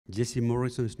Jesse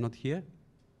Morrison is not here.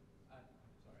 I'm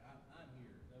sorry, I'm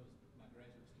here. That was my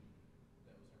graduate student.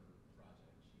 That was her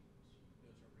project.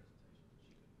 It was her presentation. She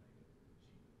couldn't make it.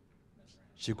 She messed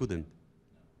around. She couldn't.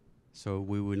 No, So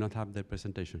we will not have the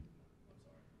presentation. I'm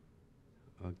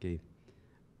sorry. Okay.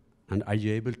 And are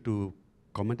you able to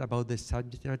comment about the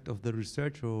subject of the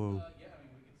research, or? Yeah, I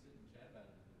mean, we could sit and chat about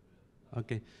it a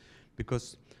little bit. Okay,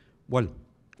 because, well,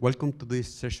 welcome to this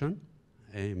session.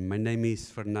 My name is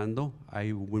Fernando.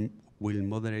 I will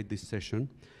moderate this session.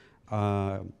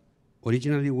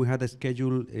 Originally, we had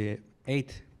scheduled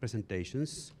 8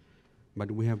 presentations,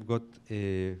 but we have got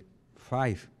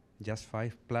 5, just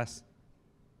 5 plus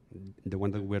the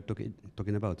one that we're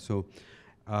talking about. So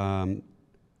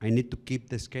I need to keep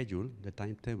the schedule, the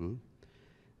timetable.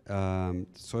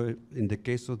 So in the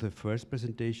case of the first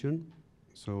presentation,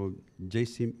 so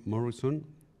J.C. Morrison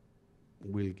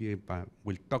will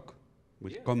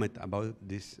comment about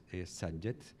this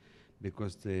subject,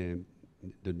 because the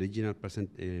original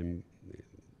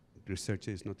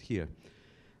researcher is not here.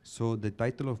 So the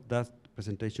title of that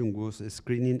presentation was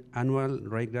Screening Annual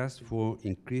Ryegrass for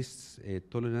Increased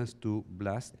Tolerance to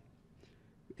Blast,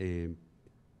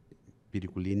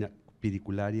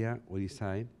 Pedicularia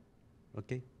oryzae.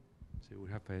 Okay, so we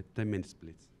have 10 minutes,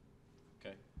 please.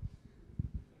 Okay.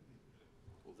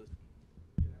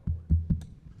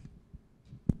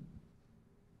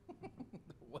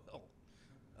 Well,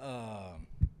 I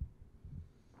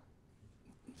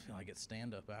feel like it's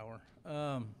stand-up hour.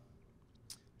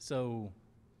 So,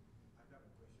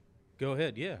 go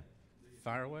ahead. Yeah,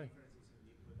 fire away.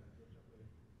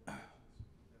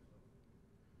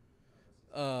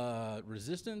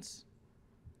 Resistance.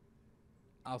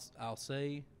 I'll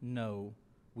say no.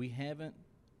 We haven't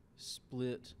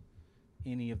split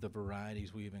any of the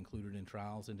varieties we have included in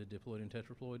trials into diploid and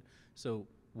tetraploid. So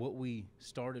what we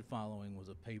started following was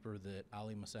a paper that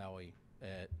Ali Masawi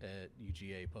at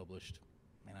UGA published,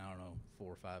 and I don't know,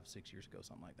 4, 5, 6 years ago,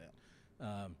 something like that.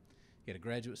 He had a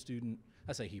graduate student.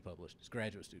 I say he published. His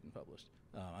graduate student published.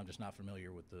 I'm just not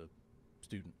familiar with the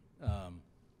student.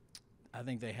 I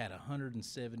think they had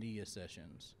 170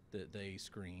 accessions that they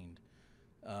screened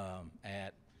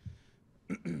at,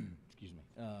 excuse me,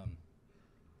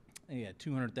 they had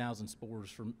 200,000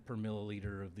 spores per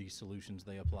milliliter of these solutions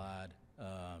they applied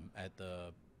at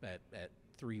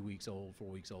 3 weeks old, 4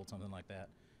 weeks old, something like that.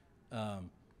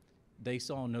 They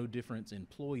saw no difference in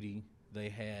ploidy. They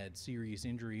had serious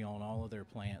injury on all of their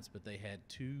plants, but they had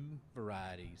 2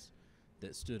 varieties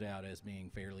that stood out as being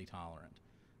fairly tolerant.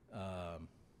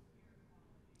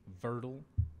 Vertal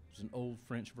is an old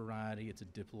French variety. It's a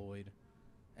diploid.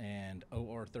 And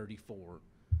OR34,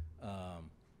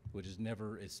 which is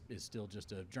is still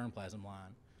just a germplasm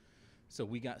line. So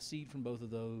we got seed from both of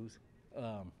those.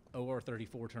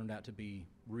 OR34 turned out to be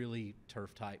really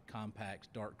turf-type,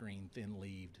 compact, dark green,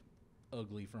 thin-leaved,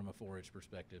 ugly from a forage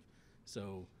perspective.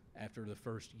 So after the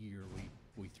first year,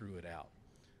 we threw it out.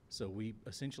 So we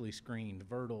essentially screened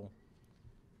Vertal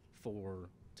for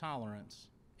tolerance,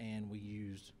 and we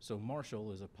used, so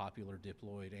Marshall is a popular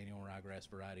diploid annual ryegrass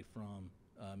variety from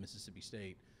Mississippi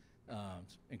State.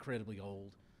 It's incredibly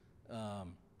old.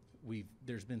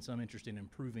 There's been some interest in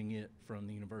improving it from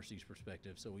the university's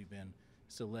perspective, so we've been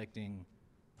selecting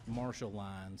Marshall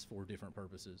lines for different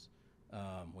purposes.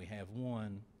 We have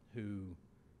one who,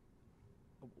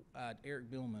 Eric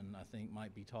Billman, I think,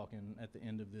 might be talking at the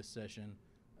end of this session.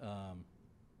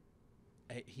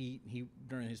 He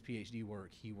during his PhD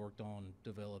work, he worked on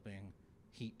developing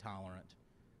heat-tolerant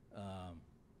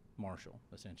Marshall,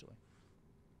 essentially.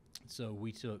 So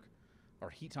we took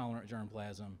our heat-tolerant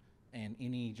germplasm and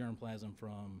any germplasm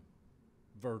from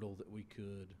Vertal that we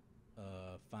could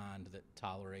find that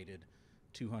tolerated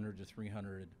 200 to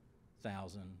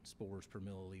 300,000 spores per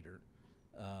milliliter,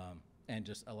 and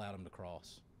just allowed them to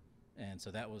cross. And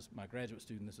so that was my graduate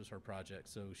student. This was her project.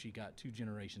 So she got 2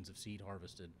 generations of seed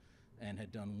harvested and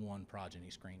had done 1 progeny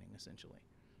screening, essentially.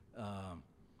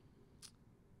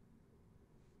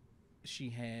 She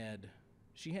had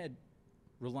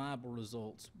reliable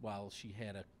results while she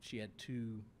had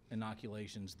 2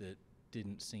 inoculations that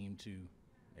didn't seem to,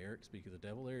 Eric, speak of the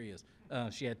devil, there he is.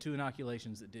 She had 2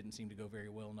 inoculations that didn't seem to go very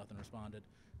well, nothing responded.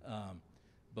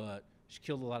 But she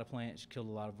killed a lot of plants, she killed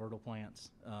a lot of Vertal plants.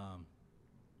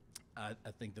 I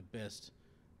think the best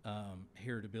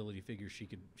heritability figures she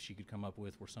could come up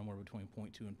with were somewhere between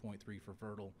 0.2 and 0.3 for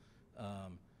Vertal.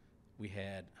 We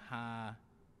had high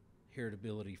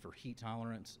heritability for heat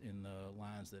tolerance in the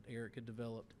lines that Eric had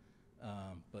developed,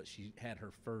 but she had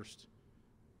her first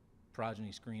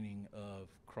progeny screening of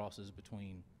crosses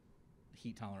between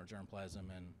heat tolerant germplasm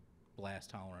and blast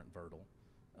tolerant Vertal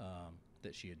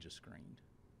that she had just screened.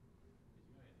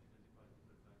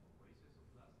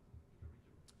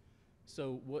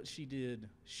 So what she did,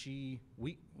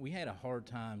 we had a hard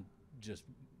time just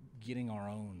getting our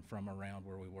own from around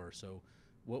where we were. So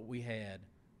what we had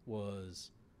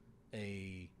was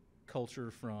a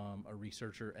culture from a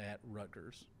researcher at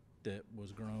Rutgers that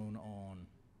was grown on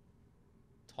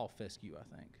tall fescue, I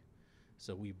think.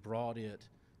 So we brought it,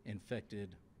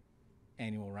 infected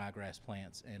annual ryegrass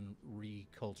plants, and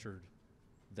recultured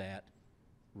that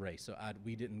race. So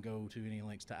we didn't go to any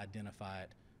lengths to identify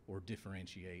it or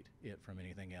differentiate it from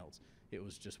anything else. It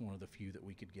was just one of the few that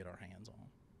we could get our hands on.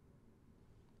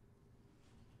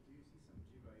 Do you see some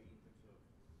GY in terms of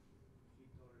heat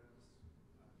tolerance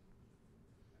and I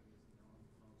guess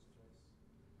non-stress?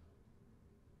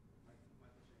 My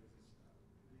question is,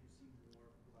 do you see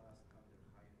more blast under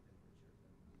higher temperature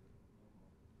than under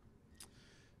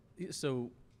normal?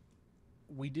 So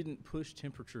we didn't push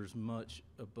temperatures much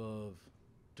above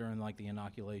during like the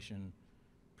inoculation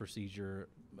procedure.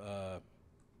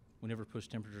 We never pushed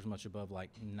temperatures much above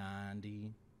like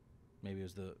 90, maybe it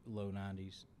was the low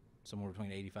 90s, somewhere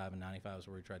between 85 and 95 is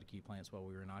where we tried to keep plants while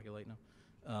we were inoculating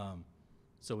them.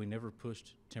 So we never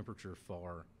pushed temperature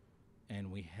far, and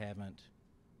we haven't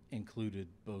included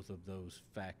both of those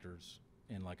factors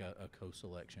in like a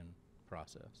co-selection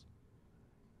process.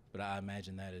 But I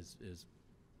imagine that is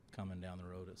coming down the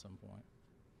road at some point.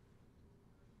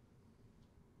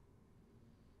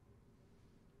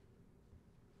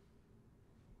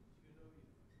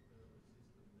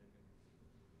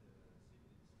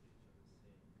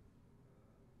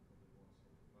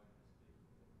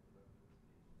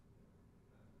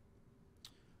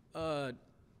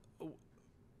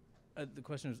 The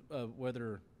question is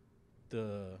whether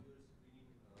the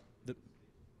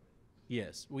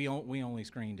yes, we only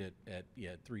screened it at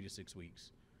 3 to 6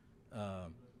 weeks.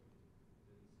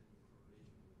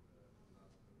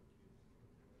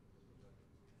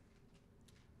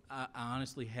 I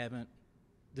honestly haven't.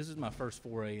 This is my first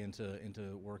foray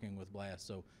into working with blast,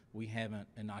 so we haven't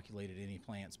inoculated any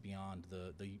plants beyond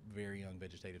the very young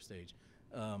vegetative stage.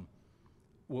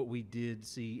 What we did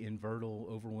see in Vertil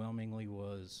overwhelmingly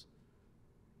was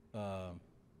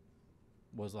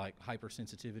like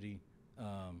hypersensitivity,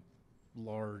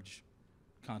 large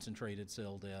concentrated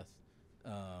cell death,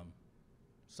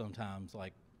 sometimes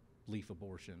like leaf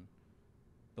abortion.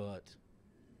 But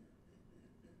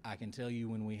I can tell you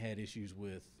when we had issues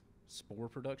with spore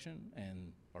production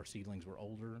and our seedlings were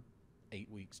older, 8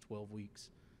 weeks, 12 weeks,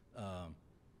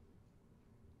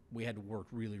 we had to work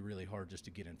really, really hard just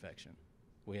to get infection.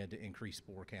 We had to increase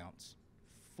spore counts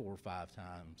 4 or 5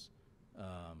 times.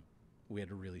 We had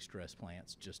to really stress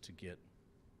plants just to get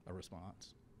a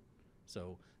response.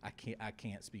 So I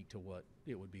can't speak to what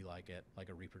it would be like at like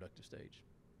a reproductive stage.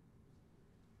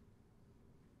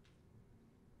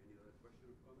 Any other question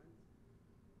or comment?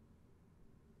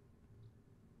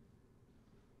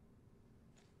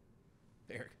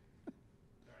 Eric.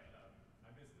 Sorry, I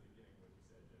missed the beginning of what you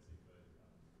said, Jesse, but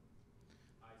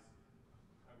I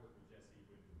worked with Jesse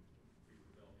when we were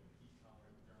developing the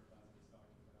heat-tolerant germplasm he's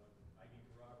talking about. I can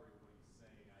corroborate what he's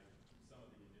saying. Some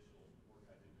of the initial work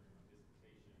I did during my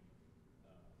dissertation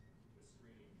was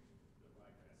screening the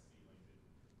ryegrass seedling.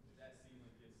 If that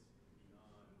seedling gets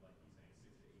beyond, like he's saying,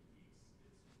 6 to 8 weeks,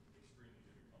 it's extremely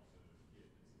difficult to get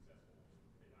a successful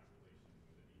inoculation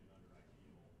with it, even under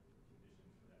ideal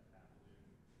conditions for that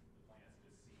pathogen. The plants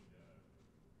just seem to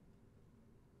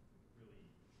really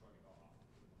shrug it off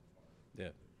for the most part.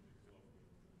 Yeah.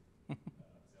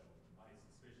 So my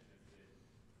suspicion is that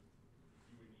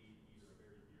you would need either a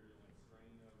very virulent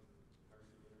strain of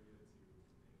Hydrolaria to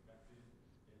infect it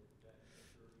at that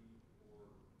maturity, or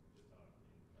just like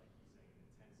he's saying, an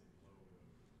intensive load of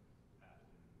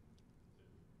pathogen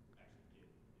to actually get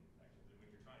infections. And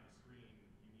when you're trying to screen,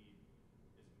 you need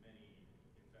as many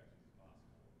infections as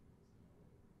possible.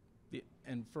 Yeah,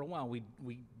 and for a while we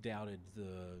doubted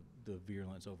the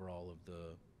virulence overall of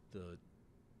the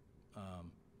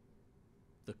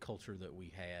culture that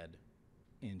we had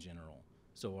in general.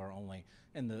 So our only,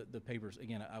 and the papers,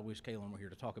 again, I wish Kaylin were here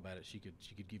to talk about it. She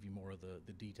could give you more of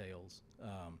the details.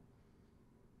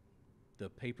 The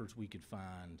papers we could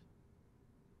find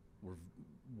were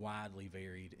widely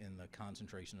varied in the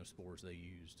concentration of spores they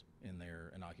used in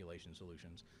their inoculation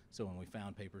solutions. So when we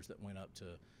found papers that went up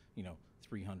to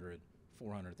 300,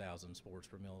 400,000 spores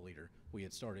per milliliter, we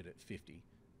had started at 50.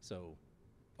 So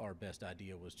our best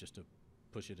idea was just to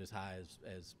push it as high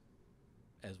as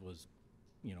was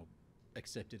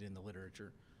accepted in the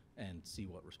literature and see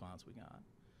what response we got.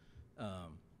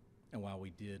 And while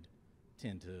we did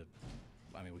tend to,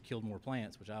 we killed more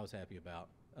plants, which I was happy about.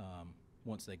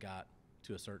 Once they got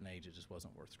to a certain age, it just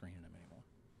wasn't worth screening them anymore.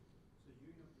 So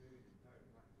you inoculated the entire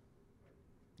plant, right?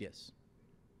 Yes.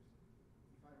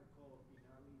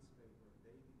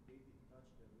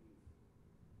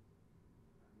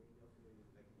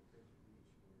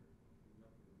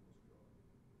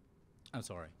 I'm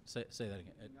sorry, say that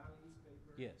again. In Ali's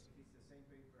paper, yes. if it's the same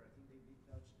paper, I think they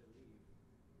detach the leaf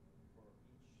for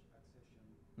each accession,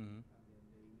 Mm-hmm. and then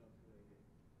they inoculate it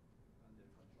under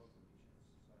control conditions.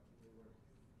 So I think they were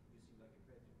using like a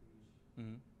petri dish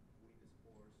Mm-hmm. with the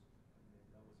spores, and then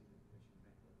that was the inoculation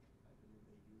method I believe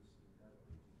they used in that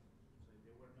original. So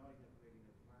they were not inoculating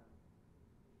the plant,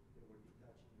 they were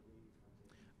detaching the leaf and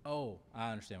then. Oh,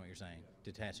 I understand what you're saying. Yeah.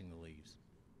 Detaching the leaves.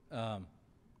 Gosh,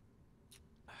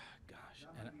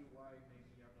 That and might be why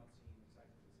maybe I'm not seeing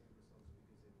exactly the same results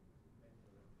because the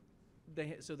method of the.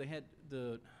 they had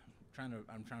the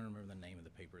I'm trying to remember the name of the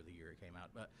paper of the year it came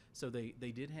out. But so they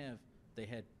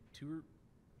had two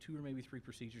or maybe three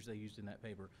procedures they used in that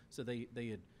paper. So they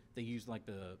used like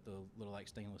the little like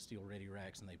stainless steel ready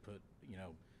racks, and they put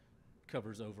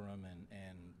covers over them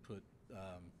and put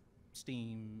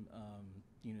steam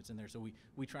units in there. So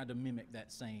we tried to mimic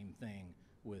that same thing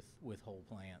with whole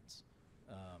plants.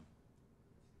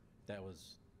 That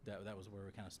was where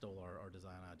we kind of stole our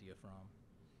design idea from.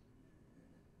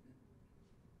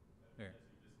 There.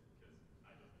 Just because I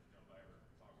don't know if I ever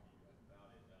talked to you guys about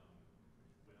it.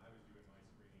 When I was doing my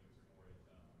screenings for it,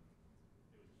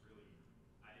 it was really,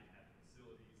 I didn't have the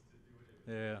facilities to do it. It was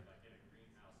Yeah. really like in a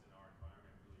greenhouse in our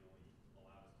environment really only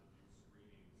allowed us to do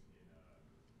screenings in a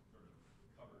sort of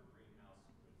covered greenhouse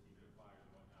with humidifiers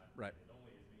and whatnot. Right. It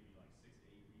only is maybe like 6 to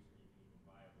 8 weeks when you can even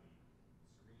viably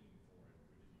screen for it,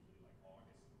 which is usually like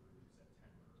August through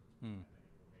September. Hmm. I think,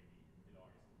 or maybe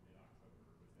mid-August to mid-October.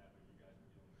 Was that what you guys were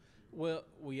dealing with too? Well,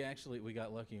 we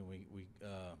got lucky, and we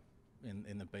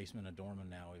in the basement of Dorman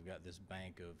now we've got this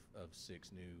bank of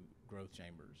 6 new growth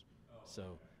chambers. Oh, So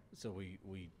okay. so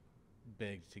we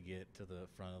begged to get to the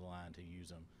front of the line to use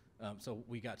them. So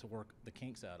we got to work the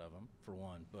kinks out of them for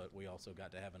one, but we also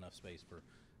got to have enough space for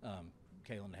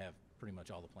Kaylin to have pretty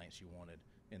much all the plants she wanted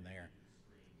in there.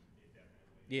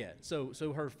 Yeah. So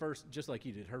her first, just like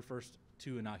you did, her first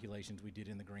 2 inoculations we did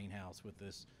in the greenhouse with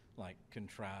this like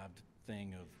contrived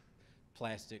thing of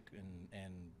plastic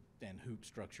and hoop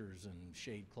structures and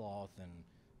shade cloth and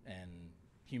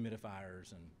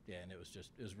humidifiers and it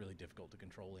was really difficult to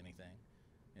control anything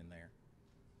in there.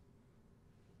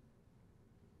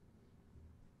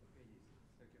 Okay,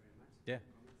 thank you very much. Yeah.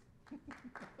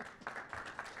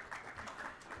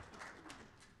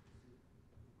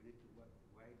 We need to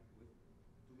wait with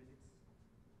 2 minutes.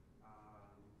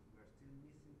 We're still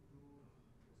missing 2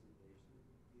 presentations.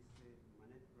 Is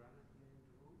Manette Brana here in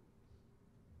the room?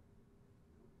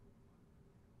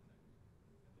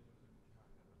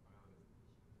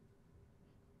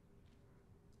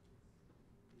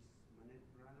 No? Is Manette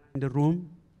Brana in the room?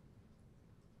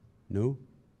 No?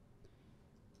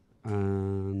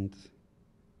 And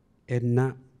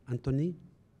Edna Anthony?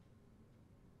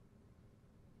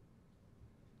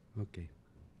 Okay.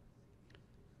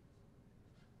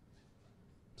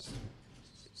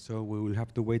 So we will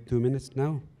have to wait 2 minutes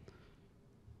now.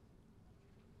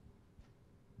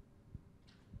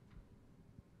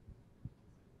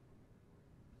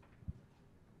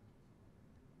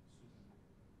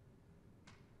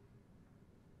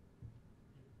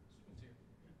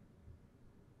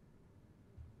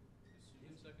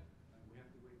 We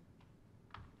have to wait.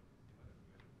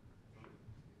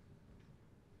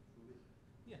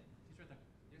 Yeah, he's right there.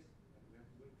 Yes, but we have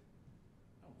to wait.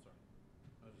 Oh, sorry. I was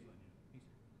just letting you know. He's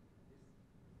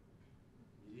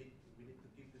here. We need to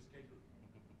keep the schedule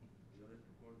in order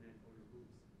to coordinate all the rules.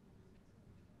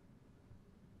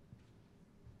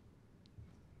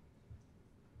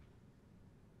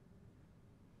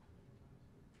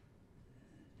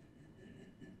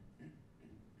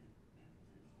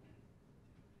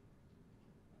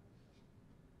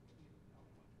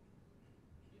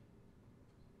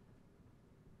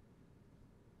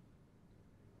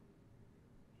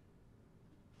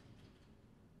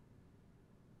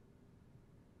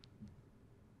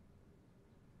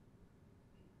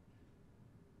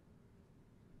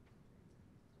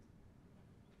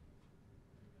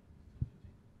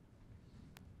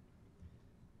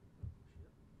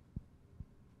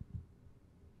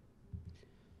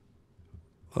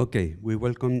 Okay, we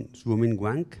welcome Suomin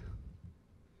Wang.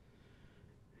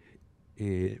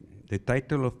 The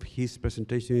title of his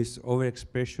presentation is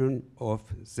Overexpression of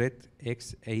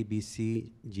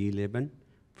ZXABCG11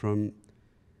 from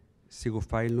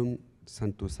Zygophyllum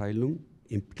xanthosylum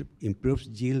improves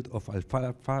yield of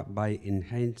alfalfa by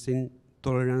enhancing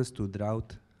tolerance to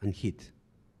drought and heat.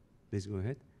 Please go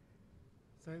ahead.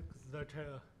 Thanks that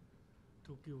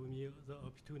to give me the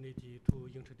opportunity to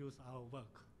introduce our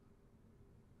work.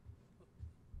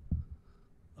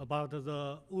 About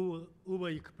the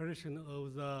overexpression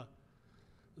of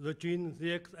the gene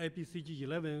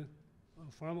ZXABCG11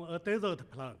 from a desert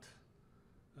plant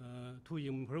to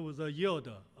improve the yield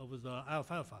of the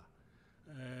alfalfa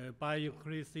by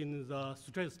increasing the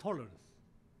stress tolerance.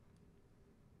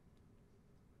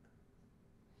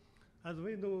 As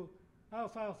we know,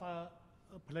 alfalfa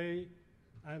play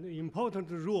an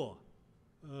important role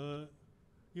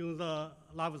in the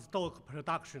livestock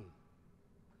production.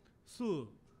 So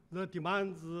the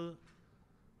demand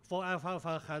for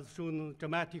alfalfa has shown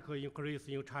dramatic increase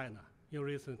in China in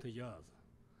recent years.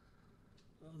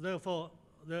 Therefore,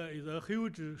 there is a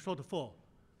huge shortfall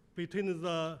between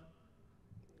the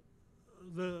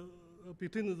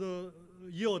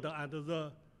yield and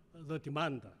the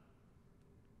demand.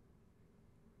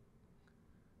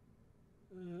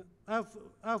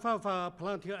 Alfalfa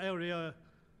planting area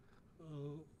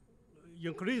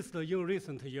increased in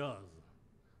recent years,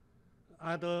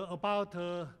 and about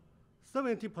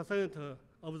 70%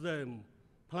 of them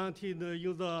planted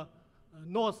in the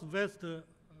northwest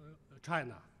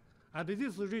China. And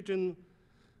this region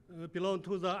belongs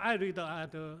to the arid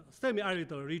and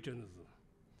semi-arid regions.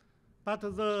 But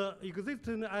the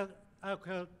existing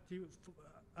alfalfa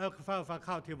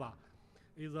cultivar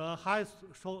is a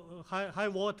high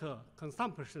water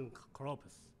consumption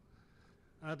crops,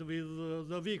 and with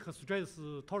the weak stress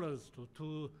tolerance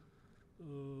to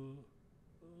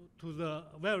the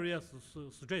various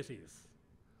stresses.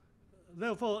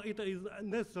 Therefore, it is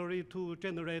necessary to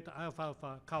generate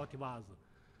alfalfa cultivars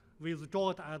with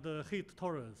drought and heat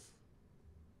tolerance.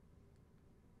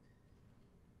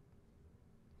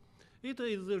 It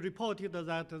is reported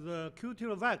that the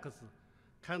cultivar wax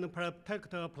can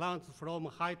protect plants from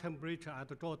high temperature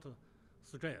and drought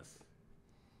stress.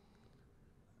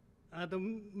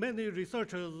 And many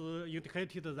researchers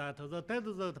indicated that the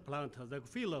desert plant, the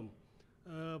phyllum,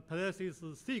 possesses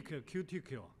thick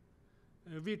cuticle,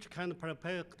 which can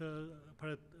prevent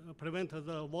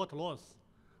the water loss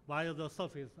via the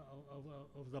surface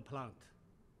of the plant.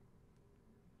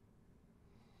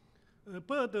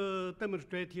 Bird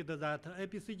demonstrated that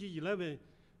ABCG11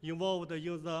 involved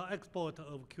in the export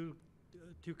of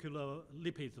cuticular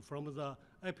lipids from the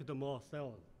epidermal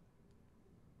cells.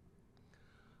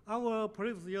 Our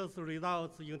previous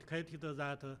results indicated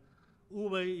that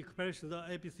UV expression of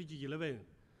ABCG11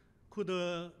 could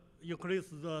increase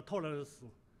the tolerance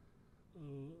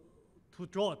to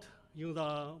drought in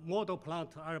the model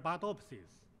plant Arabidopsis.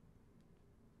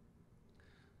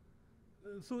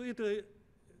 So it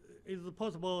is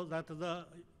possible that the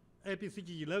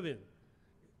ABCG11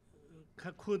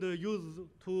 could use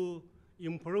to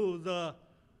improve the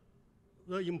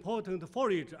important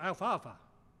forage alfalfa.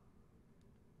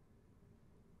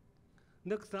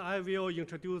 Next, I will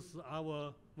introduce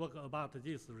our work about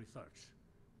this research.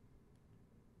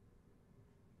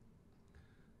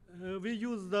 We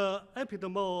use the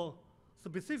epidermal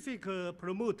specific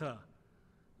promoter,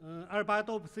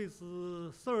 Arabidopsis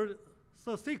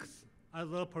 36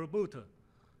 as a promoter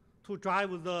to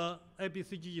drive the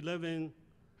ABCG11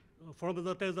 from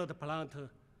the desert plant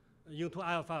into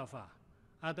alfalfa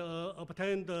and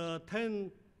obtained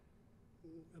 10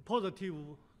 positive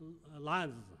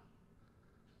lines.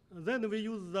 Then we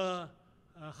use the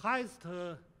highest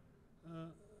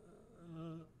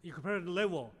expression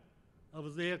level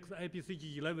of the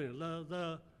ABCG11,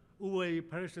 the UV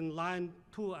expression line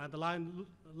 2 and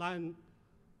line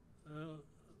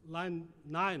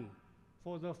 9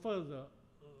 for the further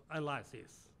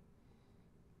analysis.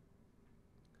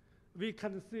 We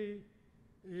can see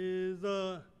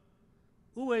the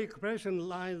UV expression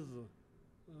lines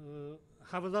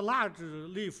have the large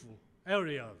leaf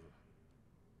areas,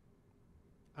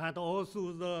 and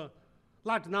also the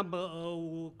large number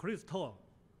of crystal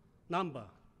number,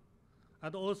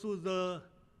 and also the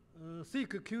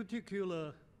thick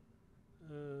cuticular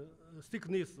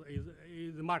thickness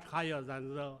is much higher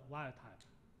than the wild type.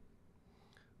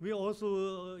 We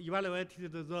also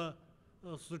evaluated the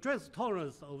stress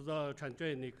tolerance of the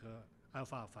transgenic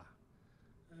alfalfa.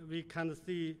 We can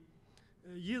see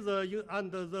either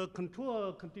under the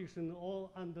control condition or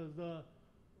under the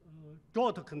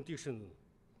drought condition,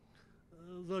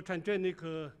 the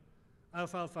transgenic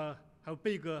alfalfa have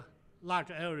bigger,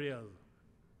 large areas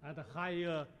and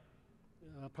higher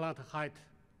plant height.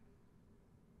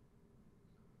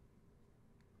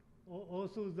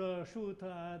 Also, the shoot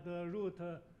and root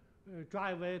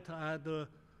dry weight and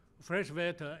fresh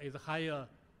weight is higher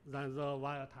than the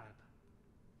wild type.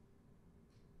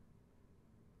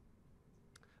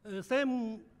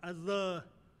 Same as the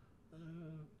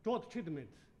drought treatment,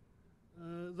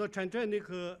 the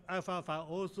transgenic alfalfa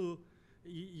also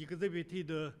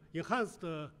exhibited enhanced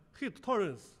heat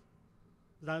tolerance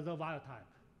than the wild type.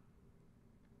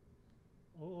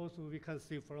 Also, we can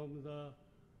see from the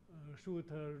shoot,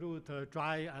 root,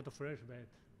 dry, and fresh bed.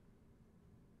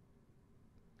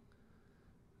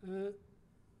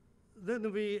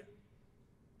 Then we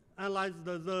analyze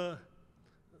the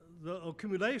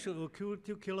accumulation of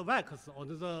cuticular wax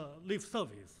on the leaf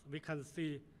surface. We can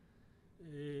see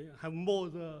have more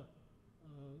the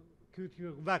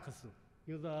cuticular wax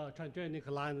in the transgenic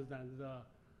line than the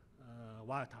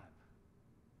wild type.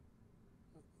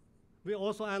 We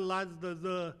also analyze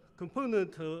the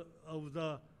component of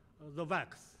the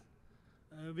wax.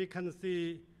 We can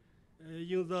see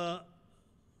in the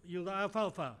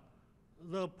alfalfa,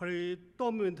 the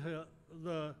predominant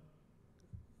the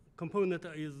component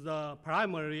is the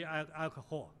primary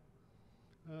alcohol,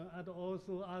 and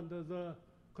also under the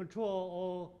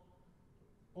control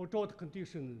or drought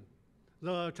condition,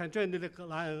 the transgenic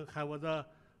line have the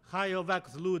higher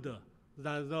wax load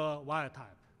than the wild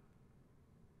type.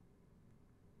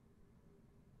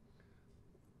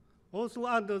 Also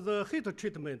under the heat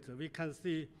treatment, we can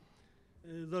see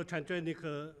the transgenic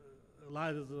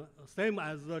lines, same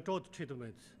as the drought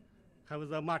treatment, have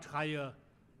the much higher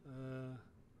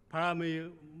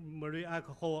primary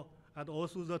alcohol and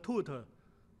also the total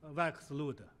wax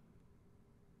load.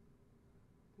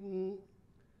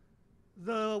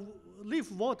 The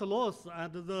leaf water loss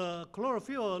and the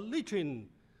chlorophyll leaching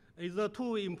is the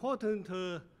two important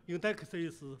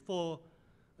indexes for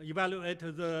evaluate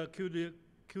the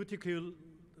cuticle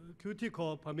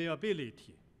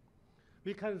permeability.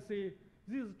 We can see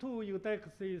these two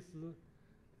indexes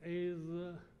is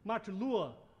much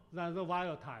lower than the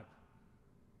wild type.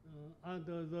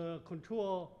 Under the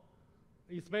control,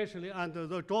 especially under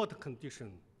the drought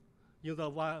condition, in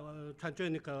the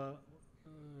transgenic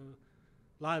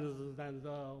lines than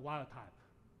the wild type.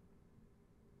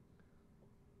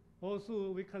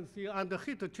 Also, we can see under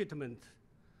heat treatment,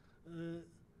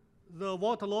 the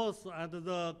water loss and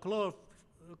the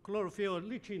chlorophyll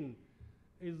leaching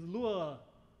is lower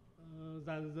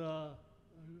than the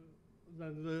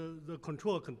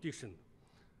control condition.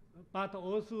 But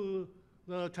also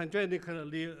the transgenic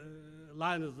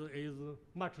lines is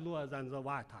much lower than the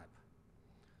wild type.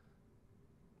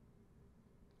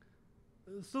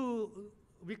 So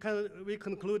we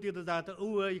concluded that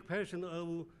overexpression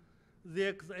of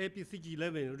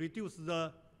ZX-ABCG11 reduces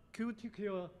the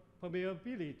cuticle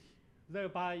permeability,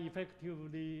 thereby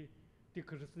effectively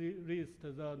decreased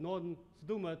the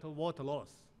non-stomata water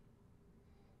loss.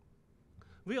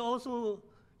 We also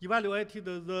evaluated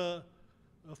the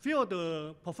field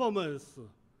performance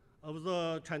of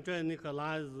the transgenic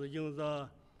lines in the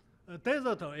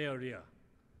desert area,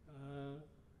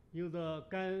 in the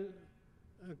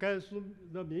Gansu,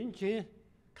 the Minqing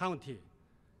County.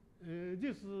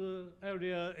 This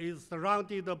area is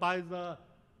surrounded by the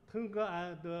Tengge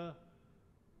and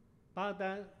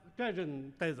Badan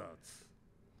dragon deserts.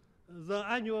 The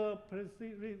annual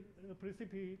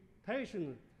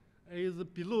precipitation is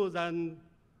below than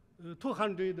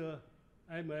 200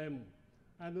 mm,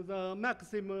 and the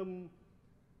maximum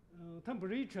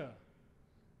temperature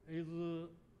is in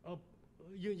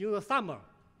the summer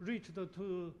reached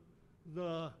to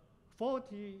the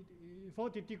 40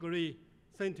 degree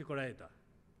centigrade.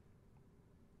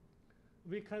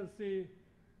 We can see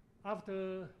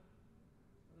after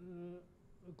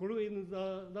growing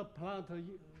the plant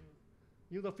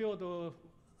in the field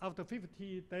after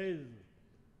 50 days,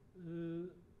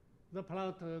 the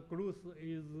plant growth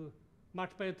is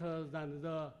much better than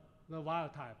the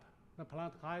wild type, the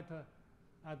plant height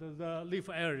and the leaf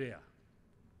area.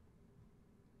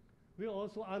 We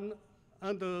also,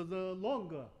 under the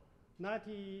longer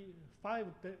 95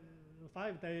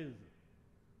 days,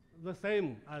 the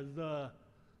same as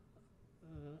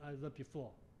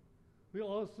before. We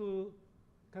also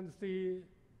can see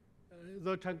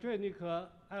the transgenic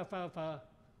alfalfa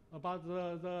about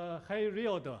the hay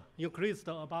yield increased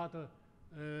about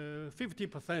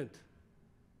 50%.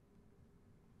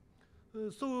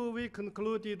 So we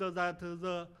concluded that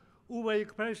the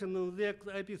overexpression of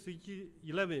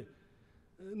ZX-ABCG11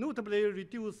 notably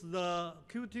reduced the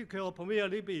cuticle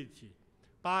permeability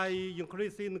by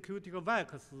increasing cuticle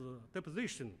wax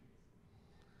deposition,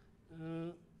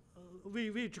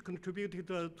 which contributed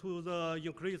to the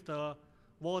increased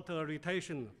water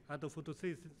retention and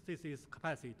photosynthesis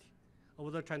capacity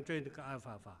of the transgenic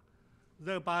alfalfa,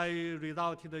 thereby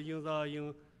resulted in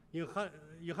the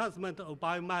enhancement of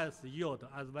biomass yield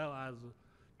as well as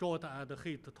drought and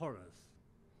heat tolerance.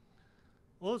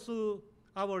 Also,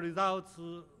 our results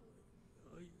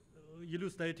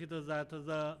illustrated that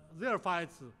the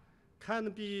xerophytes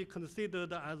can be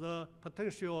considered as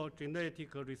potential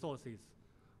genetic resources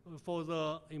for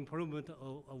the improvement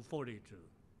of foliage.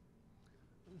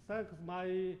 Thanks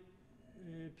my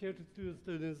PhD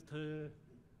students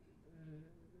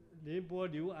Lin Bo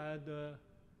Liu and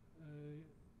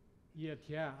Ye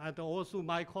Tian, and also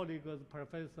my colleague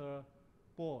Professor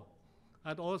Bo,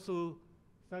 and also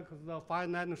thanks the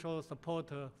financial support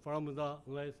from the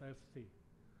NSFC,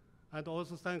 and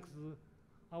also thanks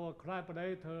our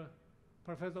collaborator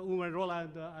Professor Uwe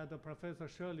Roland and Professor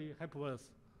Shirley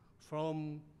Hepworth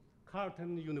from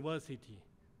Carleton University,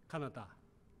 Canada.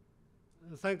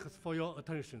 Thanks for your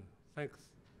attention. Thanks.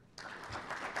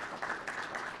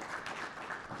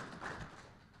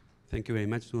 Thank you very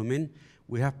much, Suomin.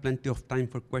 We have plenty of time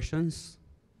for questions.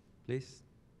 Please.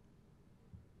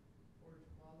 Forage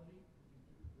quality,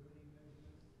 did you do any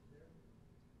measurements there?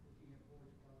 Looking at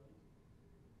forage quality?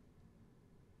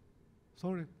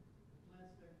 Sorry. The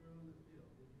plants that grow in the field,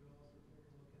 did you also take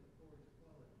a look at the forage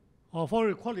quality? Oh,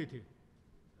 forage quality.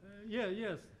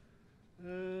 Yes.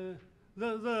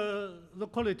 The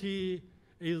quality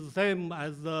is same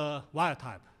as the wild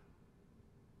type.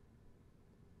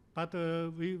 But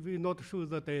we not show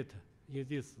the data in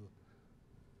this.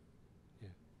 Yeah.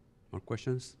 More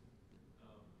questions?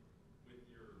 With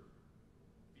your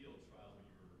field trial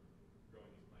when you were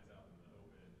growing these plants out in the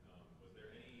open, was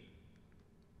there any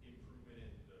improvement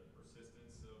in the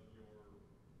persistence of your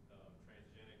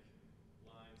transgenic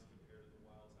lines compared to the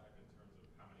wild type in terms of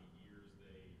how many years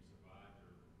they survived,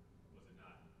 or was it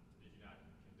not? Did you not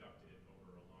conduct it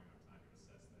over a long enough time to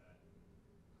assess that?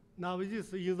 Now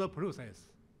this is the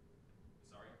process.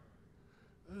 Sorry?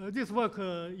 This work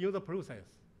is the process.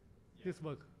 Yeah. This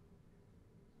work.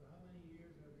 So how many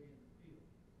years are they in the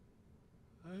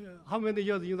field? How many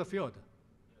years in the field?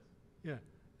 Yes.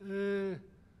 Yeah.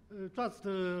 Just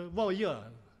 1 year.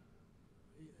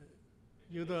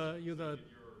 Did your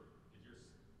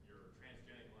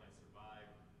transgenic line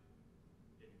survive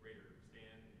in greater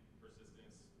stand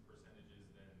persistence percentages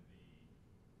than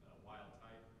the wild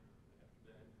type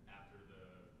then after the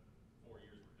 4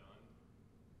 years were done?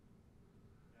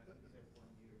 That's he said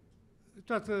 1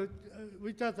 year.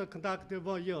 We just conducted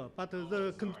 1 year, but the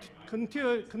sorry,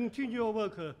 continual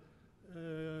work,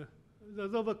 the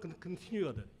work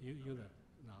continued.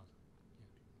 Now.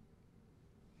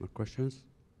 More questions?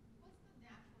 What's the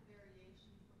natural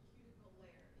variation for cuticle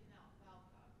layer in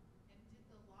alfalfa? And did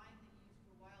the line that you used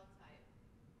for wild type,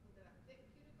 was it a thick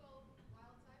cuticle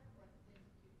wild type or a thin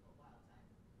cuticle wild type?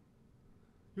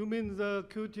 You mean the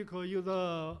cuticle is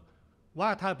the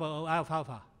wild type of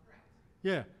alfalfa? Correct.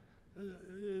 Yeah.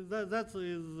 That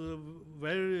is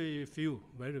very few.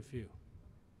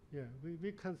 Yeah,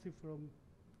 we can see from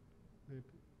the.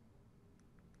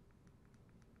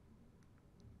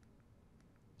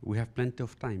 We have plenty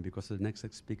of time because the next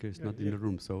speaker is Yeah, not in yeah. the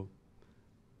room, so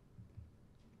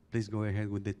please go ahead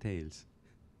with details.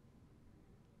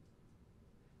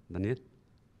 Daniel?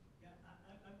 Yeah,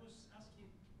 I was asking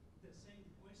the same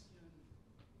question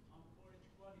on forage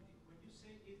quality. When you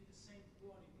say it's the same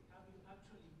quality, have you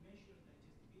actually measured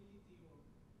digestibility or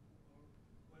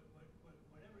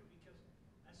whatever? Because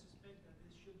I suspect that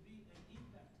there should be an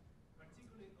impact,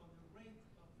 particularly on the rate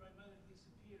of dry matter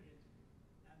disappearance.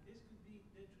 And this could be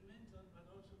detrimental, but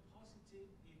also positive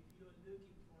if you're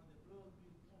looking for the broad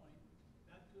viewpoint.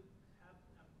 That could have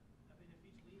a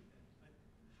beneficial impact. But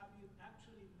have you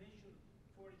actually measured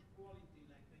forage quality,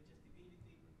 like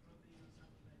digestibility, protein, or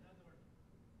something like that? Or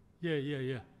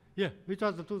Yeah, we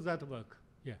just do that work.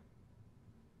 Yeah.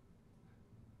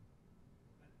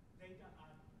 but data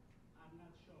are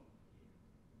not shown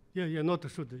here. Yeah, not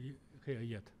should here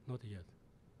yet, not yet.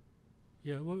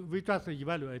 Yeah, we just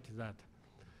evaluate that.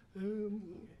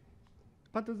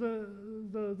 But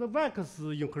the wax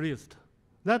increased.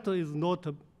 That is not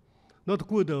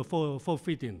good for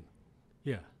feeding.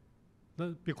 Yeah,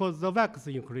 because the wax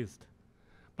increased.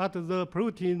 But the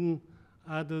protein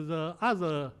and the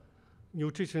other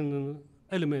nutrition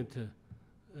element,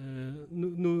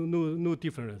 no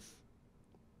difference.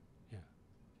 Yeah.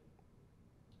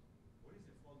 What is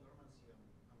the fall dormancy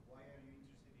and why are you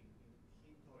interested in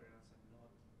heat tolerance and not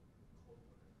cold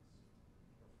tolerance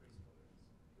or freeze tolerance?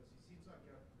 Because it seems like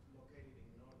you're located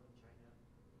in northern China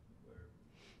where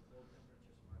cold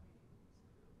temperatures might be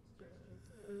stressful.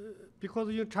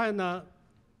 Because in China,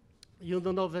 in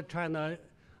the northern China,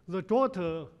 the drought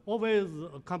always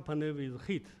accompanied with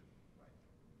heat.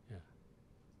 Right.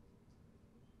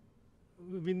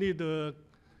 Yeah. We need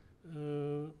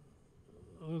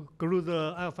grow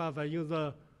the alfalfa in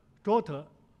the drought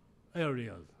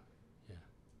areas. Yeah.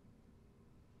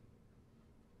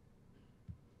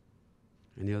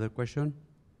 Any other question?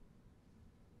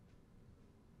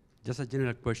 Just a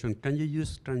general question. Can you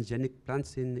use transgenic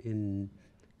plants in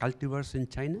cultivars in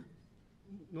China?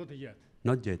 Not yet.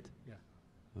 Not yet. Yeah.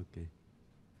 Okay.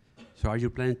 So are you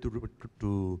planning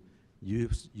to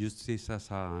use this as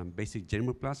a basic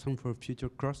germplasm for future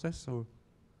crosses, or?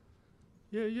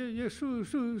 Yeah,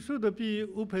 should be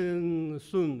open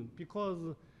soon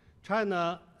because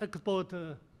China export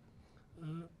a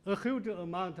huge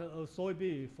amount of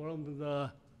soybean from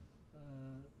the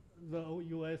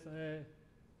USA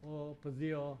or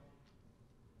Brazil.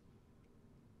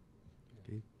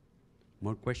 Okay.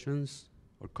 More questions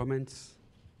or comments?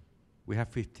 We have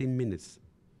 15 minutes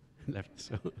left,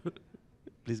 so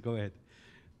please go ahead.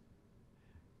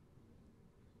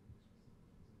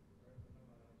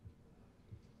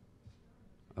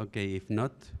 Okay, if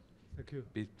not, Thank you.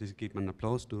 please give an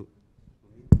applause to.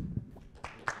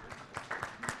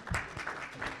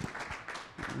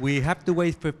 We have to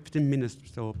wait for 15 minutes,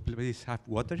 so please have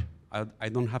water. I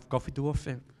don't have coffee to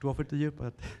offer to you,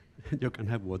 but you can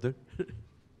have water. Thank you.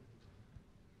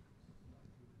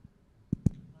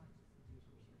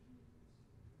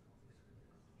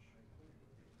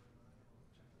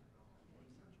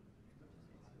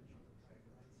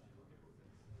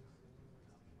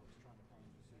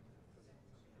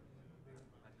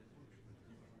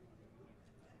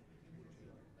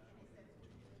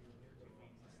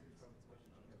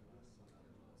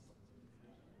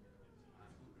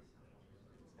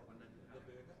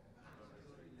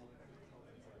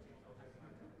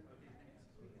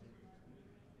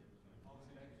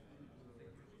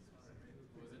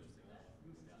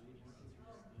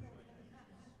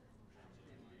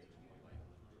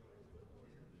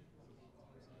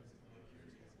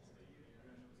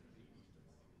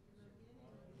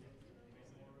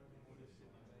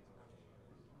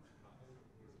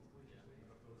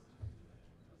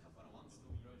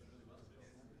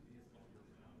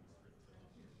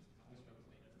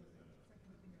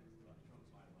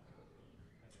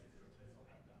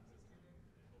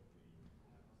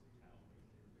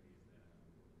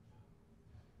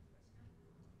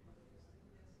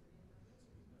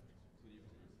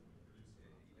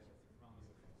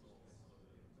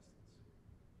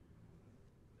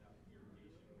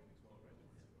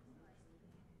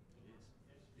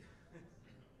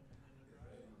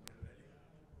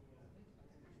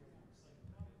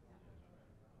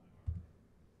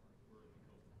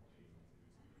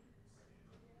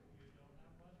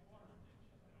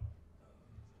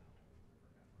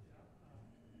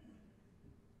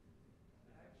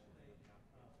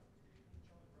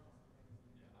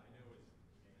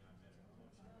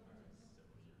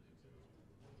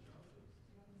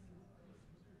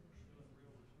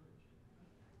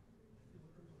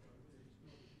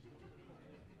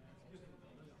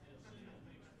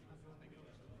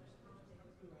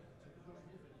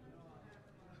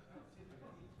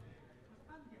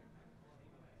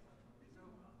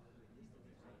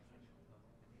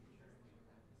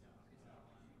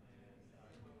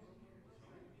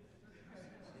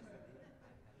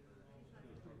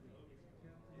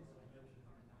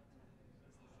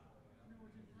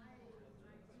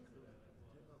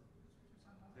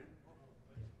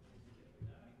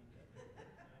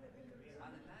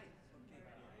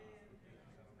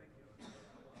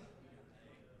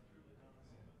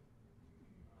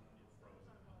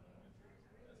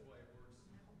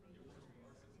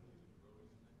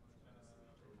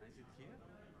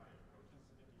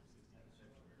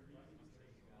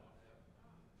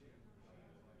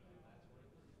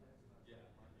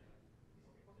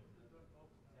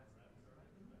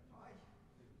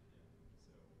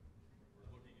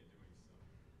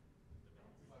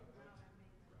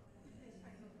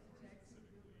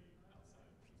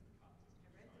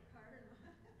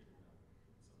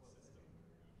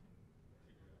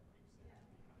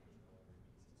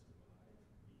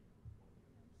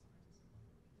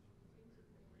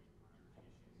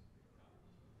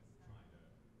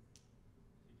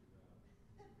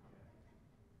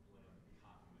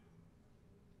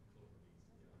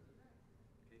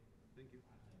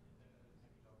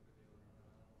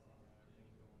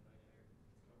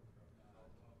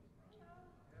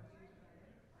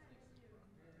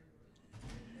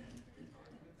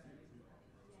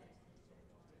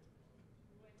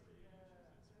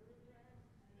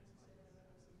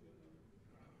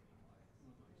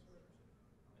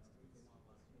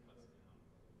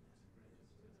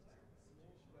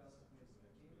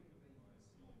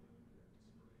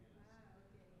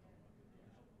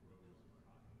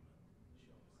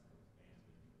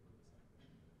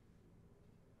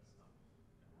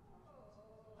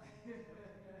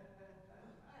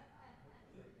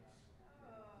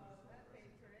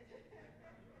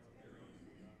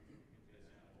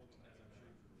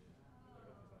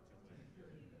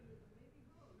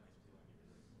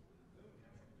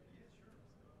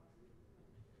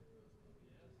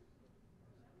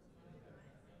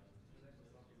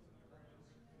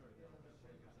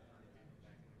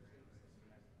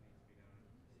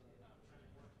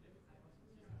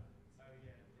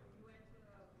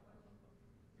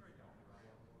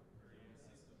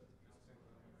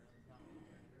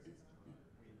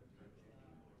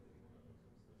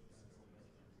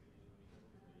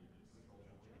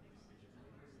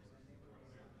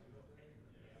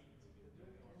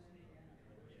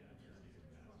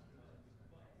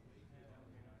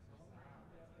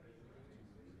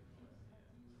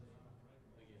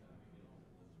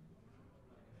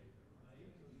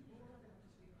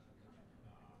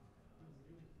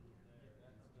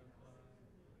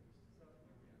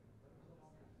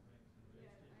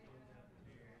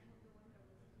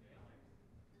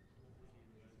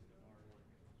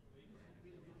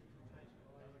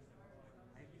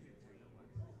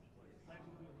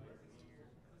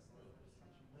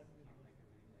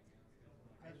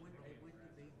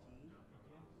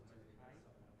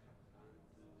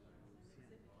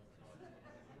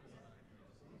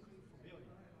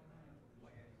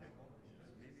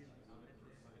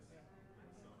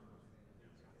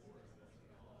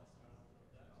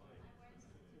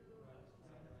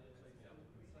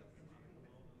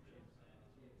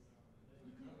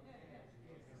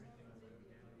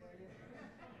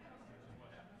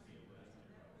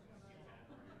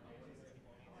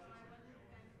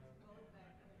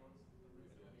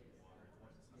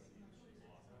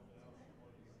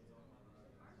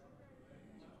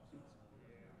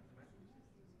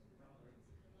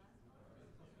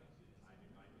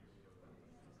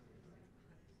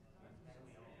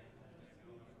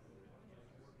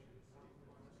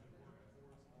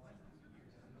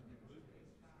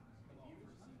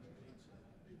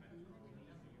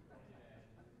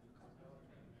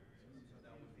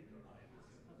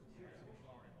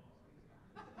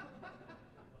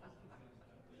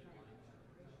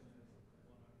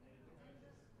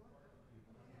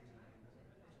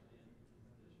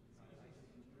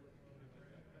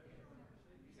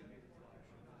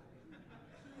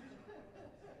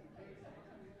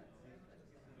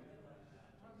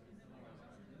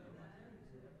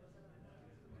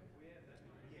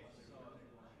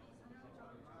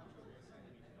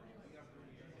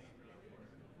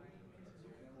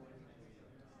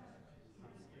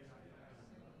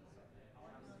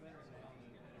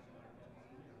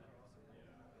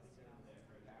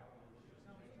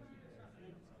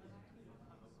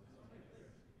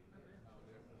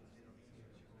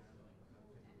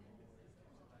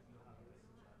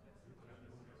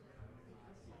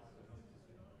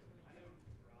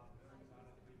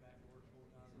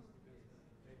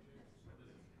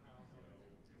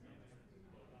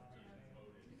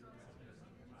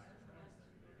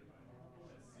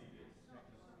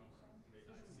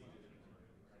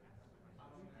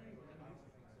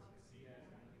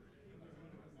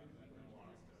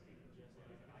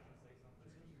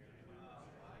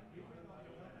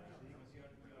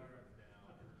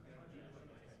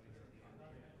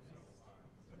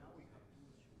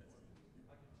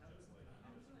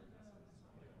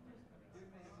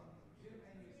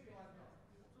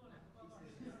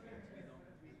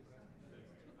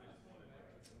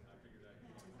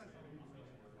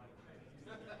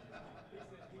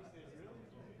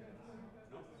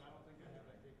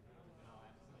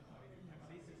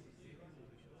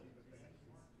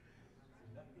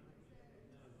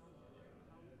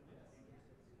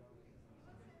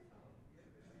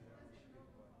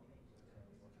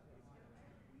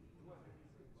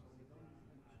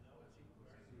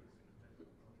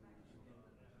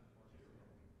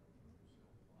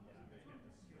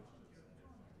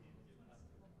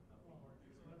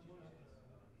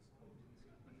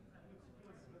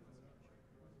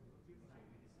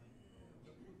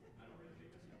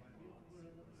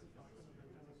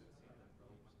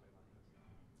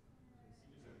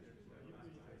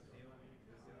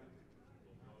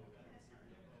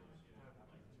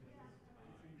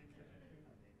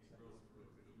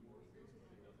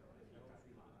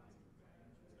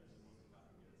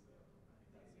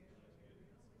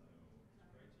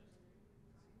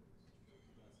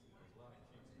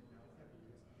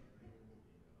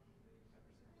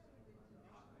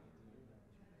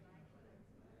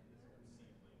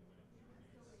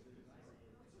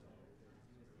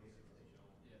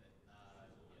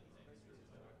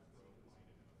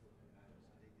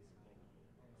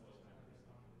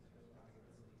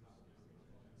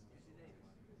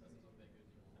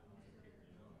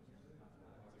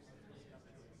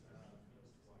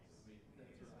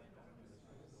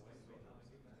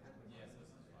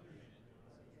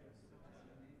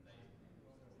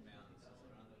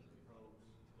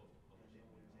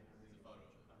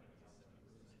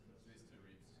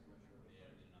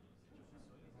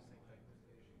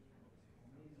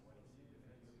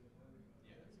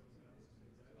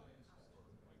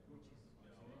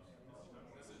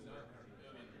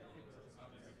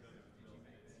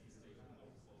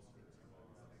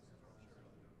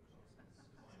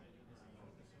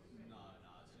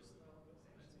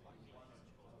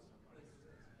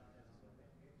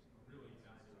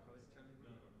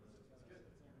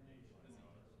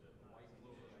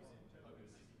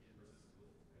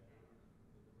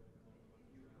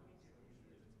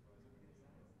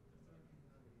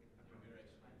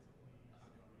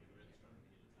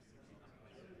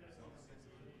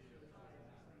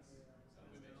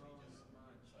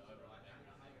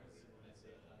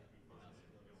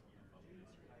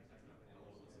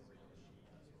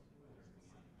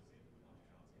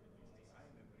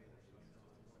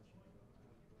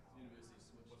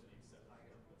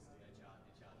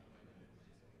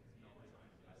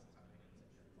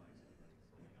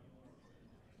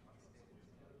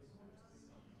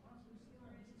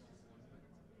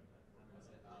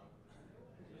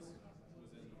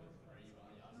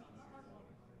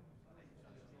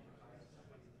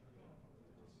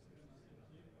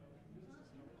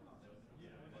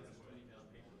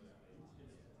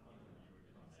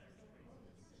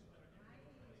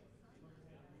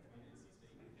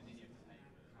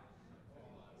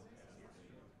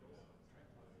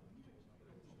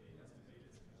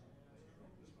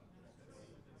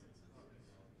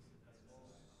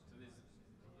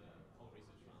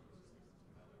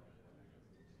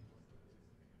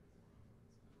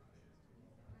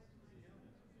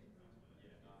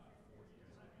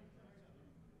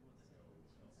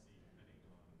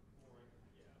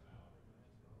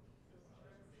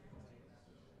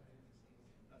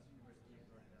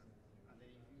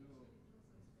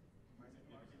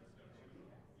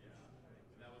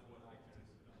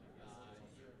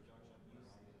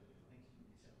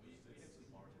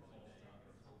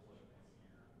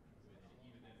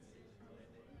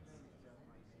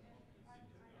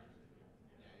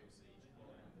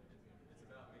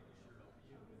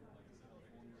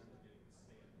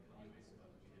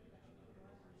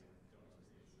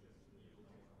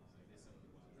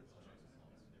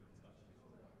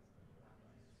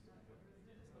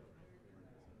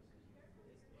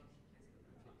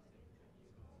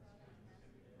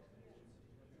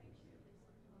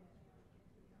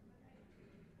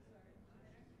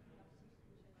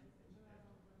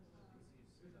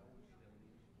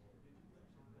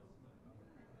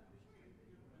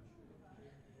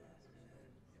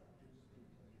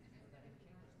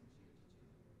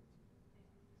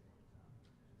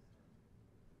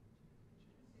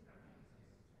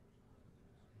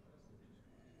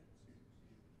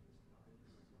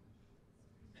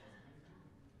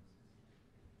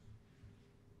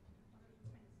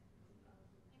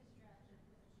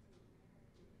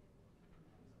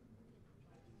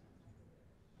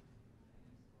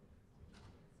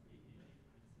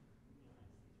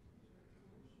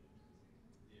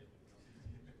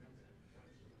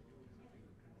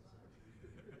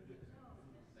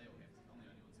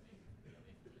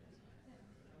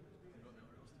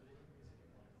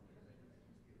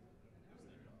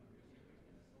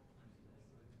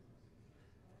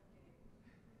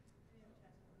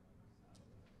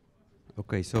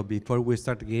 Okay, so before we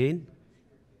start again,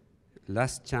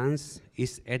 last chance,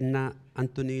 is Edna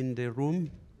Anthony in the room?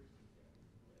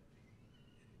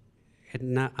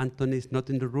 Edna Anthony is not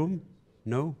in the room?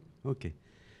 No? Okay.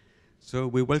 So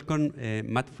we welcome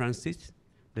Matt Francis.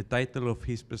 The title of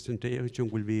his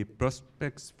presentation will be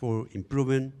Prospects for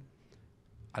Improving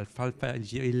Alfalfa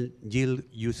Yield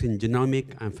Using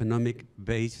Genomic and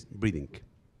Phenomic-Based Breeding.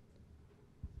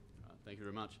 Thank you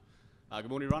very much. Good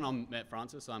morning, everyone. I'm Matt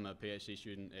Francis. I'm a PhD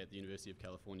student at the University of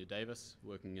California, Davis,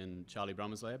 working in Charlie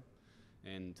Brummer's lab.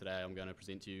 And today I'm going to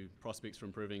present to you prospects for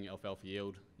improving alfalfa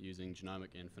yield using genomic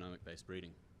and phenomic-based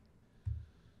breeding.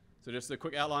 So just a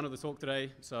quick outline of the talk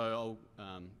today. So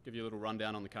I'll give you a little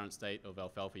rundown on the current state of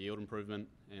alfalfa yield improvement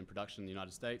and production in the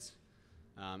United States,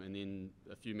 and then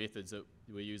a few methods that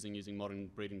we're using modern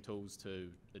breeding tools to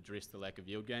address the lack of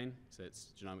yield gain. So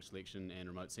that's genomic selection and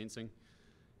remote sensing.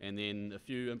 And then a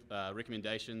few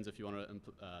recommendations if you want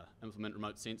to implement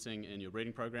remote sensing in your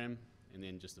breeding program, and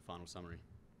then just a final summary.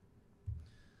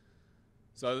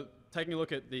 So taking a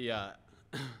look at the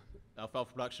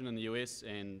alfalfa production in the US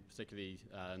and particularly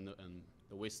in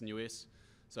the western US.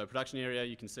 So production area,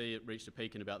 you can see it reached a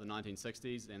peak in about the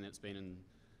 1960s, and it's been in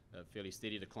a fairly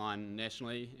steady decline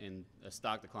nationally and a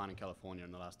stark decline in California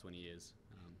in the last 20 years.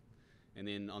 And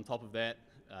then on top of that,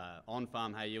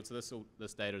 on-farm hay yield, so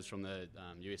this data is from the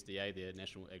USDA, the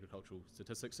National Agricultural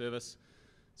Statistics Service.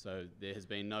 So there has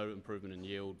been no improvement in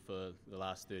yield for the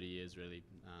last 30 years really,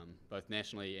 both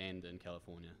nationally and in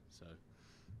California. So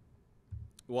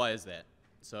why is that?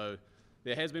 So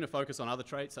there has been a focus on other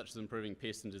traits such as improving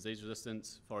pest and disease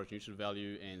resistance, forage nutrient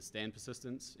value, and stand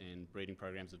persistence, and breeding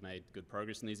programs have made good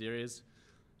progress in these areas.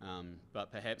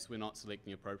 But perhaps we're not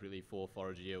selecting appropriately for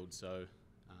forage yield. So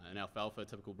in alfalfa,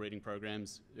 typical breeding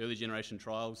programs, early generation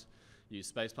trials use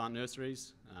space plant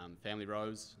nurseries, family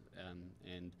rows,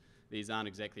 and these aren't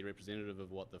exactly representative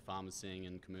of what the farmer's seeing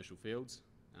in commercial fields.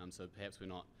 So perhaps we're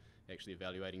not actually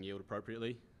evaluating yield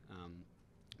appropriately.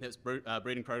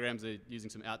 Breeding programs are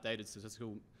using some outdated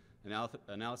statistical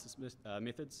analysis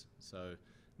methods, so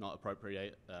not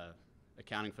appropriate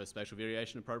accounting for spatial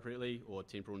variation appropriately or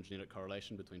temporal and genetic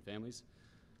correlation between families.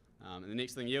 And the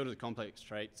next thing, yield is a complex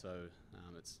trait, so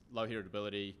it's low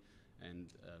heritability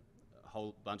and a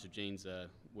whole bunch of genes are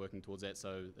working towards that,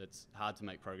 so it's hard to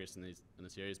make progress in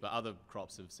this areas, but other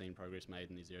crops have seen progress made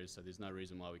in these areas, so there's no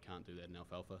reason why we can't do that in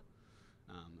alfalfa.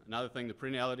 Another thing, the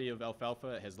perenniality of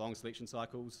alfalfa has long selection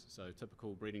cycles, so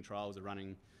typical breeding trials are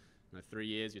running 3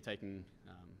 years. You're taking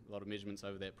a lot of measurements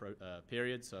over that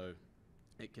period, so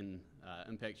it can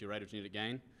impact your rate of genetic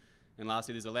gain. And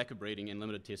lastly, there's a lack of breeding and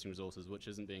limited testing resources, which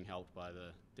isn't being helped by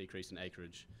the decrease in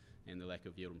acreage and the lack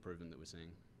of yield improvement that we're seeing.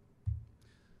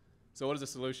 So what is the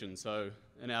solution? So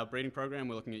in our breeding program,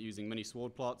 we're looking at using mini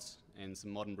sward plots and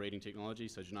some modern breeding technology,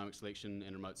 so genomic selection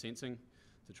and remote sensing,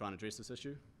 to try and address this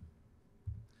issue.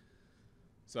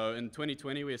 So in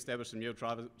 2020, we established some yield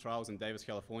trials in Davis,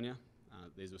 California.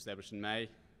 These were established in May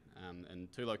in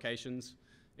 2 locations.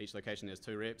 Each location has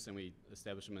 2 reps, and we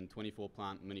established them in 24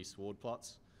 plant mini sward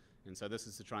plots. And so this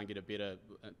is to try and get a better,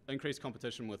 increase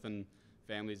competition within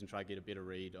families and try to get a better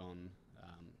read on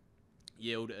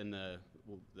yield in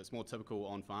that's more typical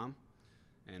on farm.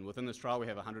 And within this trial, we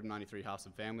have 193 house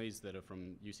and families that are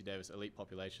from UC Davis elite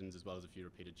populations, as well as a few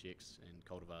repeated checks and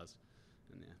cultivars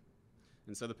in there.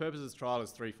 And so the purpose of this trial is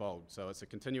threefold. So it's a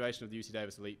continuation of the UC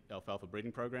Davis elite alfalfa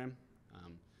breeding program,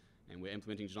 and we're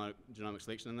implementing genomic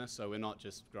selection in this. So we're not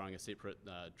just growing a separate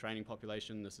training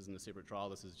population. This isn't a separate trial.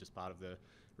 This is just part of the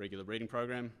regular breeding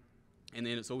program. And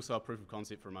then it's also a proof of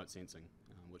concept for remote sensing,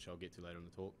 which I'll get to later in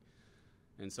the talk.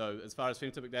 And so as far as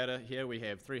phenotypic data, here we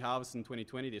have 3 harvests in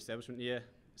 2020, the establishment year,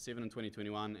 7 in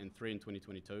 2021, and 3 in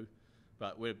 2022.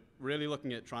 But we're really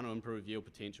looking at trying to improve yield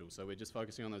potential. So we're just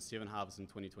focusing on those 7 harvests in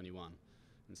 2021.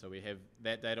 And so we have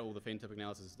that data, all the phenotypic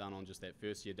analysis is done on just that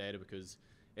first year data, because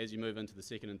as you move into the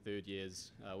 2nd and 3rd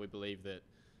years, we believe that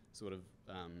sort of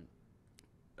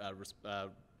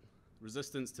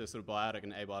resistance to sort of biotic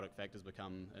and abiotic factors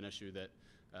become an issue that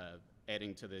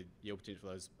adding to the yield potential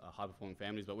of those high-performing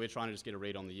families, but we're trying to just get a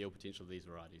read on the yield potential of these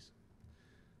varieties.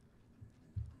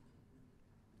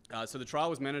 So the trial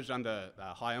was managed under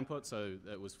high input, so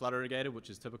it was flood irrigated, which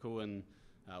is typical in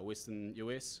western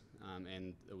US,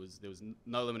 and there was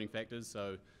no limiting factors,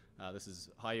 so this is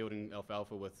high-yielding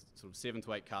alfalfa with sort of 7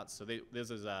 to 8 cuts. So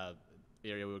this is an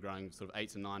area where we're growing sort of 8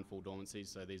 to 9 full dormancies,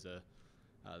 so these are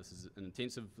this is an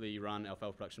intensively run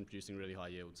alfalfa production producing really high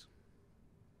yields.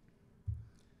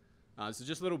 So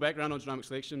just a little background on genomic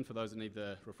selection for those that need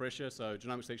the refresher. So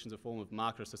genomic selection is a form of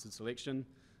marker-assisted selection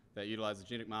that utilizes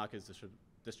genetic markers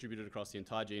distributed across the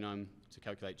entire genome to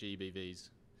calculate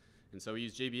GEBVs. And so we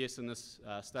used GBS in this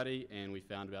study, and we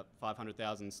found about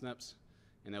 500,000 SNPs,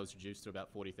 and that was reduced to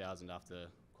about 40,000 after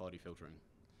quality filtering.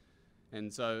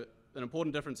 And so an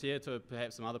important difference here to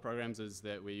perhaps some other programs is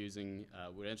that we're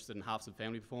interested in halves of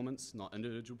family performance, not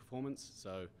individual performance.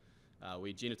 So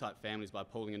we genotype families by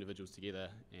pooling individuals together,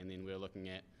 and then we're looking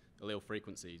at allele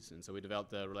frequencies. And so we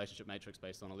developed a relationship matrix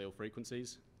based on allele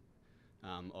frequencies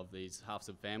of these halves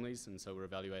of families, and so we're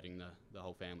evaluating the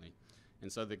whole family.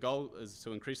 And so the goal is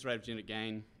to increase the rate of genetic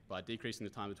gain by decreasing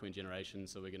the time between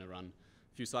generations. So we're going to run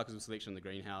a few cycles of selection in the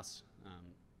greenhouse,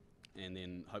 and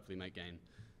then hopefully make gain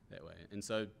that way. And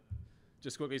so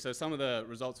just quickly, so some of the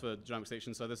results for genomic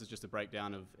selection, so this is just a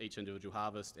breakdown of each individual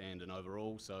harvest and an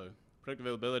overall. So predictive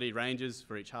availability ranges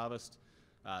for each harvest.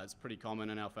 It's pretty common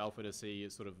in alfalfa to see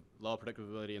sort of lower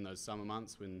predictability in those summer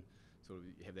months when sort of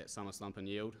you have that summer slump in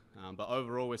yield. But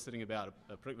overall, we're sitting about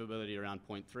a predictability around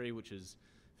 0.3, which is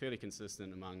fairly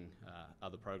consistent among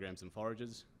other programs and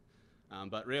forages.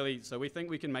 But really, so we think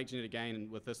we can make genetic gain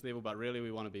with this level, but really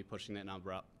we want to be pushing that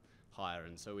number up higher.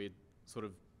 And so we're sort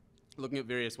of looking at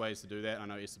various ways to do that. I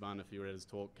know Esteban, if you read his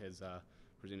talk, has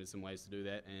presented some ways to do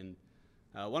that. And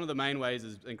one of the main ways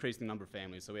is increasing the number of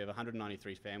families. So we have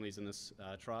 193 families in this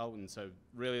trial, and so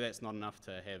really that's not enough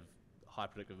to have high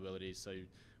predictability, so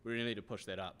we really need to push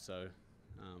that up. So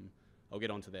I'll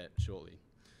get onto that shortly.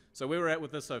 So where we're at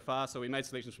with this so far, so we made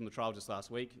selections from the trial just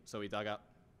last week, so we dug up,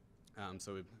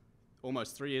 so we're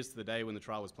almost 3 years to the day when the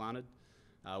trial was planted.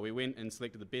 We went and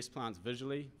selected the best plants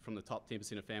visually from the top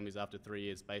 10% of families after 3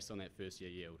 years based on that first year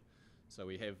yield. So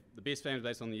we have the best families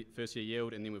based on the first year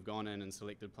yield, and then we've gone in and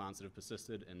selected plants that have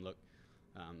persisted and look,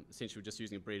 essentially just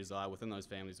using a breeder's eye within those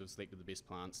families, we've selected the best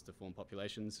plants to form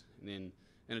populations. And then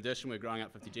in addition, we're growing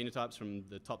up 50 genotypes from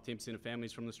the top 10% of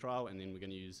families from this trial, and then we're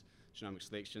going to use genomic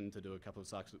selection to do a couple of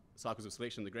cycles of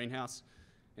selection in the greenhouse.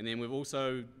 And then we've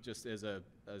also, just as a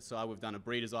side, we've done a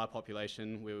breeder's eye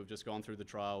population where we've just gone through the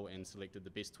trial and selected the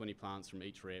best 20 plants from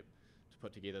each rep to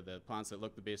put together the plants that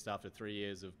look the best after 3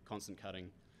 years of constant cutting.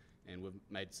 And we've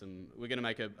made we're going to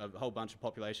make a whole bunch of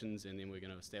populations, and then we're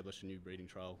going to establish a new breeding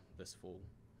trial this fall.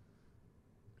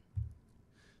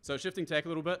 So shifting tack a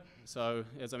little bit. So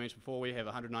as I mentioned before, we have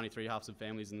 193 halves of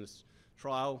families in this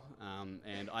trial,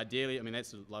 and ideally, I mean,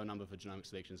 that's a low number for genomic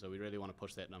selection, so we really want to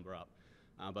push that number up.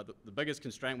 But the biggest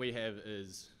constraint we have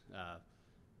is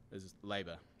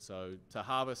labor. So to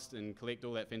harvest and collect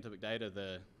all that phenotypic data,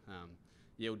 the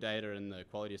yield data and the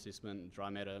quality assessment and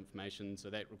dry matter information, so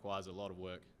that requires a lot of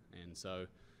work. And so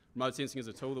remote sensing is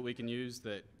a tool that we can use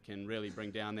that can really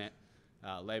bring down that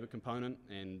labor component,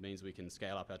 and means we can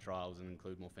scale up our trials and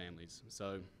include more families.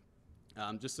 So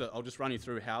I'll just run you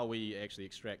through how we actually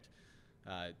extract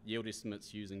yield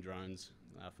estimates using drones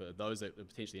for those that are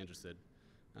potentially interested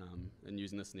in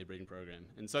using this in their breeding program.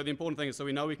 And so the important thing is, so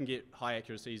we know we can get high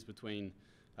accuracies between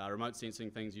remote sensing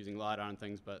things using LiDAR and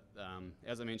things, but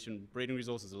as I mentioned, breeding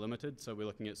resources are limited, so we're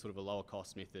looking at sort of a lower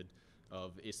cost method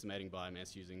of estimating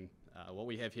biomass using what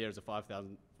we have here is about a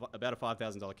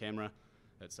 $5,000 camera.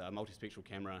 It's a multispectral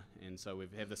camera, and so we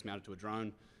have this mounted to a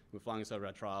drone. We're flying this over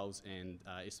our trials and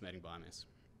estimating biomass.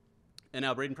 In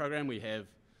our breeding program, we have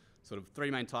sort of 3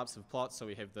 main types of plots. So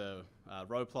we have the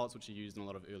row plots, which are used in a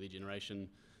lot of early generation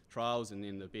trials, and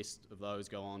then the best of those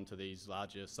go on to these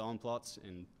larger sown plots,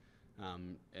 and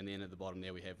then at the bottom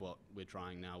there we have what we're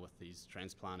trying now with these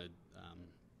transplanted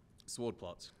sward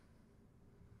plots.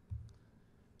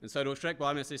 And so to extract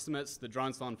biomass estimates, the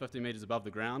drone's flown 50 meters above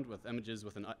the ground with images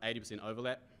with an 80%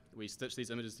 overlap. We stitch these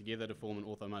images together to form an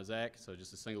orthomosaic, so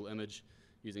just a single image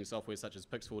using software such as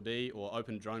Pix4D, or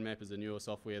Open Drone Map is a newer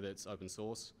software that's open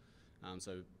source.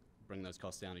 So bring those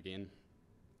costs down again.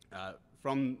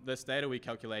 From this data, we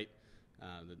calculate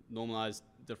the normalized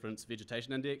difference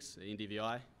vegetation index, the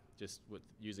NDVI, just with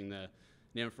using the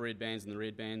near-infrared bands and the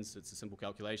red bands. It's a simple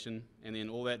calculation. And then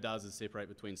all that does is separate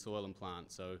between soil and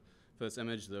plant. So for this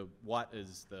image, the white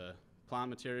is the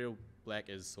plant material, black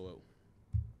is soil.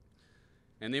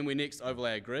 And then we next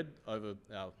overlay a grid over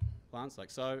our plants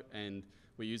like so, and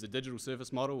we use a digital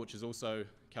surface model, which is also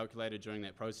calculated during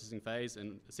that processing phase.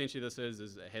 And essentially this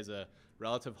is it has a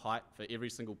relative height for every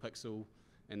single pixel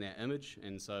in that image.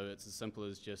 And so it's as simple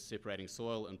as just separating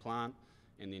soil and plant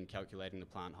and then calculating the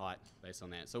plant height based on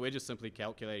that. So we're just simply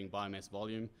calculating biomass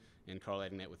volume and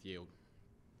correlating that with yield.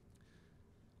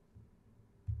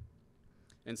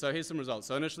 And so here's some results.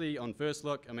 So initially on first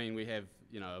look, I mean, we have,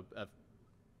 you know,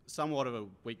 somewhat of a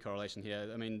weak correlation here.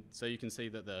 I mean, so you can see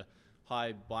that the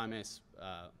high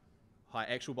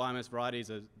actual biomass varieties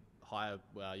are higher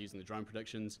using the drone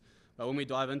predictions. But when we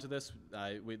dive into this,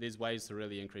 there's ways to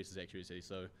really increase this accuracy.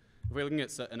 So if we're looking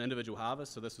at an individual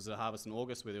harvest, so this was a harvest in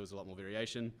August where there was a lot more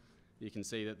variation, you can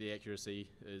see that the accuracy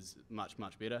is much,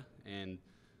 much better. And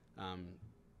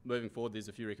moving forward, there's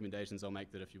a few recommendations I'll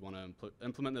make that if you want to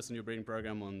implement this in your breeding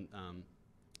program on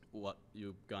what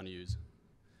you're going to use.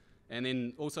 And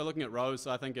then also looking at rows,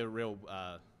 so I think a real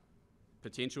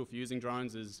potential for using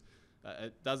drones is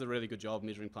it does a really good job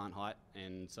measuring plant height,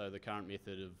 and so the current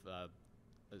method of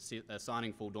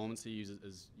assigning full dormancy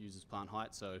uses plant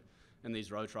height. So in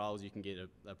these row trials, you can get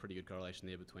a pretty good correlation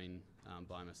there between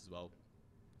biomass as well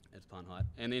as plant height.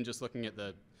 And then just looking at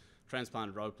the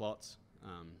transplanted row plots,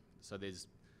 so there's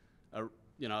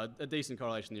a decent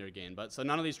correlation there again. But so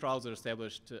none of these trials are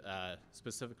established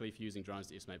specifically for using drones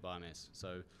to estimate biomass.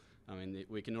 So I mean,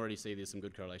 we can already see there's some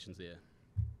good correlations there.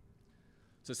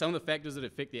 So some of the factors that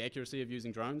affect the accuracy of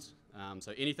using drones,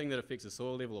 so anything that affects the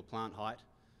soil level or plant height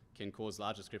can cause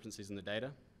large discrepancies in the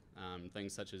data.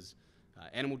 Things such as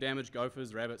animal damage,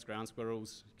 gophers, rabbits, ground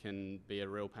squirrels can be a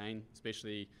real pain,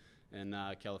 especially in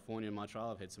California in my trial.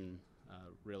 I've had some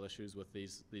real issues with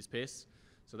these pests.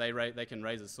 So they can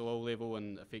raise the soil level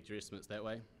and affect your estimates that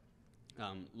way.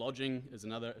 Lodging is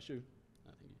another issue.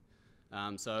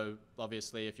 So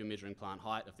obviously if you're measuring plant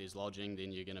height, if there's lodging,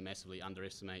 then you're going to massively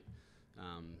underestimate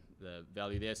the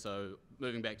value there. So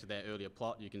moving back to that earlier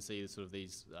plot, you can see sort of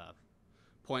these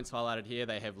points highlighted here.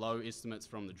 They have low estimates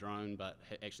from the drone, but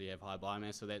actually have high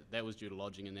biomass. So that was due to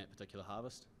lodging in that particular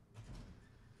harvest.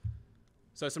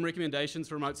 So some recommendations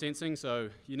for remote sensing. So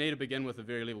you need to begin with a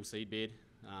very level seed bed.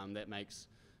 That makes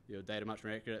your data much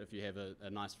more accurate if you have a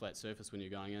nice flat surface when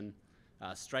you're going in.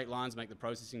 Straight lines make the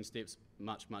processing steps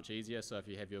much, much easier. So if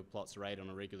you have your plots arrayed on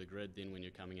a regular grid, then when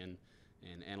you're coming in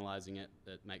and analysing it,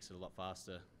 it makes it a lot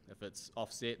faster. If it's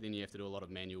offset, then you have to do a lot of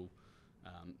manual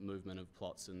movement of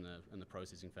plots in the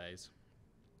processing phase.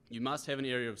 You must have an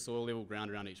area of soil level ground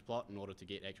around each plot in order to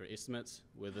get accurate estimates,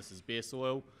 whether this is bare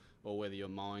soil or whether you're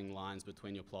mowing lines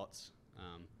between your plots.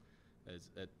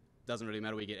 It doesn't really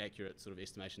matter, we get accurate sort of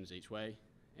estimations each way.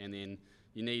 And then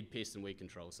you need pest and weed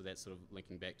control, so that's sort of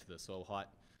linking back to the soil height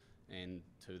and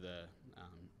to the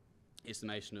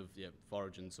estimation of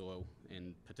forage and soil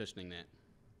and partitioning that.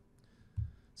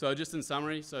 So just in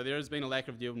summary, so there has been a lack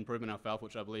of yield improvement in alfalfa,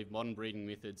 which I believe modern breeding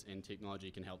methods and technology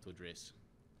can help to address.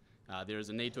 There is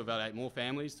a need to evaluate more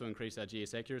families to increase our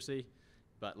GS accuracy,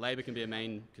 but labour can be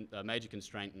a major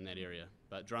constraint in that area,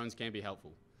 but drones can be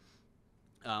helpful.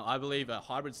 I believe a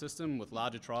hybrid system with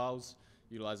larger trials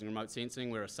utilising remote sensing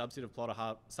where a subset of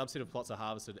plots are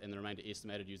harvested and the remainder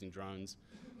estimated using drones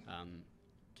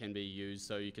can be used,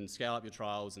 so you can scale up your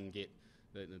trials and get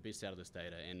the best out of this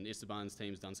data. And Esteban's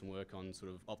team's done some work on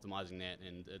sort of optimising that,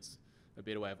 and it's a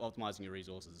better way of optimising your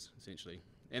resources, essentially.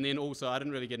 And then also, I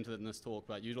didn't really get into it in this talk,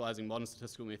 but utilising modern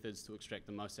statistical methods to extract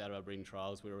the most out of our breeding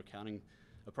trials, we're accounting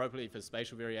appropriately for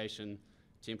spatial variation,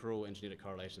 temporal and genetic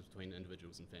correlations between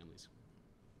individuals and families.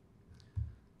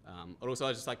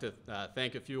 I'd just like to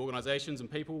thank a few organisations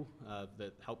and people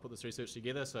that helped put this research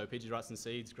together. So PG Rights and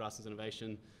Seeds, Grassland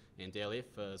Innovation, and DLF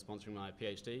for sponsoring my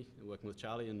PhD and working with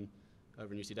Charlie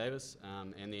over in UC Davis,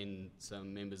 and then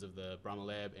some members of the Brahma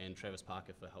Lab and Travis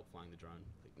Parker for help flying the drone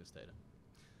collecting this data.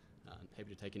 Happy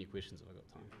to take any questions if I've got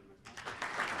time.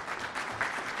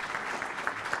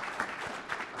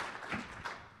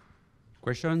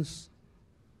 Questions?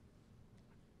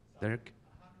 Derek?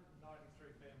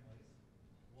 193 families,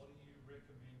 what are you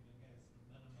recommending as the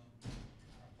minimum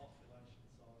population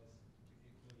size to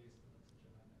get good estimates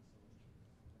at your own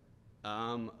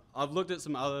size? I've looked at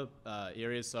some other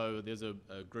areas, so there's a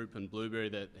group in Blueberry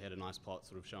that had a nice plot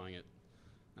sort of showing it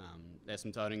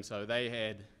asymptoting. So they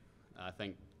had, I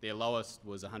think, their lowest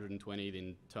was 120,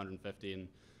 then 250, and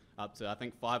up to, I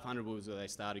think, 500 was where they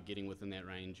started getting within that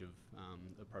range of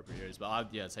appropriate areas. But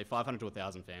I'd say 500 to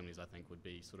 1,000 families, I think, would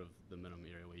be sort of the minimum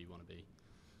area where you want to be.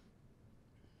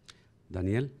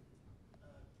 Daniel?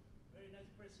 Very nice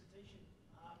presentation.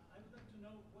 I would like to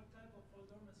know what type of full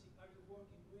dormancy are you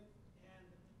working with, and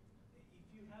if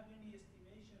you have any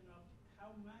estimation of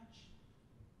how much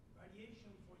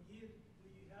variation for yield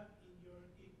do you have in your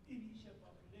initial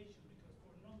population, because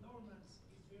for non-dormants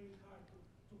it's very hard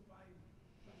to find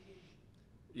variation.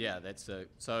 Yeah, that's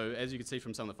so as you can see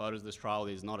from some of the photos of this trial,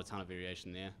 there's not a ton of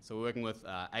variation there. So we're working with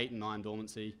 8 and 9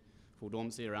 full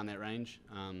dormancy around that range.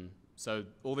 So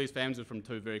all these families are from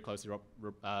 2 very closely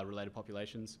related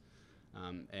populations.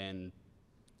 And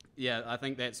yeah, I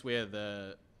think that's where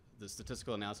the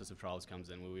statistical analysis of trials comes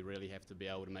in, where we really have to be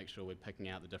able to make sure we're picking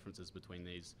out the differences between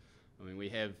these. I mean, we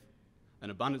have an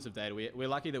abundance of data. We're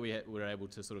lucky that we're able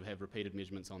to sort of have repeated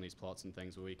measurements on these plots and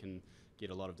things where we can get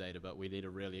a lot of data, but we need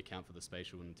to really account for the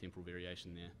spatial and temporal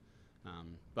variation there.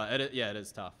 But it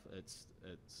is tough. It's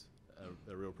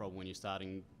a real problem when you're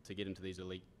starting to get into these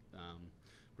elite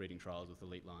breeding trials with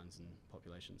elite lines and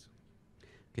populations.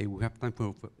 Okay, we have time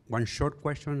for one short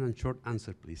question and short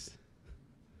answer, please.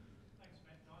 Thanks,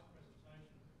 Matt. Nice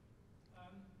presentation. I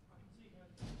can see how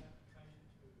there's an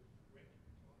application to rec.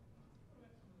 What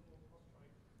about some of the more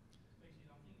prostrate species?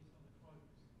 I'm thinking some of the crows.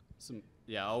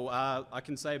 I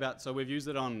can say about, so we've used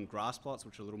it on grass plots,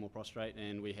 which are a little more prostrate,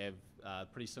 and we have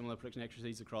pretty similar prediction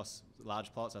accuracies across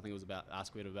large plots. I think it was about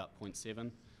R-squared of about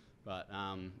 0.7. But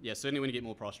yeah, certainly when you get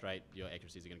more prostrate, your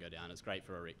accuracies are going to go down. It's great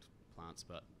for erect plants,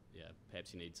 but yeah,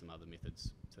 perhaps you need some other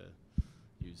methods to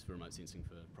use for remote sensing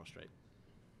for prostrate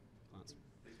plants.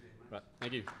 Right,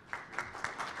 thank you.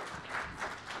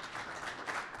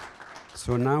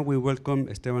 So now we welcome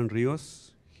Esteban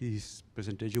Rios. His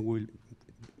presentation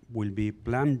will be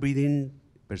plant breeding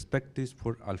perspectives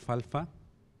for alfalfa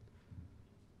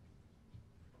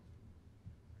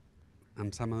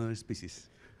and some other species.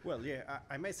 Well, yeah,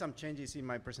 I made some changes in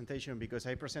my presentation because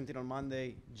I presented on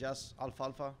Monday just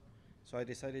alfalfa. So I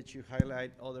decided to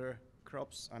highlight other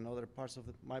crops and other parts of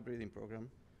my breeding program.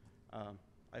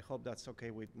 I hope that's okay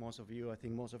with most of you. I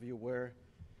think most of you were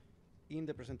in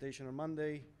the presentation on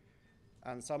Monday.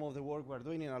 And some of the work we're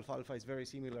doing in alfalfa is very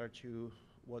similar to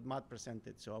what Matt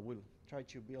presented. So I will try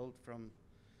to build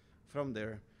from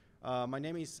there. My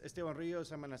name is Esteban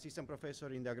Rios. I'm an assistant professor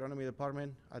in the agronomy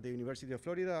department at the University of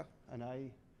Florida, and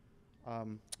I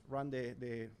run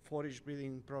the forage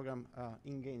breeding program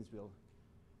in Gainesville.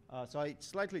 So I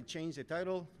slightly changed the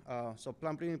title. So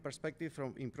plant breeding perspective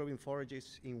from improving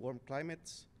forages in warm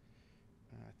climates.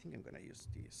 I think I'm gonna use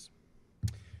this.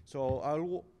 So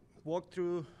I'll walk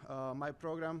through my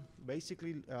program,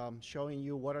 basically showing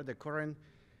you what are the current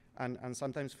and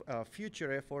sometimes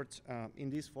future efforts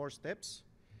in these 4 steps.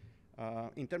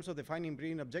 In terms of defining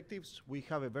breeding objectives, we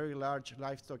have a very large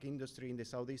livestock industry in the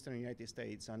southeastern United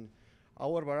States, and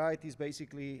our varieties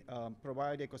basically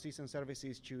provide ecosystem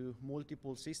services to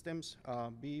multiple systems,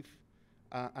 beef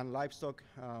and livestock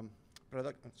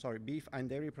beef and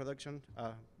dairy production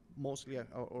mostly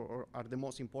or are the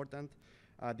most important.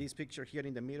 This picture here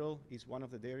in the middle is one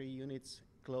of the dairy units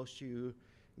close to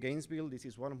Gainesville. This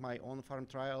is one of my on-farm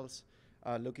trials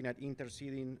looking at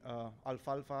interseeding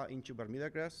alfalfa into Bermuda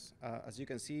grass. As you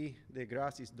can see, the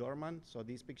grass is dormant, so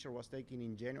this picture was taken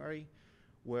in January,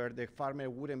 where the farmer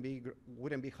wouldn't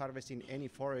be harvesting any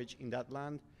forage in that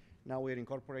land. Now we're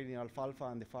incorporating alfalfa,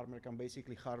 and the farmer can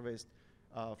basically harvest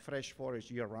fresh forage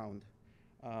year-round.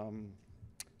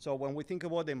 So when we think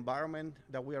about the environment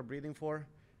that we are breeding for,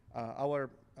 our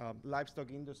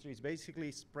livestock industry is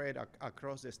basically spread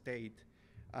across the state,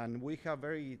 and we have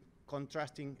very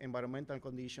contrasting environmental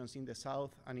conditions in the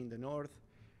south and in the north,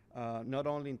 not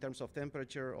only in terms of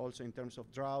temperature, also in terms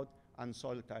of drought and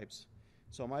soil types.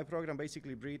 So my program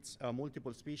basically breeds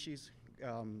multiple species,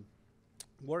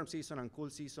 warm season and cool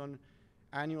season,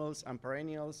 annuals and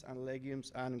perennials, and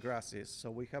legumes and grasses.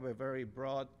 So we have a very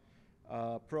broad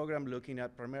program looking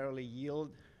at primarily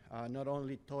yield, not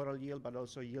only total yield, but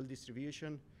also yield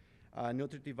distribution,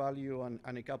 nutritive value,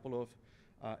 and a couple of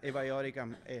abiotic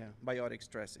and biotic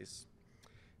stresses.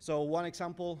 So one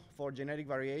example for genetic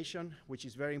variation, which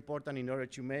is very important in order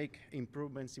to make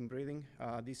improvements in breeding.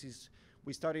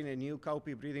 We started a new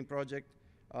cowpea breeding project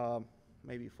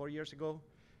maybe 4 years ago,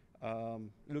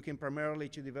 looking primarily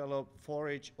to develop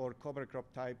forage or cover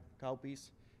crop type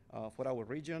cowpeas for our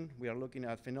region. We are looking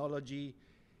at phenology,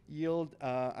 yield,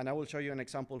 and I will show you an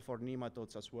example for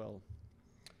nematodes as well.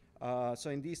 So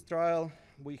in this trial,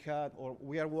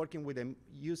 we are working with a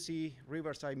UC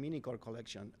Riverside mini-core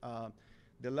collection.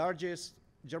 The largest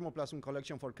germplasm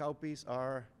collection for cowpeas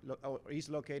is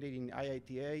located in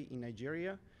IITA in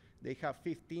Nigeria. They have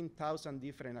 15,000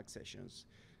 different accessions.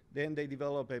 Then they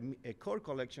develop a core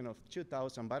collection of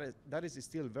 2,000, but that is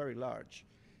still very large.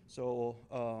 So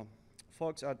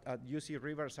folks at UC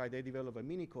Riverside, they develop a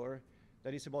mini core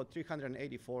that is about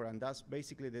 384, and that's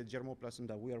basically the germplasm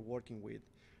that we are working with.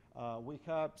 We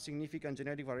have significant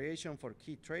genetic variation for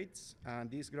key traits, and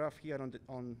this graph here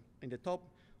in the top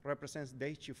represents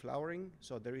days to flowering.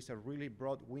 So there is a really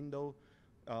broad window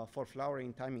for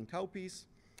flowering time in cowpeas.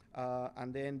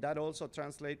 And then that also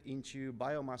translates into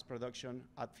biomass production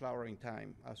at flowering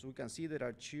time. As we can see, there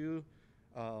are 2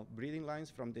 breeding lines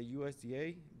from the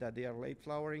USDA that they are late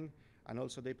flowering, and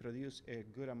also they produce a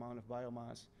good amount of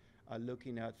biomass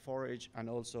looking at forage and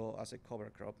also as a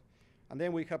cover crop. And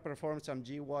then we have performed some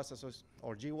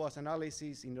GWAS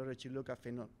analysis in order to look at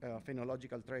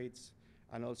phenological traits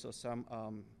and also some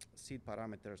seed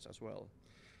parameters as well.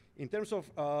 In terms of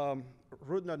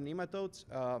root knot nematodes,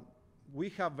 we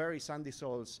have very sandy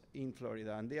soils in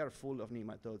Florida, and they are full of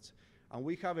nematodes. And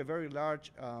we have a very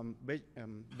large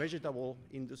vegetable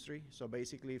industry. So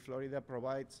basically, Florida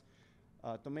provides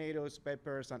tomatoes,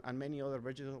 peppers, and many other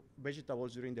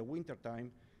vegetables during the winter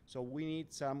time. So we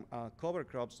need some cover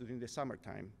crops during the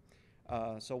summertime.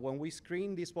 So when we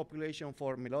screened this population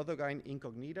for Melodogyne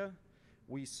incognita,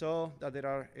 we saw that there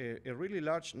are a really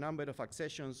large number of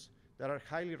accessions that are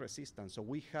highly resistant. So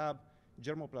we have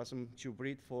germplasm to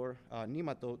breed for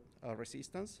nematode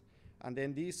resistance. And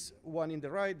then this one in the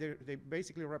right, they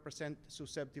basically represent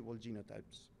susceptible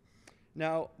genotypes.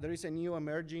 Now, there is a new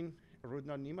emerging root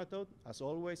knot nematode. As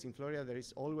always, in Florida, there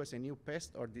is always a new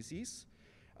pest or disease.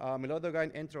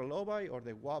 Melodogyne enterolobi, or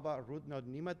the guava root knot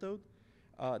nematode,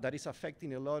 that is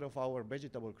affecting a lot of our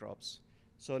vegetable crops.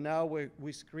 So now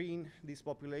we screen this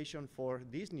population for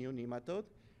this new nematode,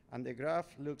 and the graph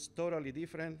looks totally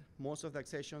different. Most of the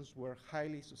accessions were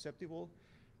highly susceptible,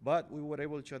 but we were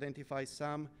able to identify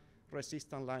some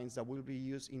resistant lines that will be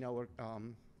used in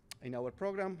our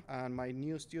program. And my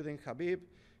new student, Habib,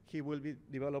 he will be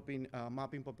developing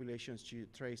mapping populations to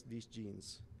trace these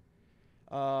genes.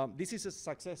 This is a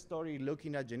success story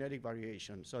looking at genetic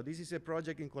variation. So this is a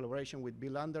project in collaboration with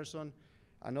Bill Anderson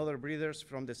and other breeders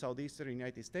from the southeastern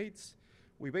United States.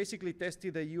 We basically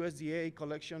tested the USDA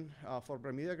collection for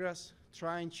Bermuda grass,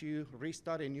 trying to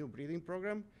restart a new breeding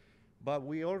program, but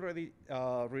we already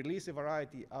released a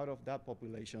variety out of that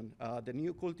population. The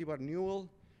new cultivar Newell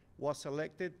was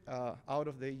selected out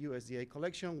of the USDA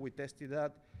collection. We tested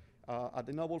that at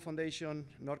the Noble Foundation,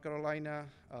 North Carolina,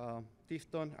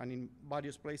 Tifton, and in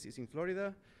various places in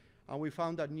Florida. And we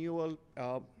found that Newell,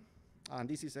 and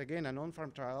this is again an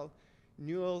on-farm trial,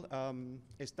 Newell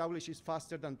establishes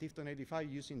faster than Tifton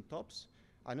 85 using tops,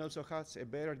 and also has a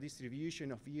better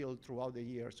distribution of yield throughout the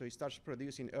year. So it starts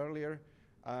producing earlier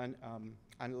and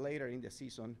later in the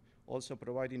season, also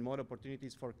providing more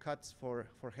opportunities for cuts for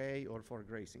hay or for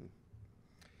grazing.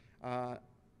 Now,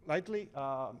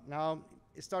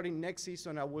 starting next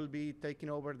season, I will be taking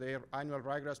over their annual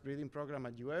ryegrass breeding program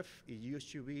at UF. It used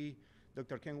to be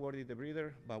Dr. Ken Worthy, the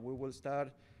breeder, but we will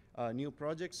start new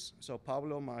projects. So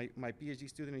Pablo, my PhD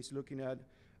student, is looking at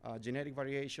genetic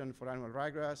variation for annual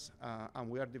ryegrass, and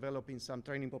we are developing some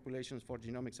training populations for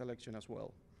genomic selection as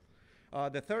well.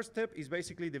 The third step is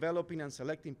basically developing and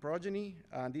selecting progeny,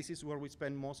 and this is where we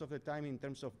spend most of the time in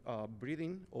terms of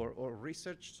breeding or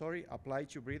research, applied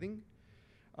to breeding.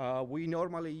 We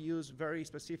normally use very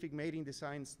specific mating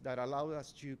designs that allow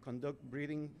us to conduct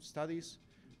breeding studies,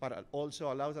 but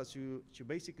also allows us to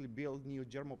basically build new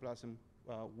germplasm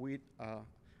with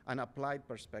an applied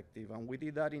perspective. And we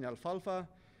did that in alfalfa,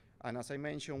 and as I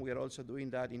mentioned, we are also doing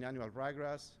that in annual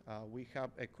ryegrass. We have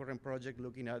a current project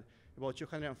looking at about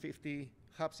 250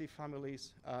 Hapsi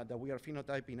families that we are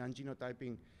phenotyping and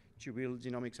genotyping to build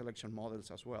genomic selection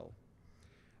models as well.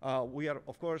 We are,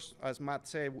 of course, as Matt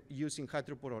said, using high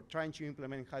throughput or trying to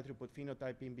implement high throughput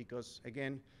phenotyping because,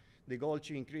 again, the goal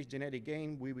to increase genetic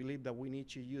gain, we believe that we need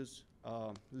to use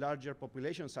larger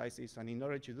population sizes, and in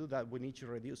order to do that, we need to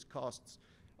reduce costs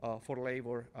for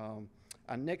labor.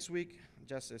 And next week,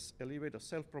 just as a little bit of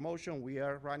self-promotion, we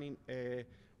are running a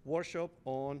workshop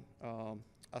on,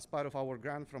 as part of our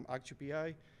grant from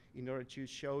Act2PI, in order to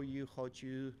show you how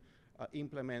to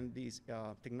implement these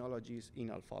technologies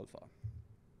in alfalfa.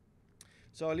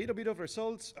 So a little bit of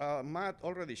results. Matt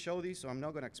already showed this, so I'm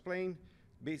not going to explain.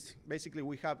 Basically,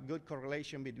 we have good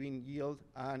correlation between yield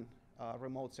and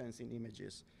remote sensing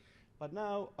images. But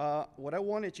now, what I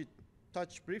wanted to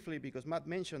touch briefly, because Matt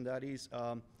mentioned that, is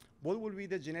what will be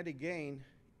the genetic gain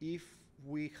if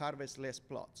we harvest less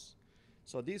plots?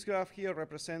 So this graph here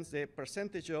represents the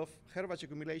percentage of herbage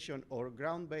accumulation or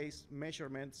ground-based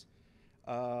measurements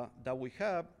that we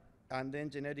have, and then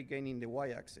genetic gain in the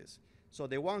y-axis. So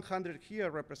the 100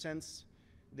 here represents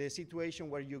the situation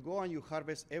where you go and you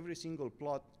harvest every single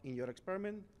plot in your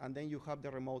experiment, and then you have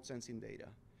the remote sensing data.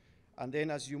 And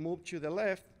then as you move to the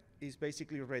left, is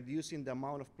basically reducing the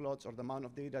amount of plots or the amount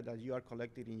of data that you are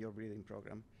collecting in your breeding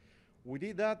program. We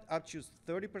did that up to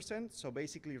 30%, so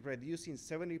basically reducing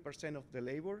 70% of the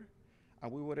labor,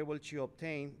 and we were able to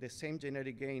obtain the same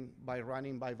genetic gain by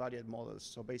running bivariate models,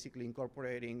 so basically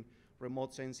incorporating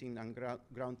remote sensing and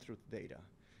ground truth data.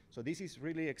 So this is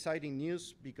really exciting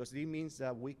news because this means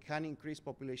that we can increase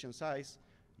population size,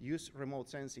 use remote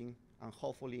sensing, and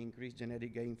hopefully increase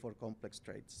genetic gain for complex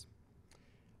traits.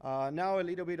 Now a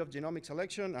little bit of genomic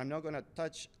selection. I'm not going to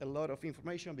touch a lot of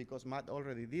information because Matt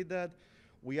already did that.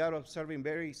 We are observing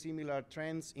very similar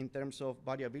trends in terms of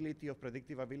variability of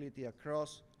predictive ability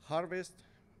across harvest.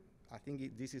 I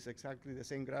think this is exactly the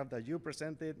same graph that you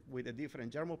presented with a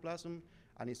different germplasm,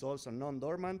 and it's also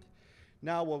non-dormant.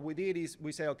 Now what we did is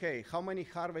we say, okay, how many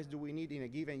harvests do we need in a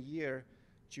given year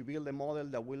to build a model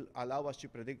that will allow us to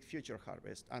predict future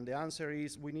harvest? And the answer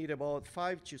is we need about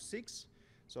 5 to 6.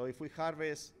 So if we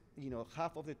harvest,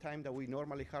 half of the time that we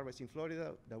normally harvest in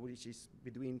Florida, which is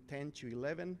between 10 to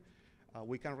 11,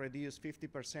 we can reduce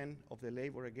 50% of the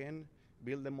labor again,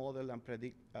 build the model, and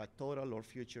predict total or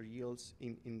future yields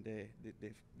in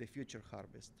the future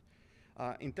harvest.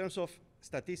 In terms of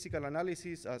statistical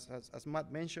analysis, as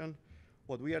Matt mentioned,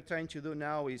 what we are trying to do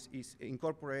now is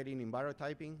incorporating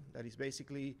envirotyping, that is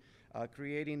basically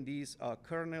creating these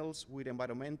kernels with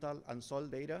environmental and soil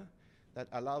data that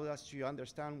allow us to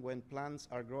understand when plants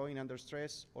are growing under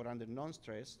stress or under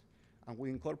non-stress, and we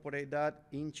incorporate that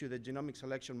into the genomic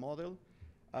selection model.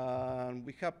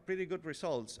 We have pretty good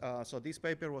results. So this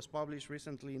paper was published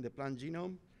recently in the Plant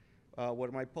Genome,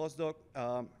 where my postdoc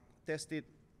tested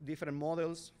different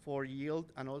models for yield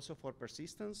and also for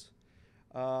persistence.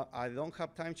 I don't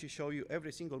have time to show you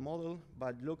every single model,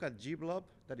 but look at GBlob,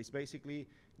 that is basically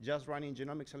just running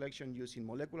genomic selection using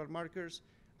molecular markers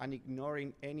and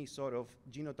ignoring any sort of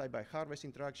genotype by harvest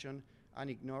interaction and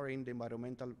ignoring the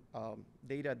environmental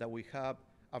data that we have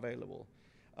available.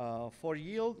 For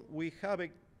yield, we have a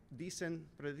decent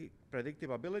predictive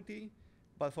ability,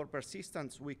 but for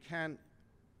persistence, we can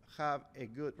have a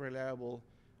good, reliable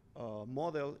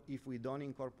model if we don't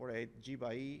incorporate G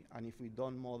by E and if we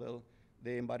don't model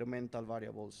the environmental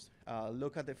variables.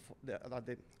 Look at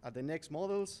the next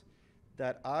models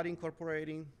that are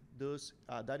incorporating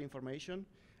that information,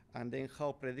 and then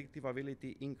how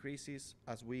predictability increases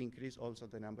as we increase also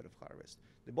the number of harvests.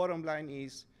 The bottom line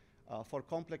is, for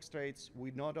complex traits,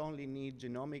 we not only need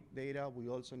genomic data, we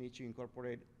also need to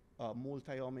incorporate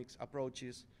multi-omics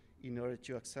approaches in order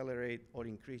to accelerate or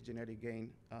increase genetic gain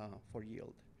for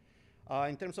yield.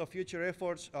 In terms of future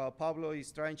efforts, Pablo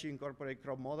is trying to incorporate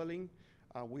crop modeling.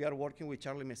 We are working with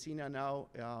Charlie Messina now.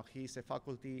 He's a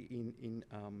faculty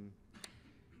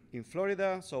in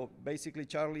Florida. So basically,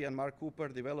 Charlie and Mark Cooper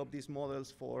developed these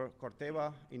models for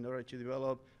Corteva in order to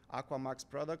develop Aquamax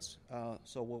products.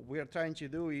 So what we are trying to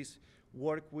do is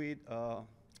work with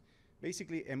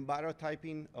basically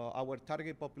envirotyping our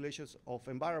target populations of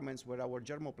environments where our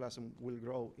germplasm will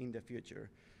grow in the future.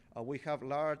 We have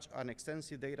large and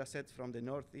extensive data sets from the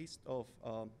northeast of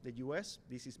the US.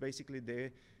 This is basically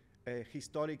the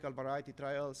historical variety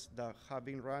trials that have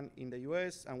been run in the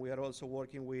US, and we are also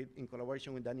working in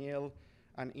collaboration with Daniel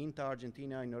and INTA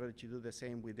Argentina in order to do the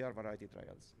same with their variety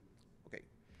trials.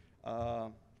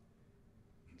 Okay.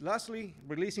 Lastly,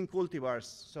 releasing cultivars.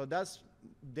 So that's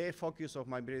the focus of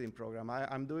my breeding program.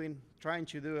 I'm trying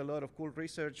to do a lot of cool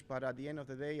research, but at the end of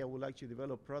the day, I would like to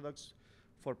develop products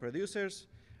for producers.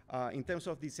 In terms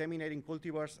of disseminating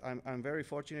cultivars, I'm very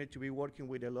fortunate to be working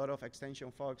with a lot of extension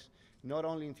folks, not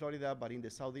only in Florida, but in the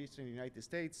southeastern United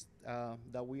States,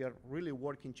 that we are really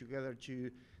working together to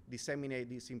disseminate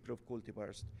these improved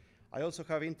cultivars. I also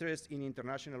have interest in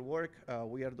international work.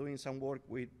 We are doing some work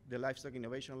with the Livestock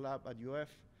Innovation Lab at UF,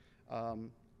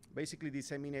 basically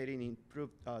disseminating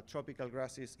improved tropical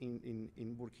grasses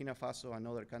in Burkina Faso and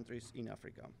other countries in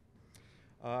Africa.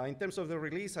 In terms of the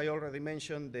release, I already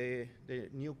mentioned the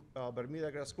new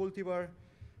Bermuda grass cultivar.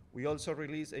 We also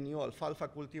released a new alfalfa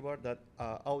cultivar that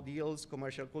outyields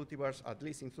commercial cultivars, at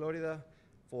least in Florida,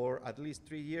 for at least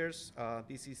 3 years.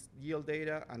 This is yield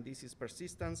data, and this is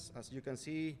persistence. As you can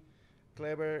see,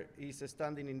 Clever is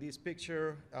standing in this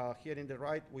picture. Here in the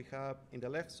left,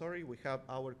 we have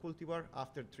our cultivar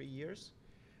after 3 years,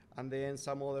 and then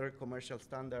some other commercial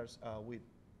standards with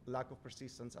lack of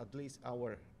persistence, at least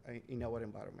in our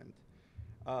environment.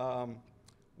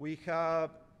 We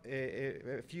have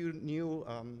a few new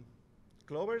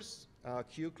clovers,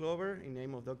 Q clover in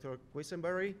name of Dr.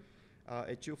 Quisenberry,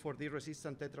 a 2,4-D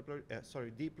resistant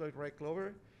diploid red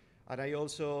clover. And I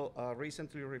also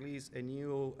recently released a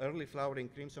new early flowering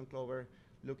crimson clover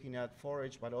looking at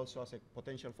forage, but also as a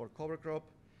potential for cover crop.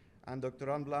 And Dr.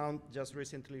 Ann Blount just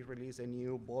recently released a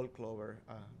new ball clover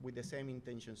with the same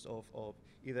intentions of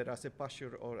either as a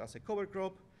pasture or as a cover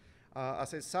crop.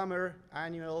 As a summer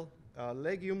annual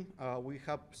legume, we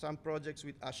have some projects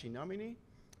with Ashinomini.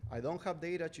 I don't have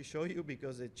data to show you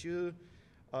because the 2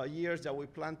 years that we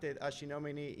planted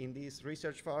Ashinomini in this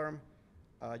research farm,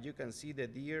 you can see the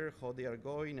deer, how they are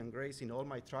going and grazing all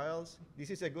my trials. This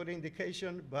is a good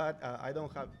indication, but I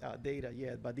don't have data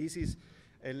yet. But this is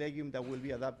a legume that will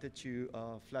be adapted to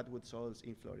flatwood soils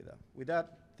in Florida. With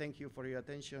that, thank you for your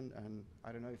attention, and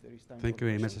I don't know if there is time for questions. Thank you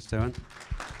very much, Esteban.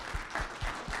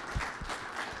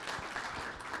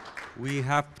 We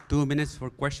have 2 minutes for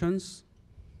questions.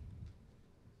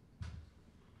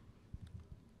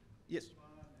 Yes.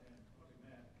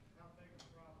 How big a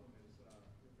problem is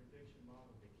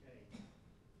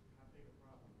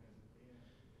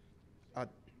Uh,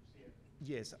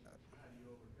 yes.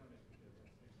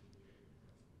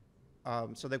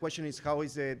 So the question is, how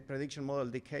is the prediction model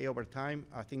decay over time?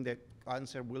 I think the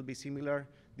answer will be similar.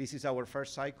 This is our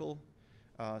first cycle.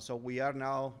 So we are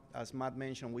now, as Matt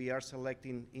mentioned, we are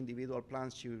selecting individual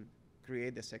plants to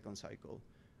create the second cycle.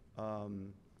 I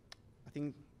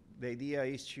think the idea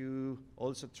is to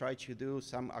also try to do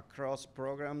some across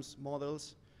programs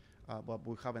models, but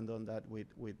we haven't done that with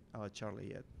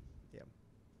Charlie yet. Yeah.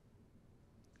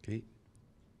 Okay.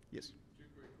 Yes. Two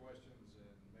quick questions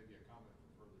and maybe a comment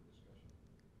for further discussion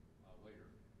later.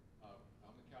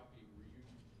 On the cowpea,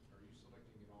 are you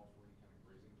selecting it all for any kind of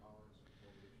grazing tolerance or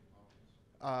cultivation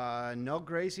tolerance? No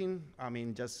grazing. I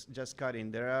mean, just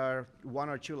cutting. There are 1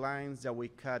 or 2 lines that we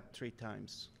cut 3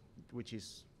 times, which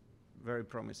is very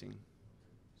promising.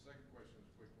 Second question is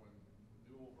a quick one.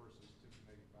 Newell versus Tipton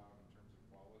 85 in terms of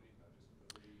quality,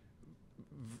 digestibility.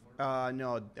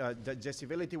 No,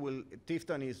 digestibility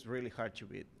Tifton is really hard to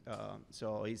beat.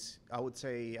 So I would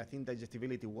say, I think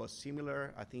digestibility was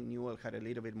similar. I think Newell had a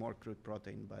little bit more crude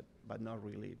protein, but not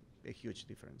really a huge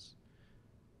difference.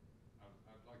 I'd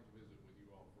like to visit with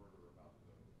you all further about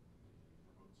the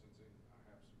remote sensing. I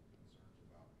have some concerns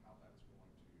about how that's going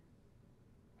to,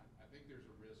 I think there's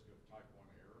a risk of type 1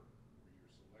 error where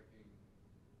you're selecting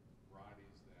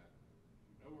varieties that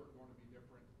you know are going to be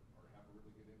different or have a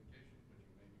really good indication, but you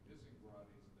may be missing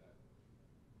varieties that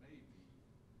may be more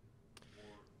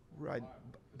Right,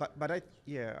 reliable.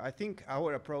 I think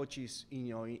our approach is,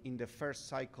 in the first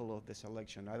cycle of the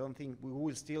selection. I don't think we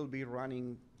will still be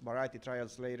running variety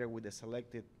trials later with the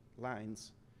selected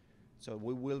lines, so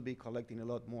we will be collecting a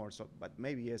lot more. So, but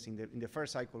maybe yes, in the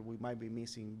first cycle we might be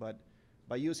missing, but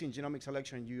by using genomic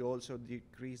selection, you also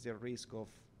decrease the risk of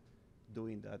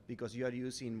doing that because you are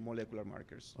using molecular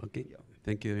markers. Okay. Yeah.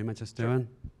 Thank you very much, Esteban.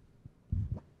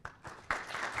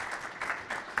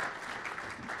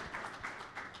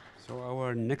 So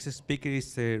our next speaker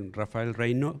is Rafael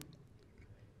Reino.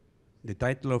 The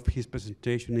title of his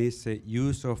presentation is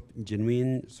Use of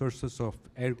Genuine Sources of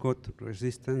Ergot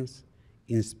Resistance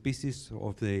in Species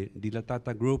of the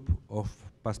Dilatata group of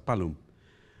Paspalum.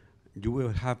 You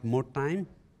will have more time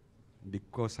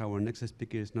because our next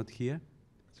speaker is not here,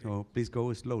 so please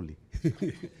go slowly.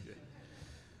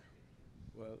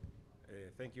 Well,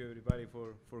 thank you everybody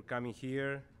for coming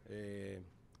here,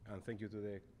 and thank you to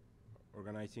the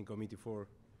organizing committee for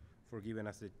giving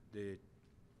us the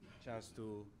chance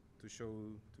to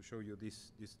show you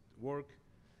this work.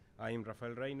 I am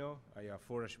Rafael Reino. I am a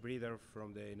forage breeder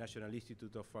from the National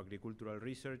Institute of Agricultural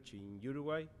Research in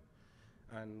Uruguay.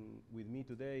 And with me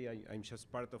today, I'm just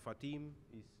part of a team.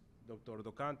 Is Dr.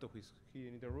 Docanto, who is here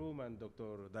in the room, and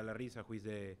Dr. Dalla Risa,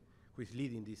 who is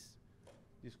leading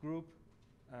this group.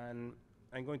 And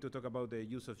I'm going to talk about the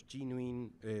use of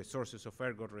genuine sources of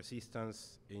ergot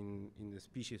resistance in the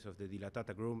species of the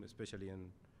Dilatata group, especially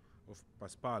of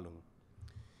Paspalum.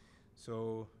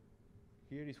 So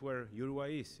here is where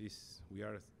Uruguay is. We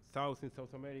are south in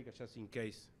South America, just in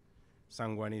case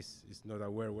someone is not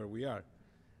aware where we are.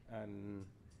 And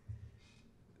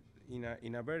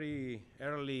in a very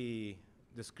early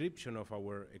description of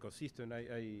our ecosystem,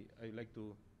 I like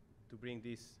to bring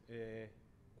this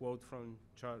quote from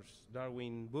Charles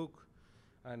Darwin book,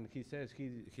 and he says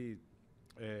he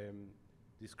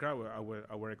described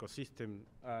our ecosystem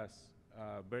as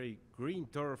very green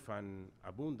turf and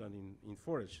abundant in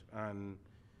forage. And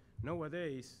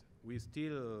nowadays we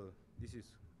still, this is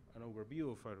an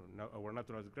overview of our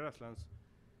natural grasslands,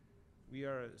 we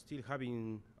are still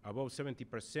having about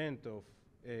 70% of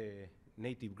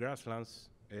native grasslands,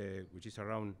 which is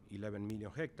around 11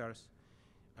 million hectares,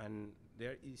 and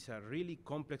there is a really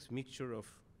complex mixture of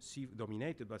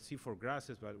dominated by C4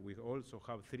 grasses, but we also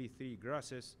have 3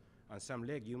 grasses and some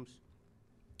legumes.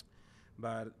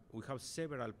 But we have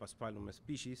several Paspalum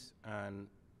species, and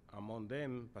among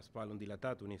them, Paspalum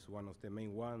dilatatum is one of the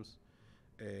main ones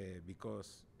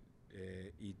because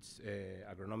its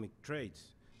agronomic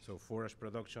traits, so forage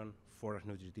production, forage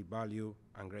nutritive value,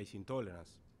 and grazing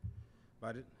tolerance.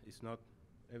 But it's not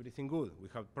everything good. We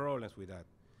have problems with that.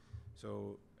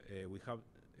 So we have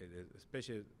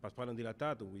especially Paspalum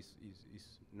dilatatum, which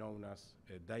is known as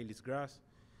dayless grass.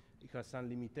 It has some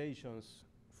limitations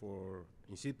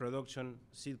in seed production,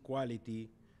 seed quality,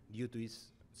 due to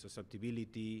its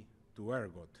susceptibility to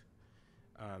ergot.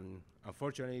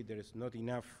 Unfortunately, there is not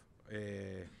enough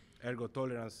ergot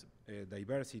tolerance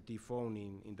diversity found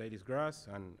in dayless grass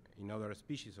and in other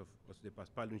species of the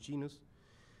Paspalum genus,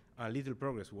 and little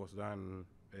progress was done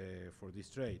for this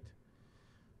trait.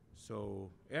 So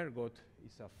ergot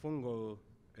is a fungal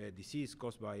disease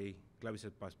caused by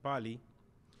Clavicet paspali.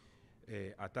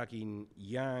 attacking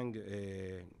young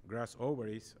grass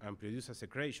ovaries and produce a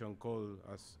secretion called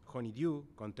as honeydew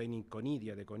containing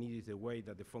conidia. The conidia is the way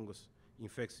that the fungus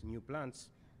infects new plants,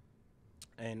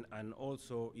 and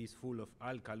also is full of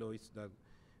alkaloids that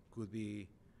could be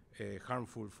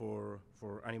harmful for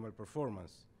animal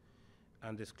performance.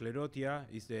 And the sclerotia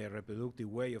is the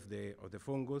reproductive way of the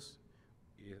fungus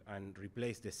and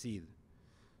replace the seed.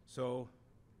 So,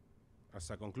 as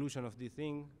a conclusion of this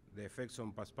thing, the effects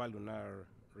on paspalum are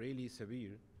really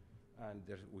severe, and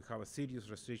we have a serious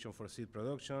restriction for seed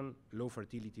production, low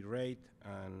fertility rate,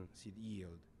 and seed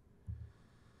yield.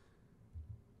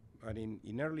 But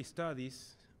in early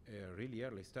studies, really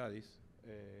early studies,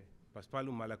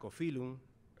 Paspalum malacophyllum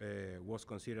was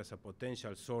considered as a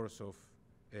potential source of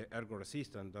ergot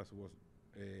resistance. That was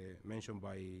mentioned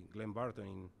by Glenn Barton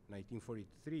in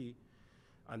 1943,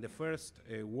 and the first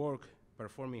work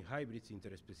performing hybrids,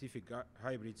 interspecific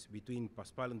hybrids between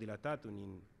Paspalum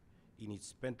dilatatum in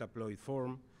its pentaploid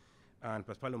form and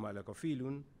Paspalum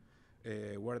malacophyllum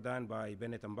were done by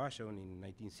Bennett and Basham in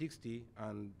 1960,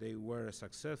 and they were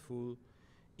successful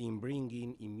in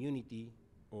bringing immunity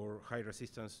or high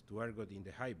resistance to ergot in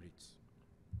the hybrids.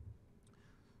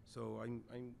 So I'm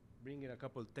bringing a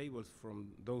couple tables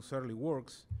from those early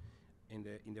works. In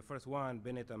the first one,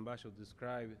 Bennett and Basham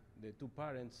describe the two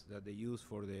parents that they use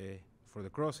for the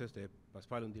crosses, the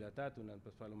Paspalum dilatatum and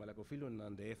Paspalum malacophyllum,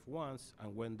 and the F1s.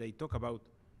 And when they talk about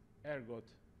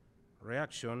ergot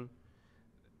reaction,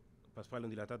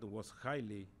 Paspalum dilatatum was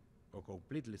highly or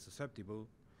completely susceptible.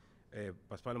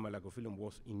 Paspalum malacophyllum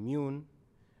was immune,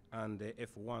 and the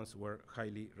F1s were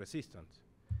highly resistant.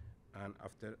 And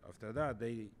after that,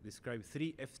 they described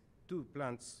 3 F2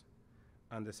 plants,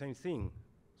 and the same thing.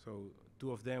 So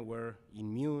 2 of them were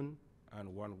immune,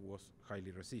 and 1 was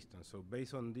highly resistant. So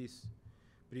based on this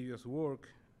previous work,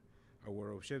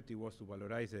 our objective was to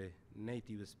valorize the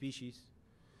native species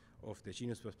of the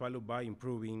genus Paspalum by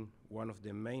improving one of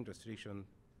the main restrictions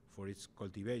for its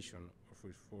cultivation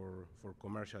or for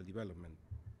commercial development.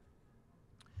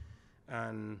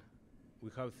 And we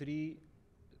have 3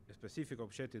 specific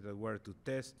objectives that were to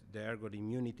test the ergot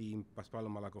immunity in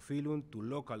Paspalum malacophyllum to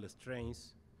local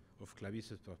strains of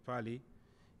Claviceps paspali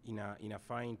in a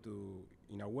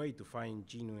way to find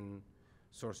genuine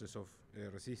sources of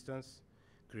resistance,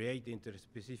 create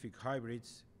interspecific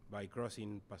hybrids by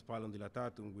crossing Paspalum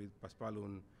dilatatum with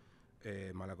Paspalum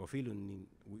malacophyllum.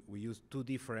 We use 2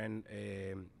 different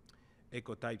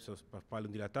ecotypes of Paspalum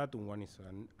dilatatum. One is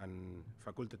an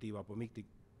facultative apomictic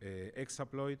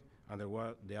hexaploid, and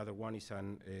the other one is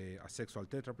an asexual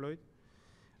tetraploid.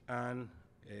 And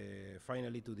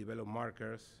finally, to develop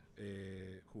markers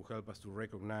who help us to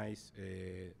recognize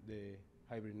the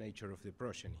hybrid nature of the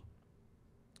progeny.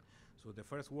 So the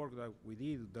first work that we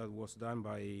did that was done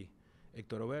by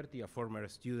Hector Oberti, a former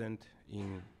student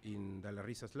in De La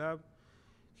Risa's lab.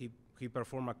 He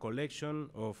performed a collection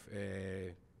of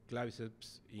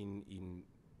claviceps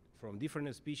from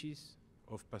different species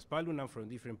of Paspalum and from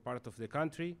different parts of the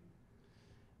country,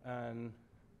 and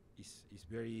it's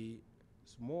very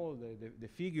small, the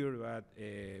figure, but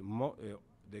the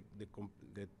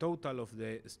total of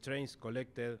the strains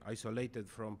collected, isolated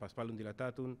from Paspalum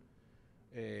dilatatum,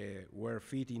 were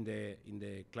fit in the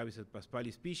Claviceps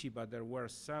paspali species, but there were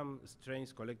some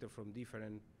strains collected from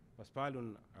different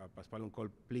Paspalum, Paspalum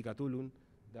called Plicatulum,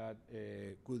 that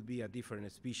could be a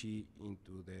different species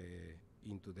into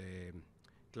the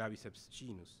Claviceps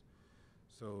genus.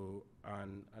 So,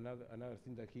 and another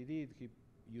thing that he did,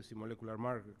 using molecular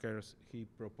markers, he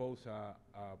proposed a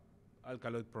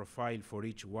alkaloid profile for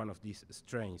each one of these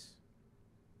strains.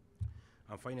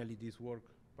 And finally,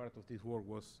 part of this work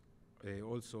was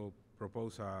also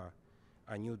propose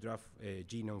a new draft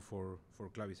genome for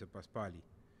Claviceps paspali.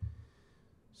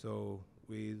 So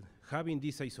with having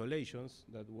these isolations,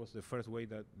 that was the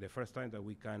first time that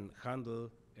we can handle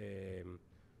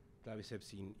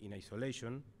Claviceps in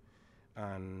isolation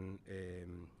and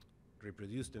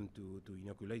reproduce them to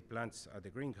inoculate plants at the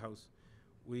greenhouse.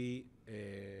 We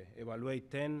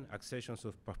evaluate 10 accessions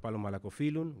of Paspalum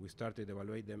malacophyllum. We started to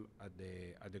evaluate them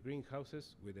at the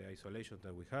greenhouses with the isolation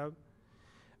that we have.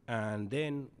 And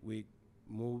then we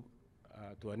move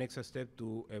to a next step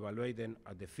to evaluate them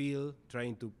at the field,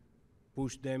 trying to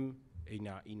push them in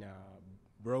a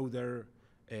broader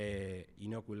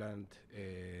inoculant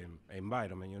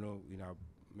environment.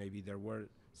 Maybe there were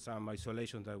some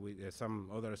isolations that some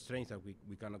other strains that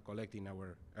we cannot collect in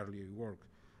our early work,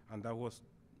 and that was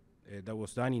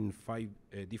done in 5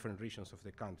 different regions of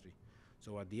the country.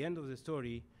 So at the end of the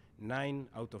story, 9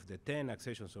 out of the 10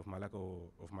 accessions of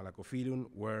malacophyllum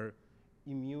were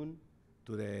immune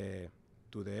to the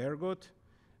ergot,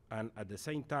 And at the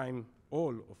same time,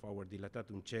 all of our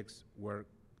dilatatum checks were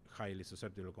highly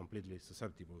susceptible, completely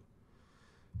susceptible.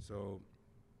 So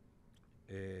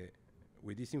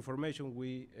with this information,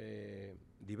 we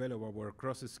develop our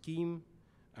cross scheme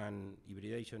and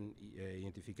hybridation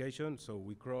identification. So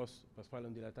we cross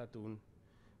Paspalum dilatatum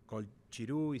called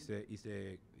Chiru,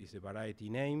 is a variety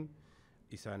name.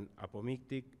 It's an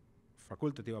apomictic,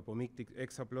 facultative apomictic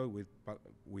hexaploid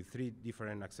with 3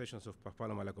 different accessions of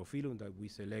Paspalum malacophyllum that we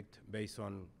select based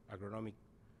on agronomic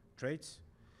traits.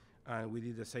 And we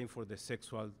did the same for the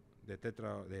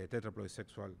tetraploid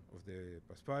sexual of the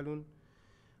Paspalum.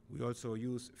 We also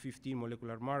use 15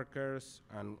 molecular markers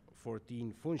and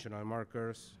 14 functional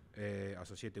markers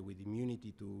associated with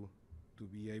immunity to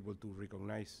be able to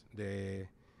recognize the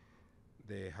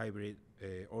hybrid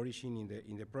origin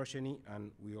in the progeny,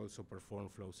 and we also perform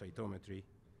flow cytometry.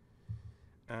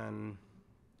 And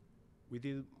we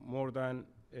did more than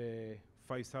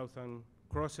 5,000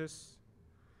 crosses,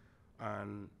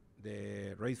 and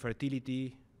the rate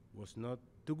fertility was not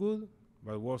too good,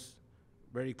 but was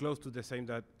very close to the same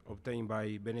that obtained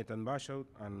by Bennett and Bashaw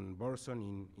and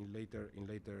Borson in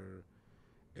later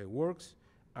works,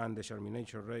 and the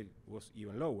germination rate was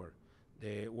even lower.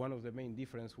 One of the main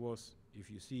difference was, if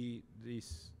you see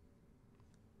this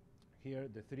here,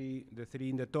 the three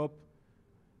in the top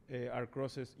are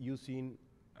crosses using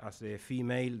as a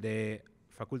female the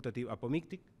facultative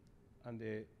apomictic, and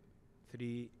the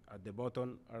 3 at the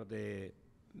bottom are the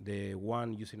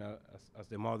one using as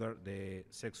the mother the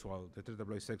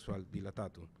tetraploid sexual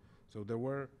dilatatum. So there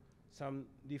were some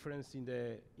difference in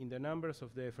the numbers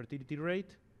of the fertility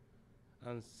rate,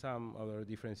 and some other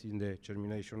difference in the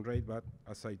germination rate. But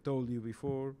as I told you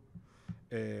before,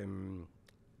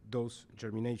 those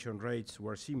germination rates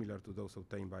were similar to those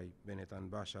obtained by Bennett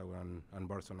and Bashaw and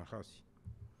Barson and Hussey.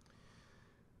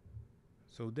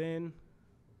 So then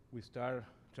we start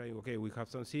trying, okay, we have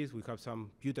some seeds, we have some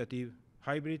putative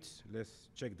hybrids, let's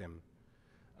check them.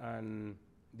 And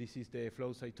this is the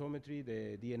flow cytometry,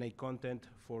 the DNA content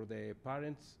for the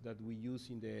parents that we use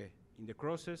in the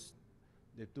crosses.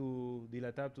 The 2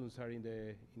 dilatatums are in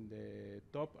the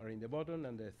top, are in the bottom,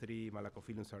 and the 3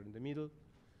 malacophyllums are in the middle.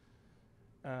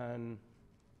 And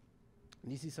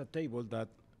this is a table that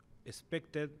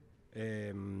expected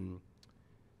DNA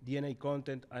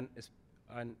content and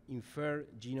infer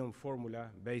genome formula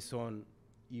based on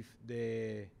if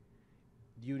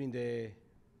during the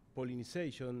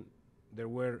pollinization there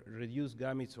were reduced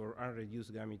gametes or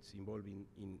unreduced gametes involved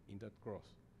in that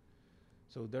cross.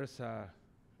 So there's a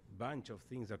bunch of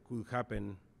things that could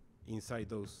happen inside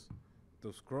those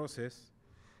crosses,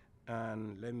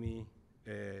 and let me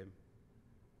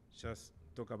just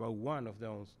talk about one of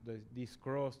those. This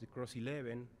cross, the cross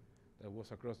 11, that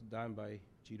was a cross done by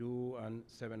Chiru and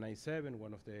 797,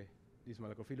 one of this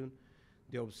malacophyllum.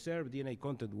 The observed DNA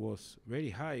content was very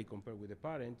high compared with the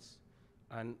parents,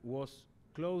 and was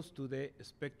close to the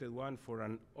expected one for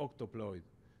an octoploid.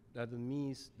 That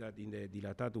means that in the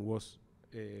dilatatum was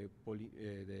in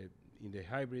the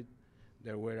hybrid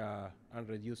there were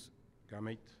unreduced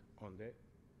gamete on the.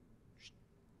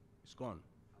 It's gone.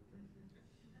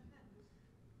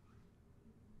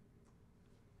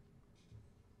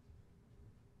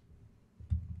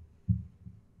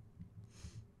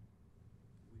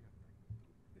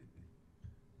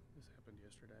 This happened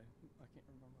yesterday. I can't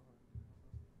remember.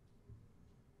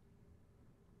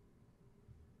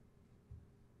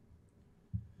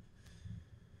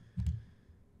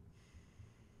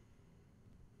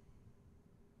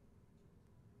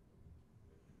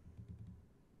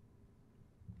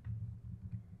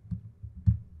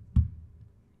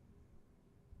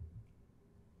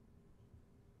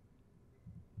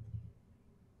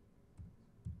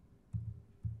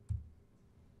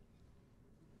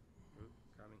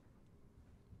 Coming.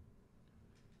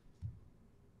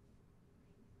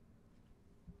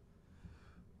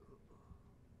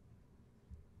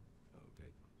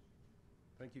 Okay.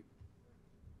 Thank you.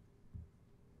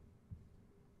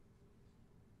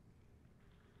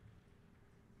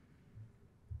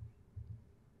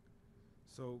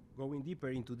 So going deeper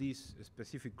into this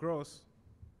specific cross,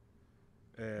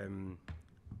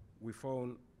 we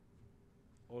found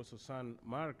also some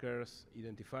markers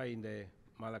identifying the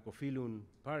malacophyllum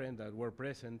parent that were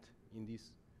present in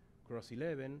this cross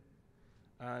 11,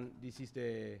 and this is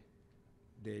the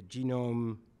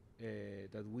genome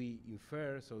that we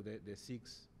infer. So the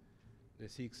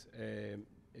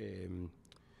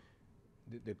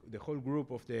whole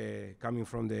group of the coming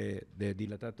from the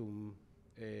dilatatum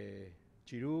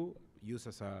Chiru used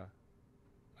as a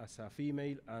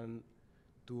female, and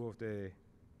 2 of the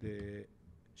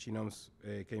genomes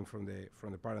came from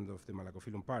the parent of the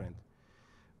Malacophyllum parent.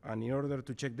 And in order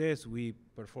to check this, we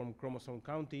perform chromosome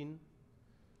counting.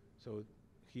 So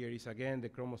here is again the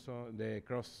chromosome, the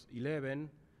cross 11,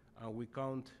 and we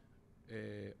count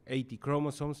 80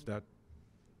 chromosomes that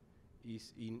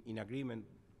is in agreement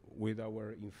with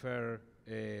our inferred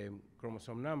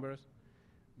chromosome numbers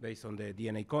based on the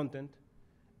DNA content.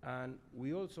 And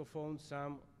we also found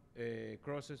some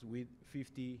crosses with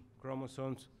 50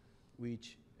 chromosomes,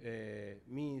 which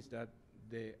means that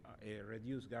the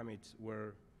reduced gametes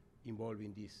were involved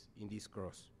in this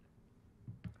cross.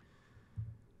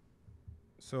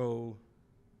 So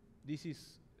this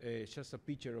is just a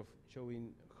picture of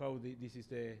showing how this is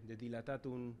the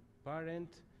dilatatum parent,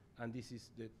 and this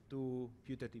is the two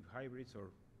putative hybrids,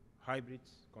 or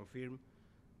hybrids confirmed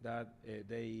that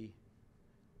they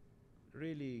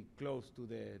really close to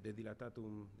the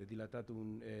dilatatum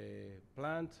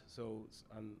plant. So,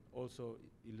 and also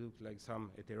it looks like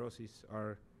some heterosis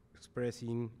are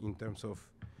expressing in terms of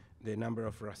the number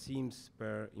of racemes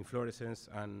per inflorescence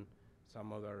and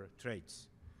some other traits.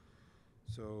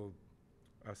 So,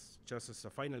 just as a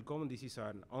final comment, this is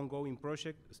an ongoing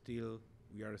project.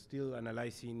 We are still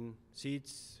analyzing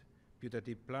seeds,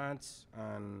 putative plants,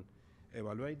 and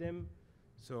evaluate them.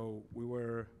 So we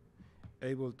were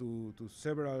able to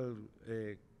several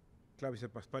Clavicer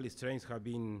paspalis strains have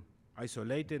been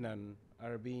isolated and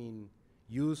are being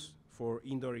used for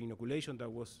indoor inoculation. That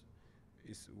was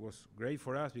great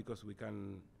for us because we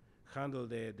can handle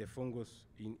the fungus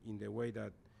in the way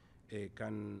that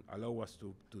can allow us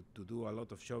to do a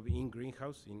lot of job in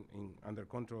greenhouse in under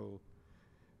control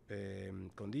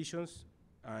conditions.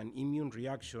 An immune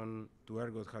reaction to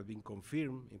ergot has been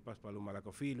confirmed in Paspalum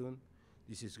malacophyllum.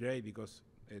 This is great because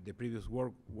the previous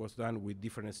work was done with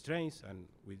different strains, and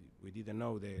we didn't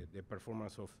know the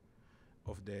performance of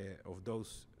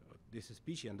this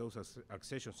species and those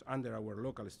accessions under our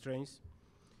local strains,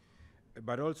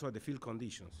 but also at the field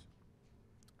conditions.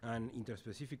 And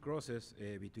interspecific crosses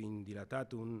between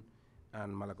dilatatum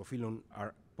and malacophyllum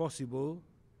are possible,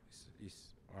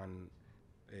 and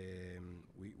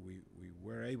we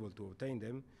were able to obtain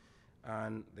them.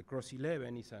 And the cross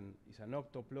 11 is an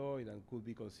octoploid and could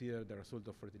be considered the result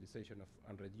of fertilization of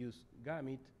unreduced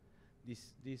gamete.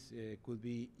 This could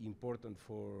be important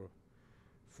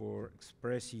for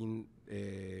expressing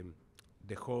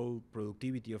the whole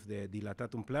productivity of the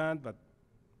dilatatum plant, but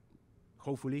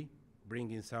hopefully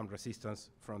bringing some resistance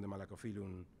from the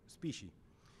malacophyllum species.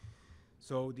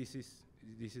 So this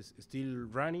is still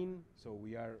running. So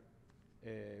we have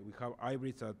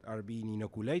hybrids that are being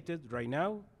inoculated right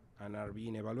now and are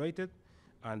being evaluated,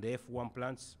 and the F1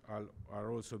 plants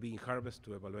are also being harvested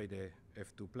to evaluate the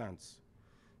F2 plants.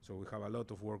 So we have a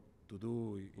lot of work to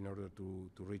do in order to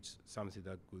reach something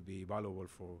that could be valuable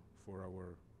for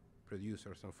our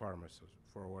producers and farmers,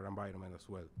 for our environment as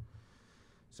well.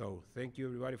 So thank you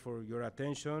everybody for your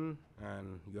attention,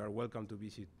 and you are welcome to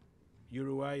visit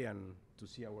Uruguay and to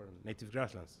see our native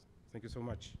grasslands. Thank you so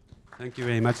much. Thank you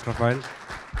very much, Rafael.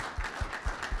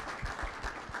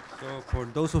 So for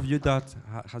those of you that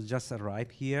has just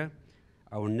arrived here,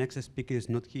 our next speaker is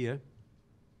not here,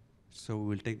 so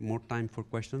we'll take more time for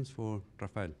questions for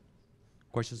Rafael.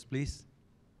 Questions, please.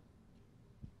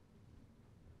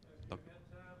 Have you had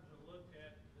time to look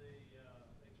at the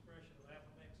expression of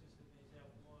apomixis in these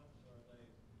F1s, or are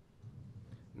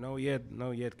they?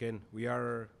 No yet, Ken. We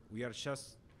are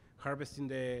just harvesting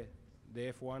the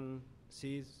F1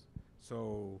 seeds,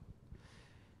 so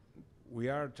we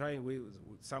are trying.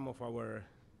 Some of our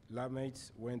lab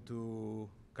mates went to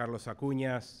Carlos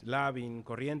Acuña's lab in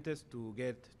Corrientes to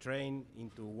get trained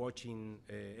into watching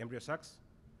embryo sacs.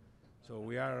 So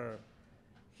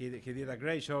he did a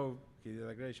great job. He did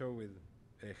a great job with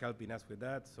helping us with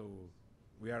that. So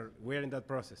we're in that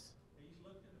process. He's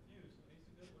looked at a few, so he's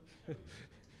a good one to show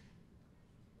you.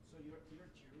 So your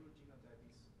true genotype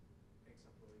is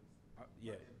hexaploid.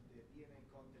 Yeah. The DNA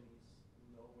content is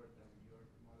lower than your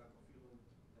malacophyllum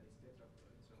that is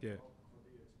tetraploid. So Yeah. how do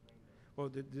you explain that? Well,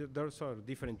 those are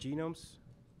different genomes,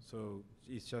 so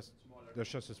it's just Smaller. they're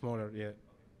just smaller. Yeah.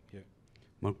 Yeah.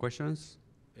 More questions?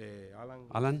 Alan.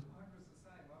 Alan?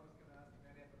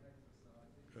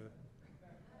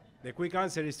 The quick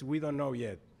answer is we don't know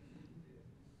yet. Do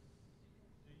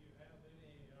you have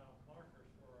any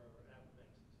markers for apomixis?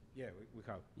 Yeah, we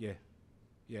have.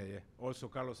 Yeah. Also,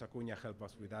 Carlos Acuña helped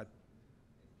us with that.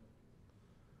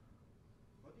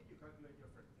 How did you calculate your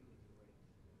fertility rate?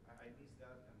 I missed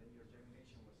that, and then your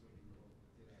germination was really low.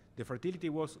 The fertility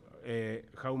was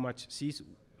how much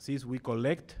seeds we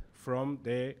collect from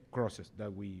the crosses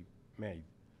that we made,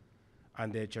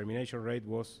 and the germination rate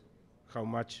was how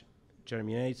much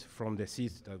germinates from the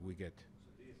seeds that we get. So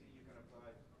do you think you can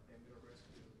apply embryo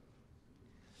rescue?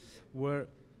 Where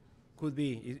could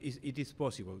be, it is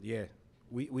possible, yeah.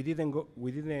 We didn't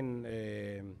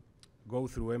go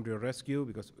through embryo rescue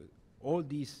because all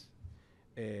these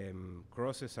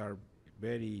crosses are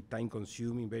very time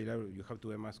consuming, you have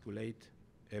to emasculate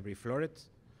every floret.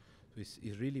 So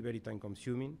it's really very time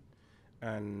consuming,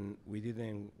 and we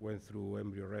didn't went through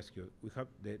embryo rescue. We have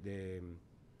the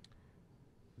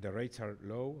rates are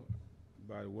low,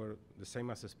 but we're the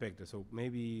same as expected. So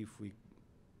maybe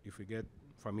if we get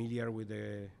familiar with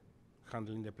the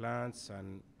handling the plants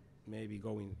and maybe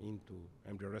going into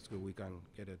embryo rescue, we can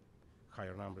get it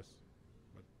higher numbers.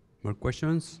 More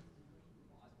questions?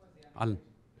 Alan.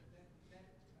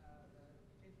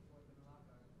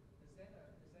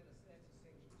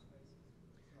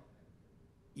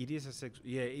 It is a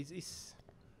yeah.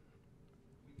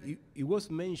 It was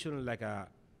mentioned like an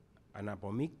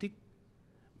apomictic,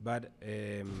 but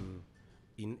in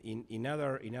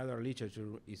other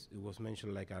literature it was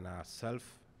mentioned like an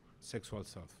sexual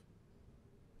self.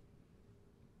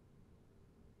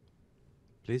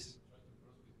 Please.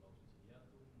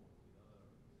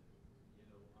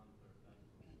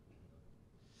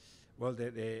 Well,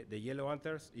 the yellow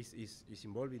anthers is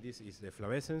involved with this. Is the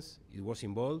flavescence? It was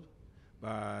involved,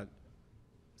 but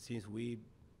since we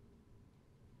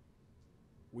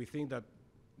think that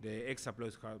the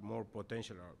hexaploids have more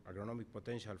potential, or agronomic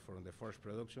potential from the first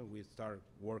production, we start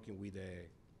working with the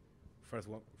first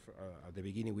one at the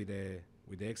beginning with the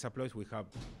hexaploids. We have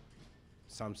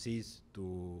some seeds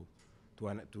to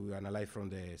analyze from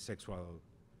the sexual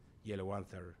yellow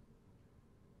anther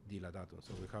dilatatum.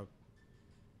 So we have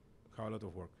a lot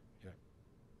of work. Yeah.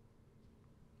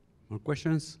 More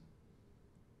questions?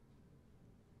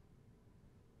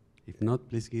 If not,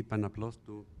 please give an applause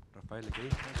to Rafael again.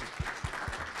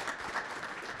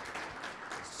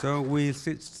 So we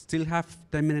still have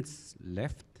 10 minutes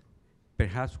left.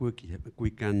 Perhaps we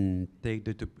can take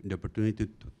the opportunity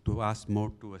to ask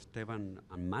more to Esteban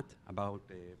and Matt about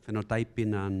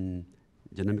phenotyping and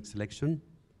genomic selection.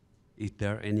 Is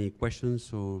there any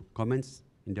questions or comments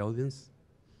in the audience?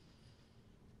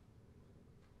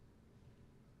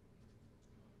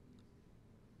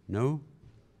 No?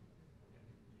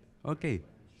 Okay,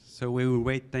 so we will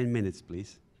wait 10 minutes,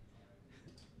 please.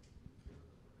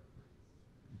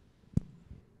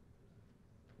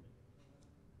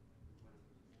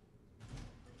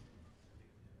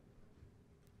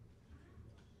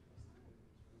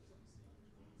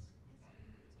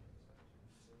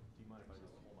 Do you mind if I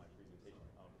just hold my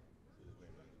presentation up so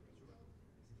that when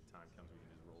time comes we can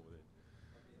just roll with it?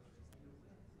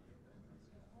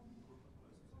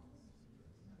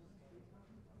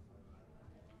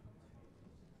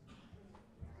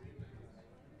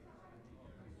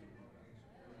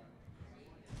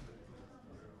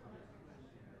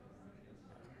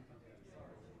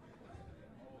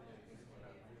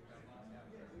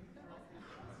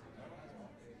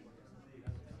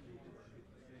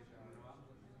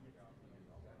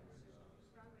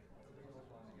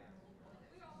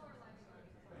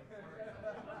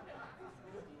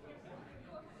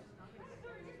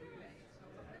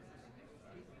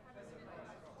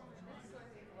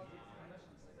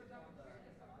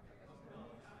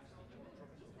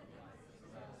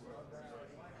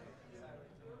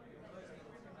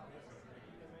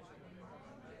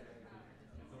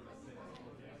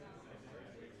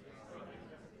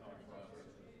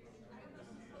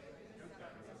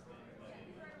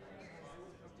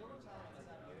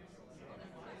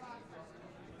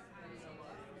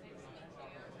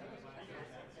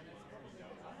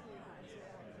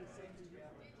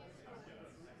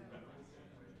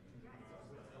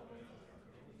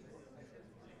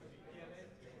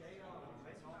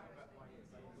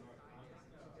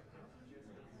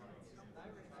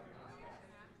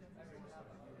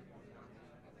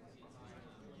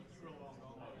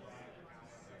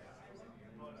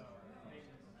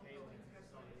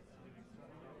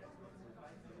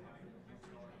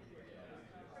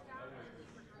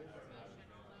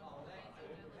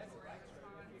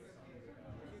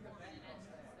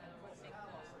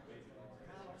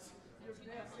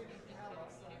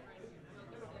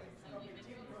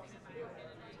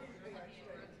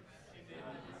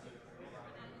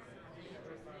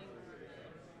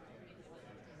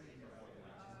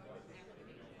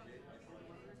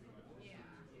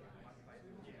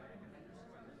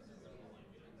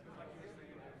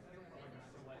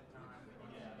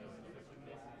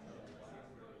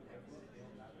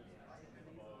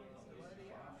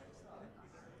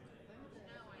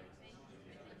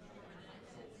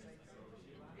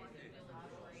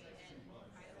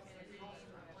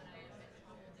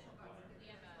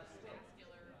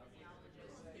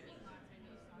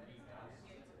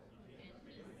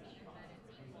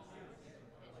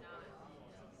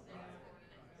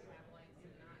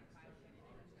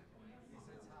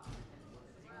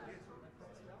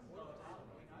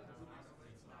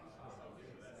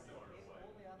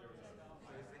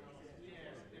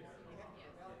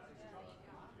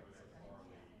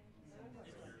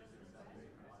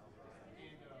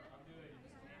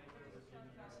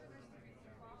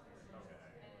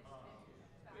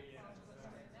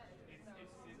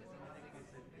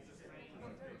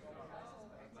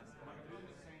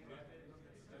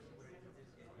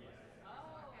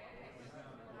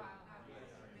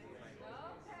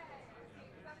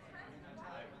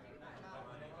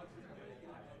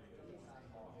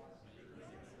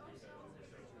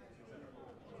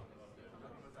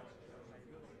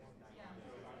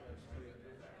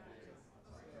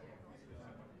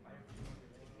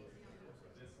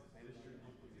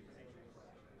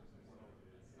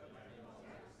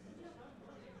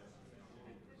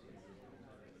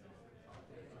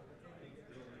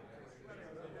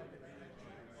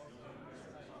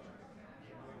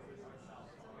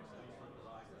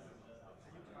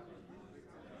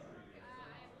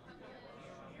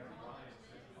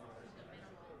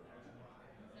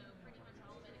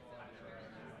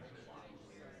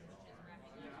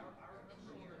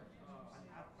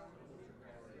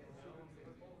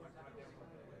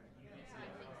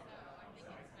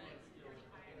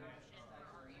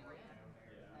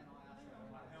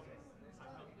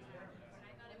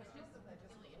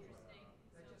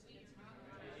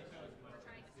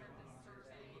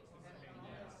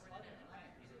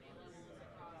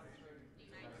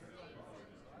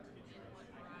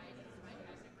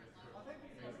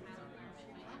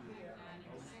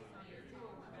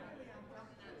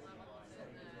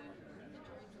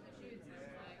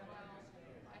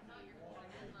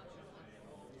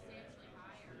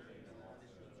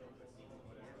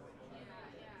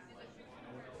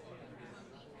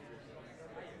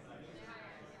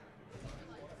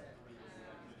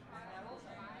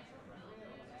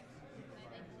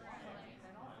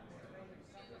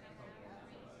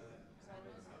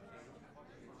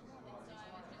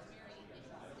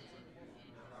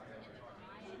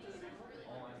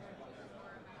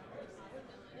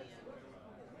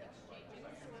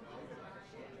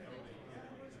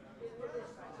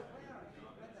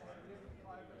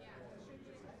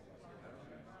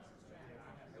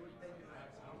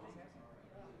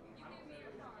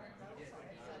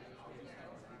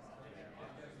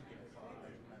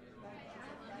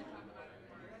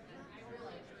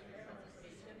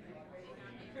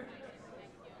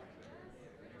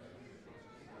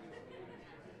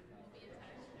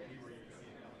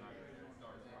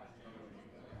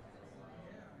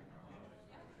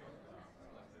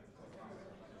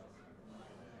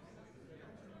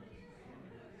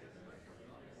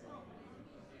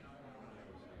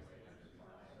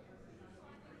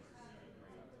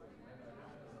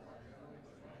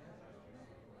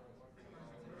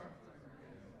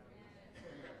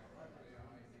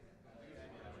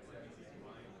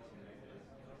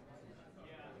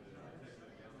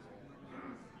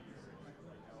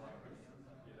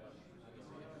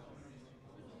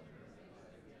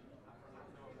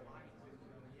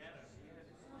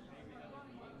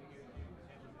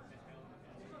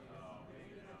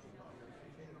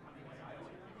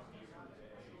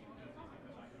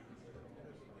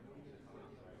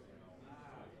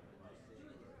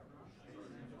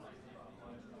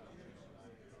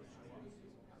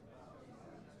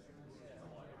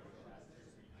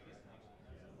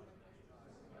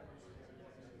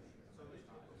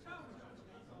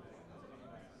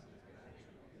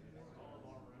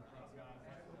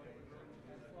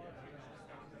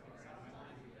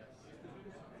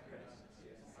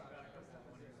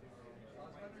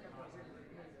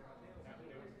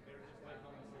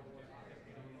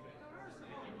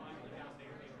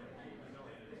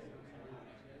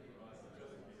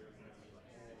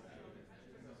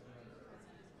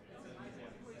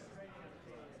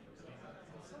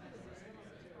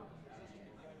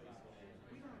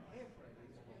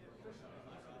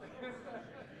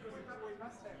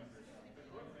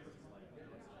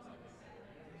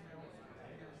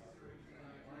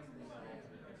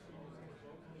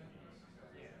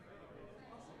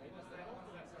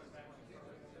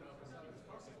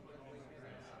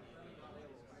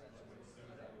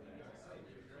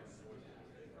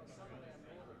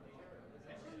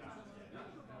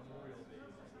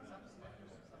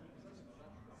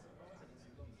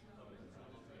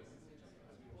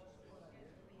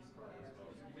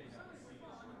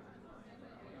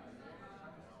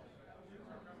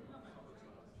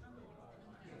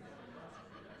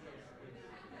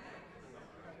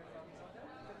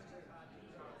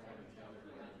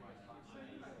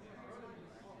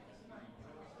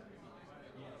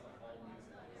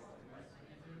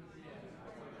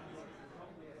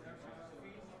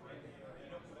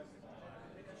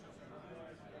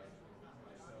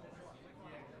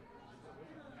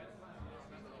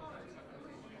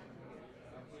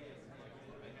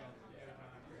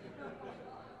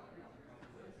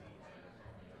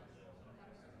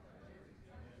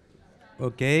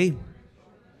 Okay,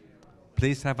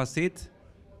 please have a seat.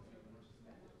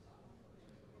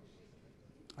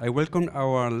 I welcome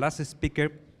our last speaker,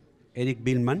 Eric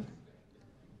Billman,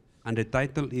 and the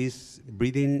title is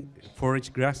Breeding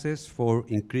Forage Grasses for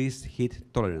Increased Heat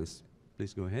Tolerance.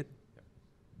 Please go ahead.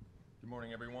 Good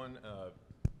morning, everyone.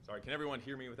 Sorry, can everyone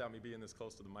hear me without me being this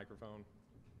close to the microphone?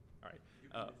 All right.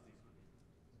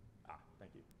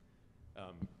 Thank you.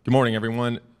 Good morning,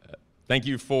 everyone. Thank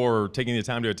you for taking the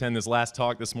time to attend this last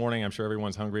talk this morning. I'm sure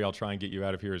everyone's hungry. I'll try and get you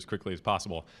out of here as quickly as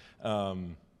possible.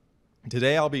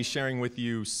 Today I'll be sharing with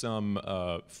you some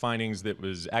findings that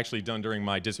was actually done during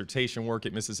my dissertation work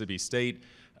at Mississippi State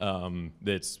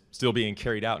that's still being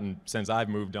carried out since I've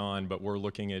moved on, but we're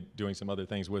looking at doing some other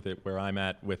things with it where I'm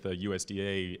at with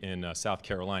USDA in South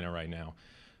Carolina right now.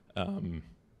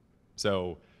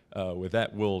 With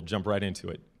that, we'll jump right into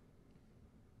it.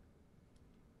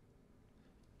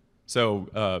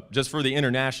 So just for the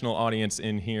international audience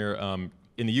in here,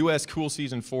 in the U.S., cool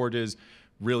season forages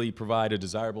really provide a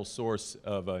desirable source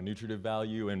of nutritive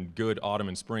value and good autumn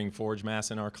and spring forage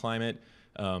mass in our climate.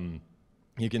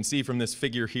 You can see from this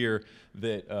figure here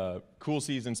that cool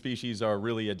season species are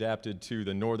really adapted to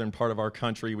the northern part of our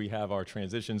country. We have our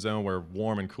transition zone where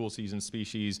warm and cool season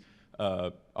species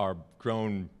are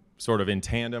grown sort of in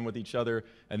tandem with each other.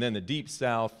 And then the deep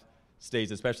south states,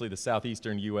 especially the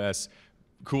southeastern U.S.,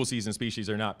 cool season species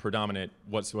are not predominant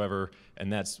whatsoever,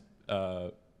 and that's,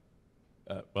 well,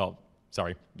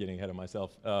 sorry, getting ahead of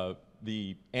myself.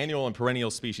 The annual and perennial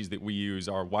species that we use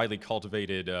are widely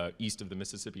cultivated east of the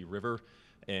Mississippi River,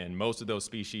 and most of those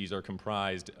species are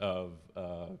comprised of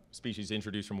species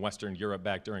introduced from Western Europe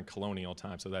back during colonial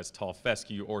time. So that's tall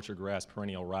fescue, orchard grass,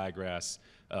 perennial ryegrass,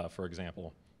 for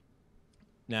example.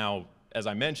 Now, as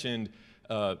I mentioned,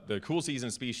 the cool season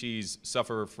species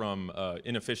suffer from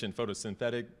inefficient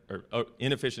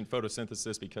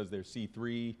photosynthesis because their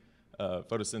C3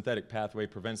 photosynthetic pathway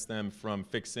prevents them from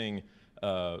fixing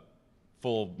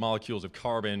full molecules of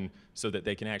carbon so that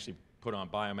they can actually put on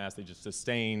biomass. They just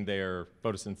sustain their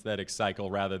photosynthetic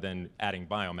cycle rather than adding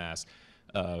biomass.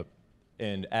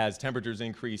 And as temperatures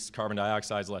increase, carbon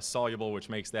dioxide is less soluble, which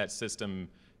makes that system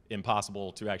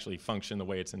impossible to actually function the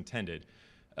way it's intended.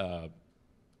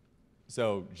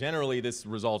 So generally, this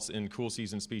results in cool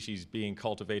season species being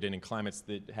cultivated in climates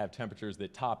that have temperatures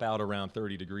that top out around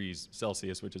 30 degrees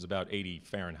Celsius, which is about 80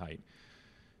 Fahrenheit.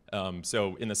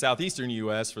 So in the southeastern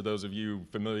U.S., for those of you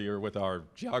familiar with our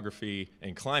geography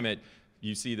and climate,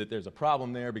 you see that there's a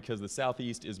problem there because the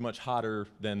southeast is much hotter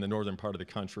than the northern part of the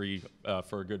country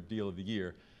for a good deal of the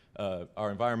year. Our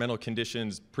environmental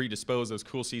conditions predispose those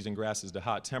cool season grasses to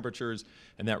hot temperatures,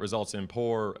 and that results in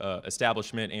poor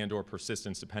establishment and or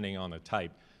persistence depending on the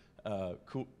type.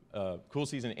 Cool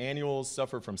season annuals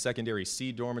suffer from secondary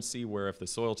seed dormancy, where if the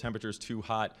soil temperature is too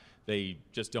hot, they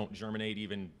just don't germinate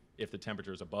even if the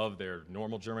temperature is above their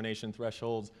normal germination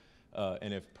thresholds.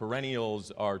 And if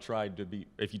perennials are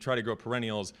if you try to grow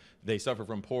perennials, they suffer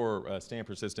from poor stand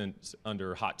persistence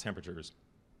under hot temperatures.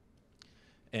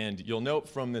 And you'll note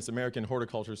from this American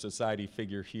Horticulture Society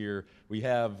figure here, we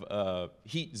have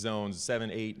heat zones, 7,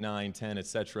 8, 9, 10, et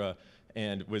cetera.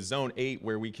 And with zone 8,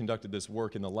 where we conducted this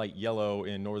work in the light yellow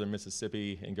in northern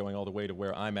Mississippi and going all the way to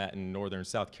where I'm at in northern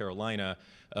South Carolina,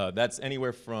 that's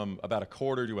anywhere from about a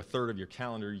quarter to a third of your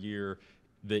calendar year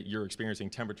that you're experiencing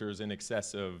temperatures in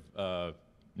excess of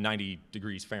 90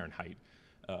 degrees Fahrenheit,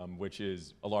 which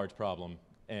is a large problem.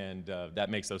 And that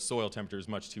makes those soil temperatures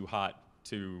much too hot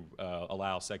to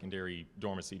allow secondary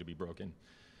dormancy to be broken.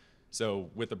 So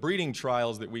with the breeding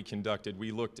trials that we conducted, we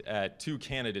looked at 2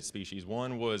 candidate species.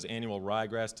 One was annual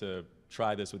ryegrass to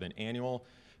try this with an annual.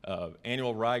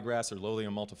 Annual ryegrass, or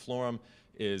Lolium multiflorum,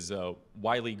 is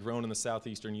widely grown in the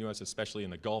southeastern U.S., especially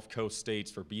in the Gulf Coast states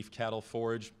for beef cattle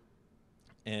forage.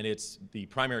 And it's the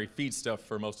primary feedstuff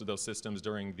for most of those systems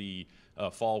during the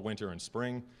fall, winter, and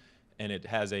spring. And it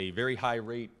has a very high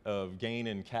rate of gain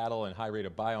in cattle and high rate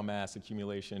of biomass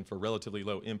accumulation for relatively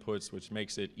low inputs, which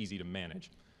makes it easy to manage.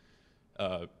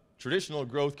 Traditional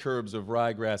growth curves of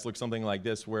ryegrass look something like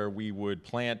this, where we would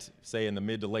plant, say, in the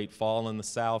mid to late fall in the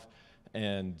south,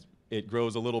 and it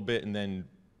grows a little bit and then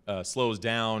slows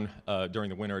down during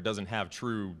the winter. It doesn't have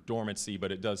true dormancy,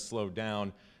 but it does slow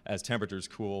down as temperatures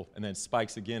cool, and then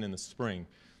spikes again in the spring.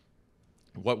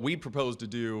 What we proposed to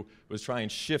do was try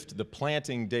and shift the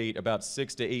planting date about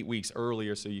 6 to 8 weeks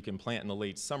earlier so you can plant in the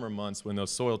late summer months when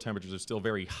those soil temperatures are still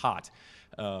very hot.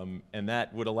 And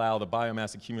that would allow the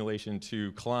biomass accumulation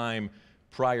to climb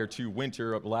prior to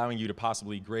winter, allowing you to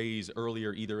possibly graze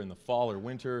earlier either in the fall or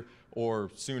winter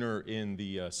or sooner in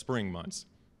the spring months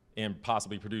and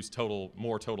possibly produce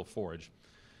more total forage.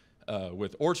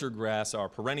 With orchard grass, our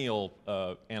perennial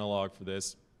analog for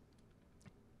this,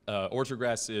 orchard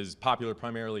grass is popular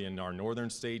primarily in our northern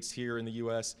states here in the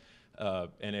U.S.,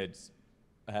 and it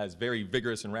has very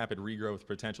vigorous and rapid regrowth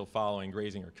potential following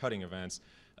grazing or cutting events,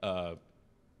 and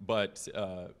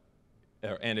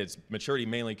its maturity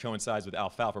mainly coincides with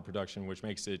alfalfa production, which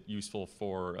makes it useful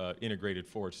for integrated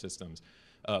forage systems.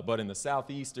 But in the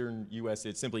southeastern U.S.,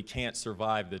 it simply can't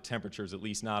survive the temperatures, at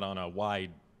least not on a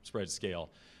widespread scale.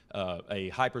 A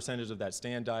high percentage of that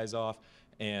stand dies off,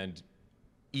 and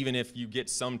even if you get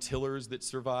some tillers that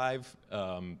survive,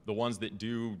 the ones that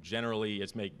do, generally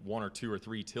it's make 1 or 2 or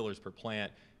 3 tillers per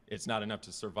plant. It's not enough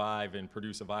to survive and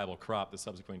produce a viable crop the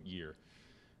subsequent year.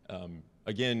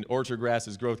 Again, orchard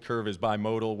grass's growth curve is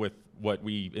bimodal with what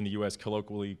we in the U.S.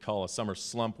 colloquially call a summer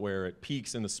slump, where it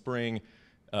peaks in the spring,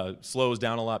 slows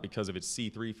down a lot because of its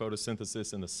C3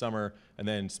 photosynthesis in the summer, and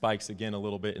then spikes again a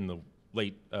little bit in the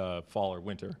late fall or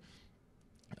winter.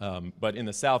 But in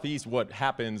the southeast, what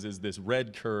happens is this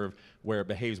red curve where it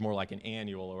behaves more like an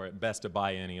annual, or at best a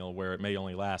biennial, where it may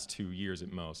only last 2 years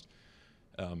at most.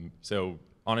 So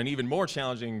on an even more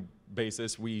challenging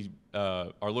basis, we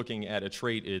are looking at a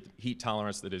trait at heat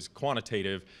tolerance that is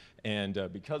quantitative, and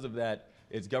because of that,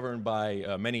 it's governed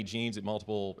by many genes at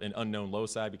multiple and unknown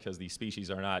loci because these species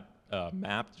are not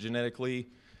mapped genetically.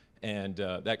 And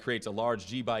that creates a large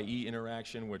G by E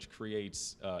interaction, which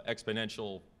creates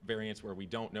exponential variance where we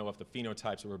don't know if the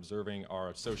phenotypes we're observing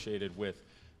are associated with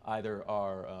either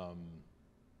our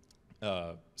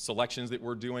selections that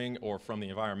we're doing or from the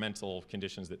environmental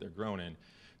conditions that they're grown in.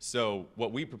 So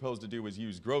what we propose to do is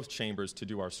use growth chambers to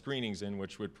do our screenings in,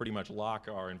 which would pretty much lock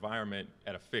our environment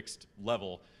at a fixed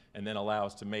level and then allow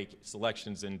us to make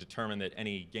selections and determine that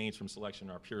any gains from selection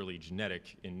are purely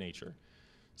genetic in nature.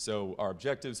 So our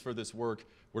objectives for this work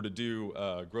were to do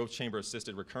growth chamber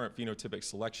assisted recurrent phenotypic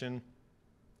selection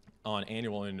on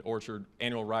annual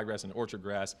ryegrass and orchard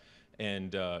grass,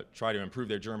 and try to improve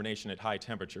their germination at high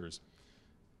temperatures.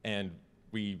 And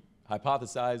we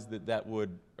hypothesized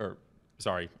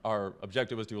our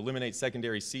objective was to eliminate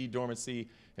secondary seed dormancy,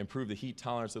 improve the heat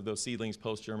tolerance of those seedlings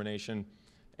post-germination,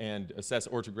 and assess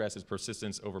orchard grass's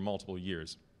persistence over multiple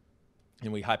years.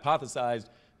 And we hypothesized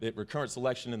that recurrent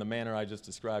selection in the manner I just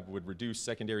described would reduce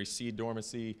secondary seed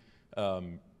dormancy.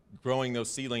 Growing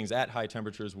those seedlings at high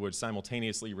temperatures would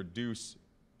simultaneously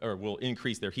will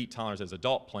increase their heat tolerance as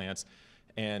adult plants,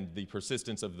 and the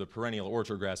persistence of the perennial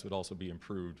orchard grass would also be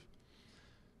improved.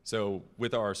 So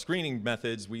with our screening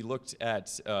methods, we looked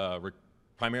at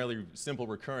primarily simple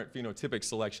recurrent phenotypic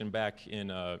selection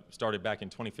started back in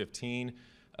 2015.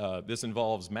 This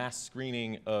involves mass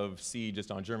screening of seed just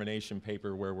on germination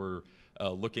paper, where we're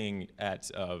looking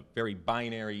at very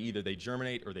binary, either they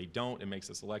germinate or they don't. It makes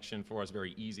a selection for us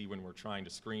very easy when we're trying to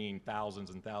screen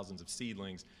thousands and thousands of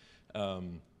seedlings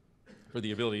for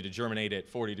the ability to germinate at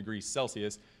 40 degrees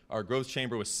Celsius. Our growth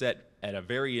chamber was set at a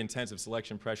very intensive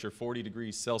selection pressure, 40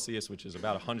 degrees Celsius, which is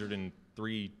about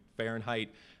 103 Fahrenheit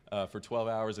for 12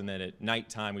 hours, and then at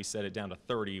nighttime we set it down to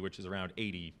 30, which is around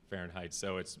 80 Fahrenheit.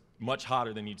 So it's much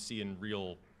hotter than you'd see in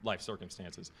real life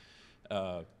circumstances.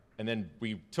 And then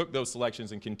we took those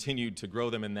selections and continued to grow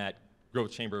them in that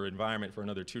growth chamber environment for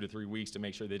another 2 to 3 weeks to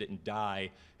make sure they didn't die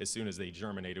as soon as they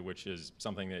germinated, which is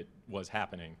something that was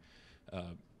happening.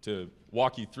 To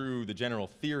walk you through the general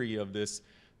theory of this,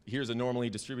 here's a normally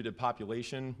distributed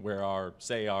population where our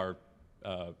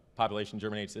population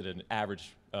germinates at an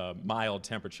average mild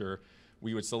temperature.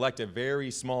 We would select a very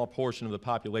small portion of the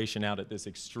population out at this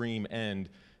extreme end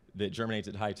that germinates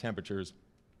at high temperatures.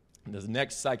 The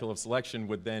next cycle of selection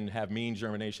would then have mean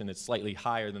germination that's slightly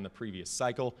higher than the previous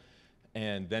cycle,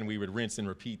 and then we would rinse and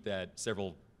repeat that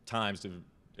several times to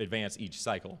advance each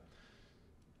cycle.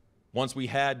 Once we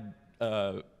had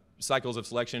cycles of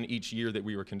selection each year that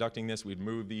we were conducting this, we'd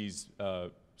move these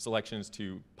selections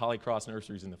to polycross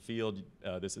nurseries in the field.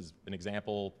 This is an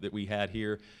example that we had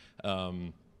here.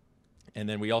 And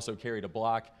then we also carried a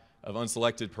block of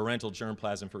unselected parental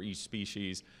germplasm for each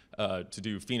species to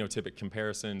do phenotypic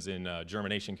comparisons and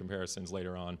germination comparisons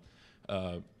later on.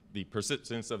 The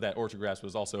persistence of that orchard grass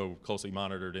was also closely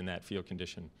monitored in that field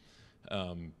condition.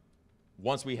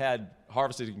 Once we had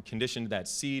harvested and conditioned that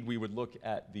seed, we would look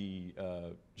at the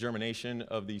germination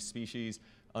of these species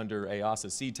under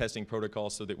EASA seed testing protocol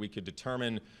so that we could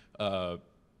determine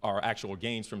our actual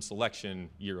gains from selection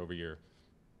year over year.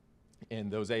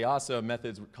 And those EASA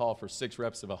methods would call for 6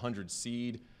 reps of 100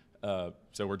 seed.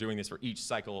 So we're doing this for each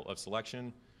cycle of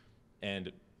selection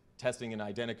and testing an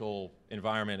identical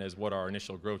environment as what our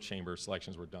initial growth chamber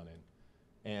selections were done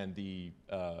in. And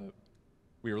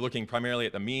we were looking primarily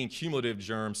at the mean cumulative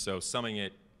germ, so summing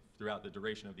it throughout the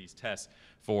duration of these tests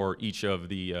for each of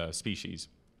the species.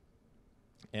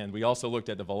 And we also looked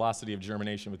at the velocity of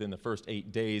germination within the first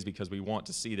 8 days, because we want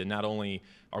to see that not only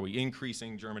are we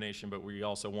increasing germination, but we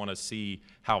also want to see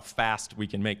how fast we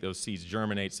can make those seeds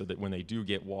germinate so that when they do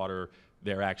get water,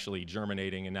 they're actually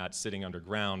germinating and not sitting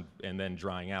underground and then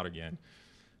drying out again.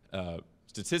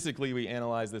 Statistically, we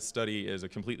analyzed this study as a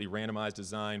completely randomized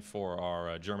design for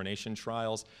our germination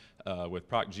trials with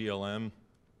PROC-GLM,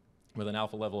 with an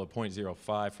alpha level of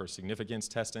 0.05 for significance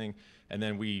testing. And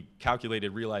then we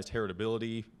calculated realized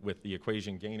heritability with the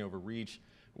equation gain over reach,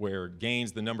 where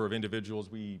gain's the number of individuals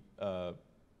we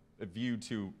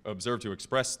observed to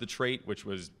express the trait, which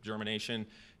was germination,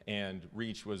 and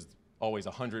reach was always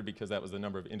 100 because that was the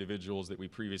number of individuals that we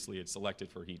previously had selected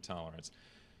for heat tolerance.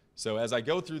 So as I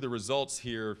go through the results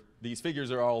here, these figures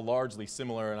are all largely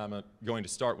similar, and I'm going to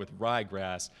start with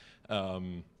ryegrass.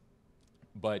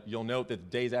 But you'll note that the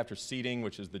days after seeding,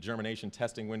 which is the germination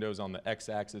testing windows on the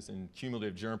x-axis and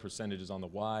cumulative germ percentages on the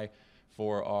y,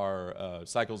 for our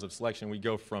cycles of selection, we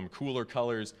go from cooler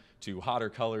colors to hotter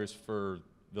colors for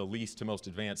the least to most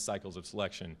advanced cycles of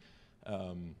selection.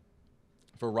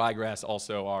 For ryegrass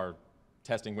also, our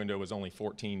testing window was only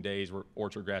 14 days, where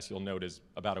orchard grass, you'll note, is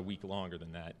about a week longer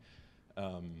than that.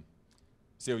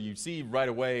 So you see right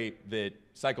away that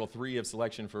cycle 3 of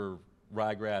selection for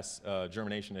ryegrass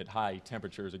germination at high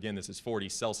temperatures, again, this is 40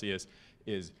 Celsius,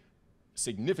 is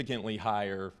significantly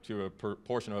higher, to a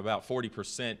proportion of about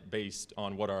 40% based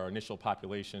on what our initial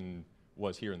population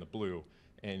was here in the blue.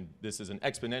 And this is an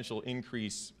exponential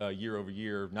increase year over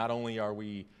year. Not only are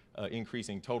we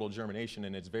increasing total germination,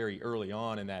 and it's very early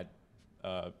on in that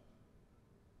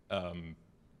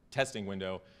testing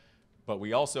window, but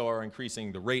we also are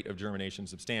increasing the rate of germination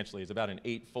substantially. It's about an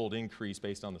 8-fold increase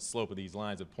based on the slope of these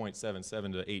lines of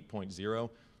 0.77 to 8.0.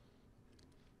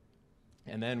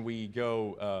 And then we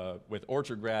go with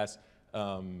orchard grass,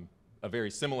 a very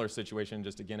similar situation,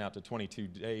 just again out to 22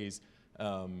 days,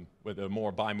 with a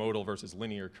more bimodal versus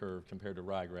linear curve compared to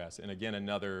ryegrass. And again,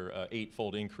 another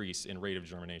 8-fold increase in rate of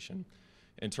germination.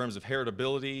 In terms of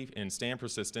heritability and stand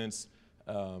persistence,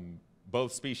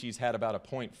 both species had about a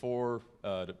 0.4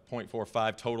 to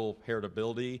 0.45 total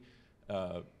heritability,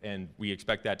 and we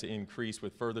expect that to increase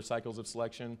with further cycles of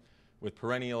selection. With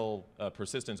perennial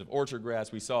persistence of orchard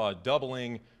grass, we saw a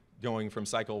doubling going from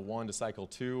cycle 1 to cycle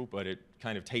 2, but it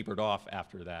kind of tapered off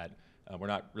after that. We're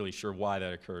not really sure why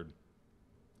that occurred.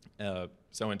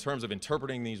 So in terms of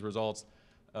interpreting these results,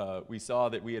 we saw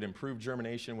that we had improved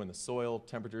germination when the soil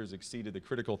temperatures exceeded the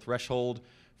critical threshold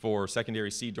for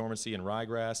secondary seed dormancy in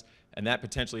ryegrass, and that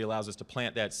potentially allows us to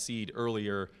plant that seed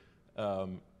earlier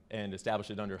and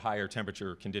establish it under higher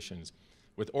temperature conditions.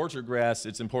 With orchard grass,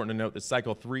 it's important to note that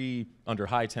cycle 3 under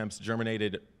high temps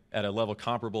germinated at a level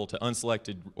comparable to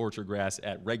unselected orchard grass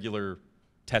at regular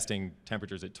testing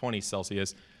temperatures at 20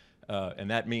 Celsius, and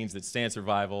that means that stand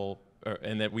survival,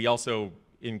 and that we also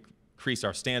increased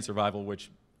our stand survival,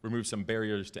 which removes some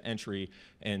barriers to entry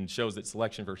and shows that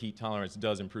selection for heat tolerance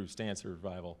does improve stand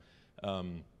survival.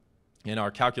 And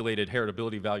our calculated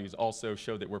heritability values also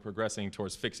show that we're progressing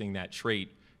towards fixing that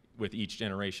trait with each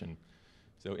generation.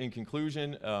 So in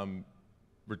conclusion,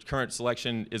 recurrent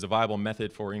selection is a viable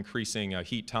method for increasing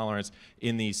heat tolerance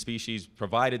in these species,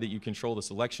 provided that you control the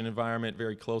selection environment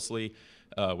very closely.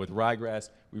 With ryegrass,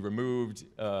 we removed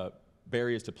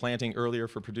barriers to planting earlier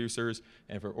for producers,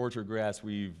 and for orchard grass,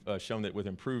 we've shown that with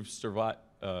improved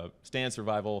stand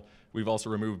survival, we've also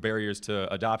removed barriers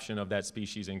to adoption of that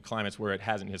species in climates where it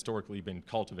hasn't historically been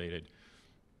cultivated.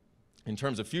 In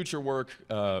terms of future work,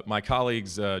 my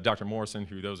colleagues, Dr. Morrison,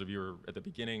 who those of you who are at the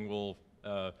beginning will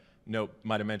note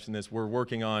might have mentioned this, we're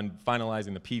working on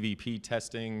finalizing the PVP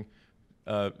testing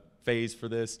phase for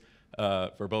this.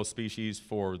 For both species.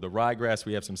 For the ryegrass,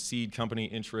 we have some seed company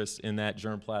interest in that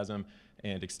germplasm,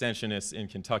 and extensionists in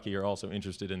Kentucky are also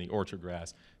interested in the orchard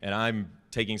grass. And I'm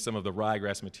taking some of the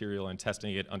ryegrass material and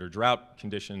testing it under drought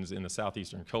conditions in the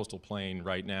southeastern coastal plain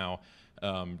right now,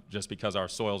 just because our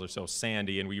soils are so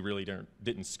sandy and we really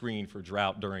didn't screen for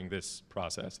drought during this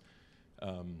process.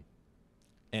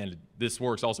 And this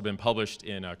work's also been published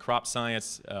in Crop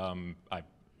Science. I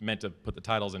meant to put the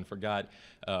titles and forgot,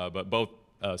 but both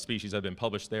species have been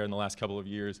published there in the last couple of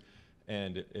years.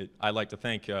 And I'd like to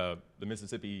thank the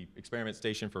Mississippi Experiment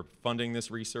Station for funding this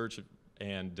research,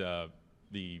 and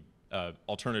the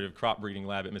Alternative Crop Breeding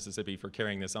Lab at Mississippi for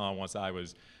carrying this on once I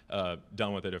was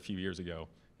done with it a few years ago.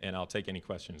 And I'll take any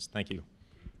questions. Thank you.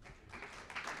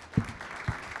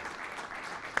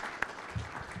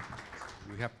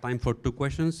 We have time for 2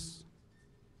 questions.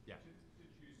 Yeah. Did you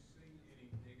see any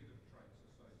negative traits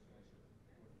associated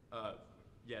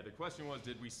with Yeah, the question was,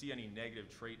 did we see any negative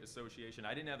trait association?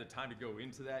 I didn't have the time to go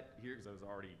into that here because I was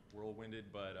already whirlwinded,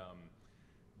 but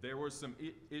there were some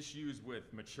issues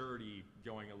with maturity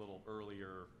going a little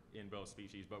earlier in both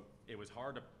species, but it was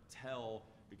hard to tell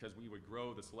because we would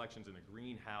grow the selections in a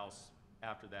greenhouse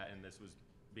after that, and this was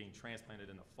being transplanted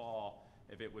in the fall,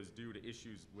 if it was due to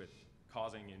issues with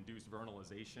causing induced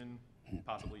vernalization,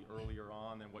 possibly earlier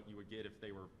on than what you would get if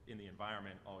they were in the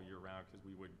environment all year round, because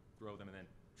we would grow them and then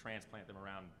transplant them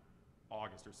around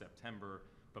August or September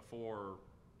before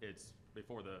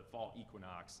the fall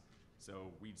equinox.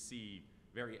 So we'd see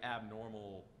very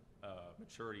abnormal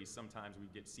maturities. Sometimes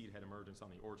we'd get seed head emergence on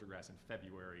the orchard grass in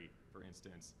February, for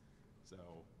instance. So,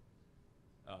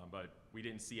 but we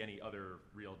didn't see any other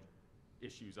real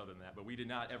issues other than that. But we did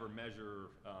not ever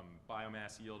measure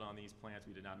biomass yield on these plants.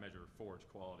 We did not measure forage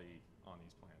quality on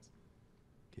these plants.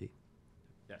 Okay.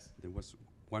 Yes. There was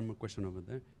one more question over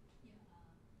there.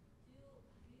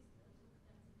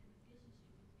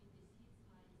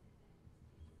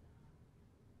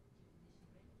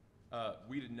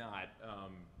 We did not.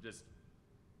 Just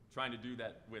trying to do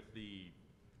that with the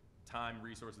time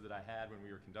resources that I had when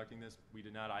we were conducting this. We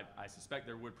did not. I suspect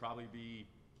there would probably be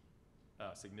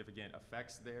significant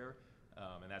effects there,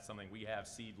 and that's something we have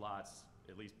seed lots,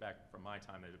 at least back from my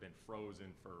time, that have been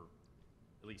frozen for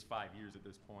at least 5 years at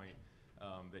this point,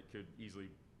 that could easily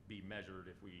be measured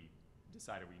if we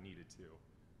decided we needed to.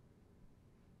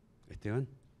 Esteban?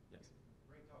 Yes.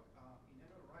 Great talk. In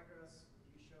other ryegrass,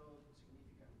 you showed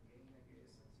significant gain, I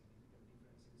guess, and significant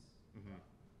differences Mhm.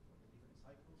 for the different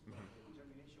cycles, Mhm. but the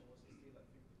germination was still at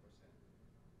 50%.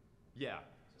 Yeah.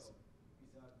 So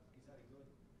is that a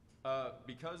good?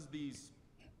 Because these,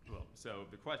 well, so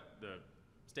the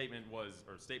statement was,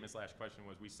 or statement/question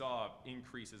was, we saw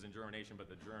increases in germination, but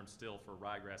the germ's still for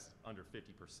ryegrass under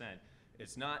 50%.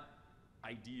 It's not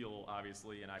ideal,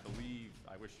 obviously, and I believe,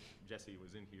 I wish Jesse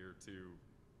was in here to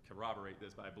corroborate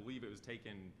this, but I believe it was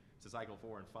taken to cycle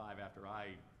 4 and 5 after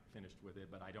I finished with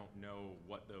it, but I don't know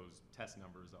what those test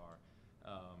numbers are.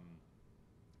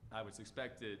 I would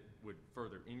suspect it would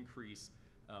further increase,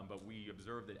 but we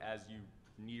observed that as you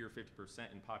near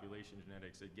 50% in population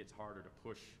genetics, it gets harder to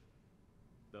push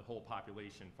the whole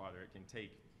population farther. It can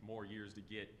take more years to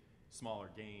get smaller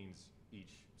gains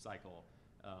each cycle.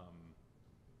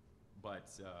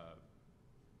 But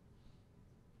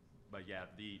yeah,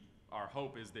 our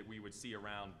hope is that we would see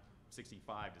around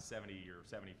 65 to 70 or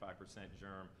 75%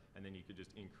 germ, and then you could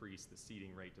just increase the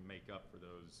seeding rate to make up for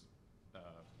those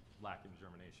lack in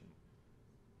germination.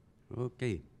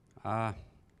 Okay.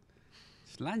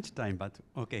 It's lunchtime, but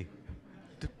okay.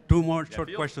 Two more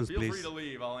short questions, feel please. free to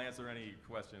leave. I'll answer any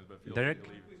questions, but feel Derek? free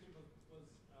to leave. My question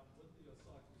was with your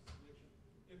cycle selection,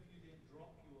 if you then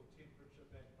drop your temperature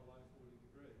back below 40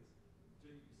 degrees, do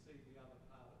you see the other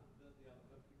part, the other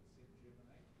 50%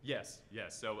 germinate? Yes,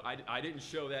 yes. So I didn't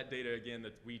show that data again.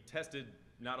 That we tested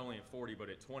not only at 40 but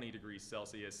at 20 degrees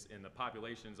Celsius, and the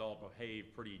populations all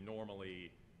behave pretty normally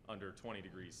under 20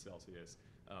 degrees Celsius.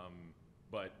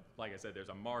 But like I said, there's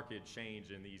a marked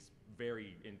change in these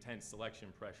very intense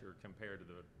selection pressure compared to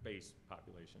the base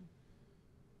population.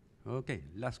 Okay,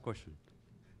 last question.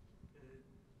 The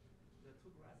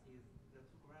two grasses is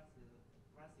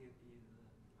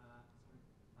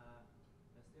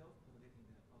self-polluting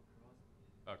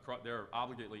across. They're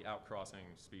obligately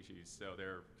outcrossing species, so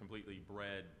they're completely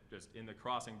bred. Just in the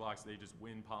crossing blocks, they just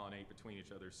wind pollinate between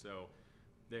each other. So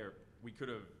we could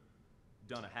have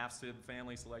done a half sib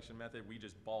family selection method. We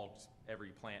just bulked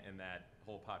every plant in that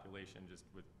whole population just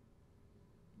with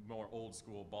more old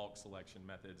school bulk selection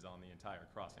methods on the entire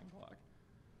crossing block.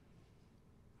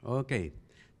 Okay.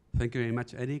 Thank you very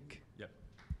much, Eric. Yep.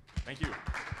 Thank you.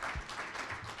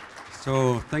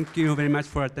 So thank you very much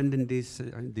for attending this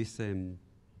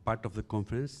part of the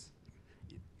conference.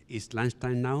 It's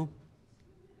lunchtime now.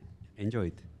 Enjoy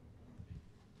it.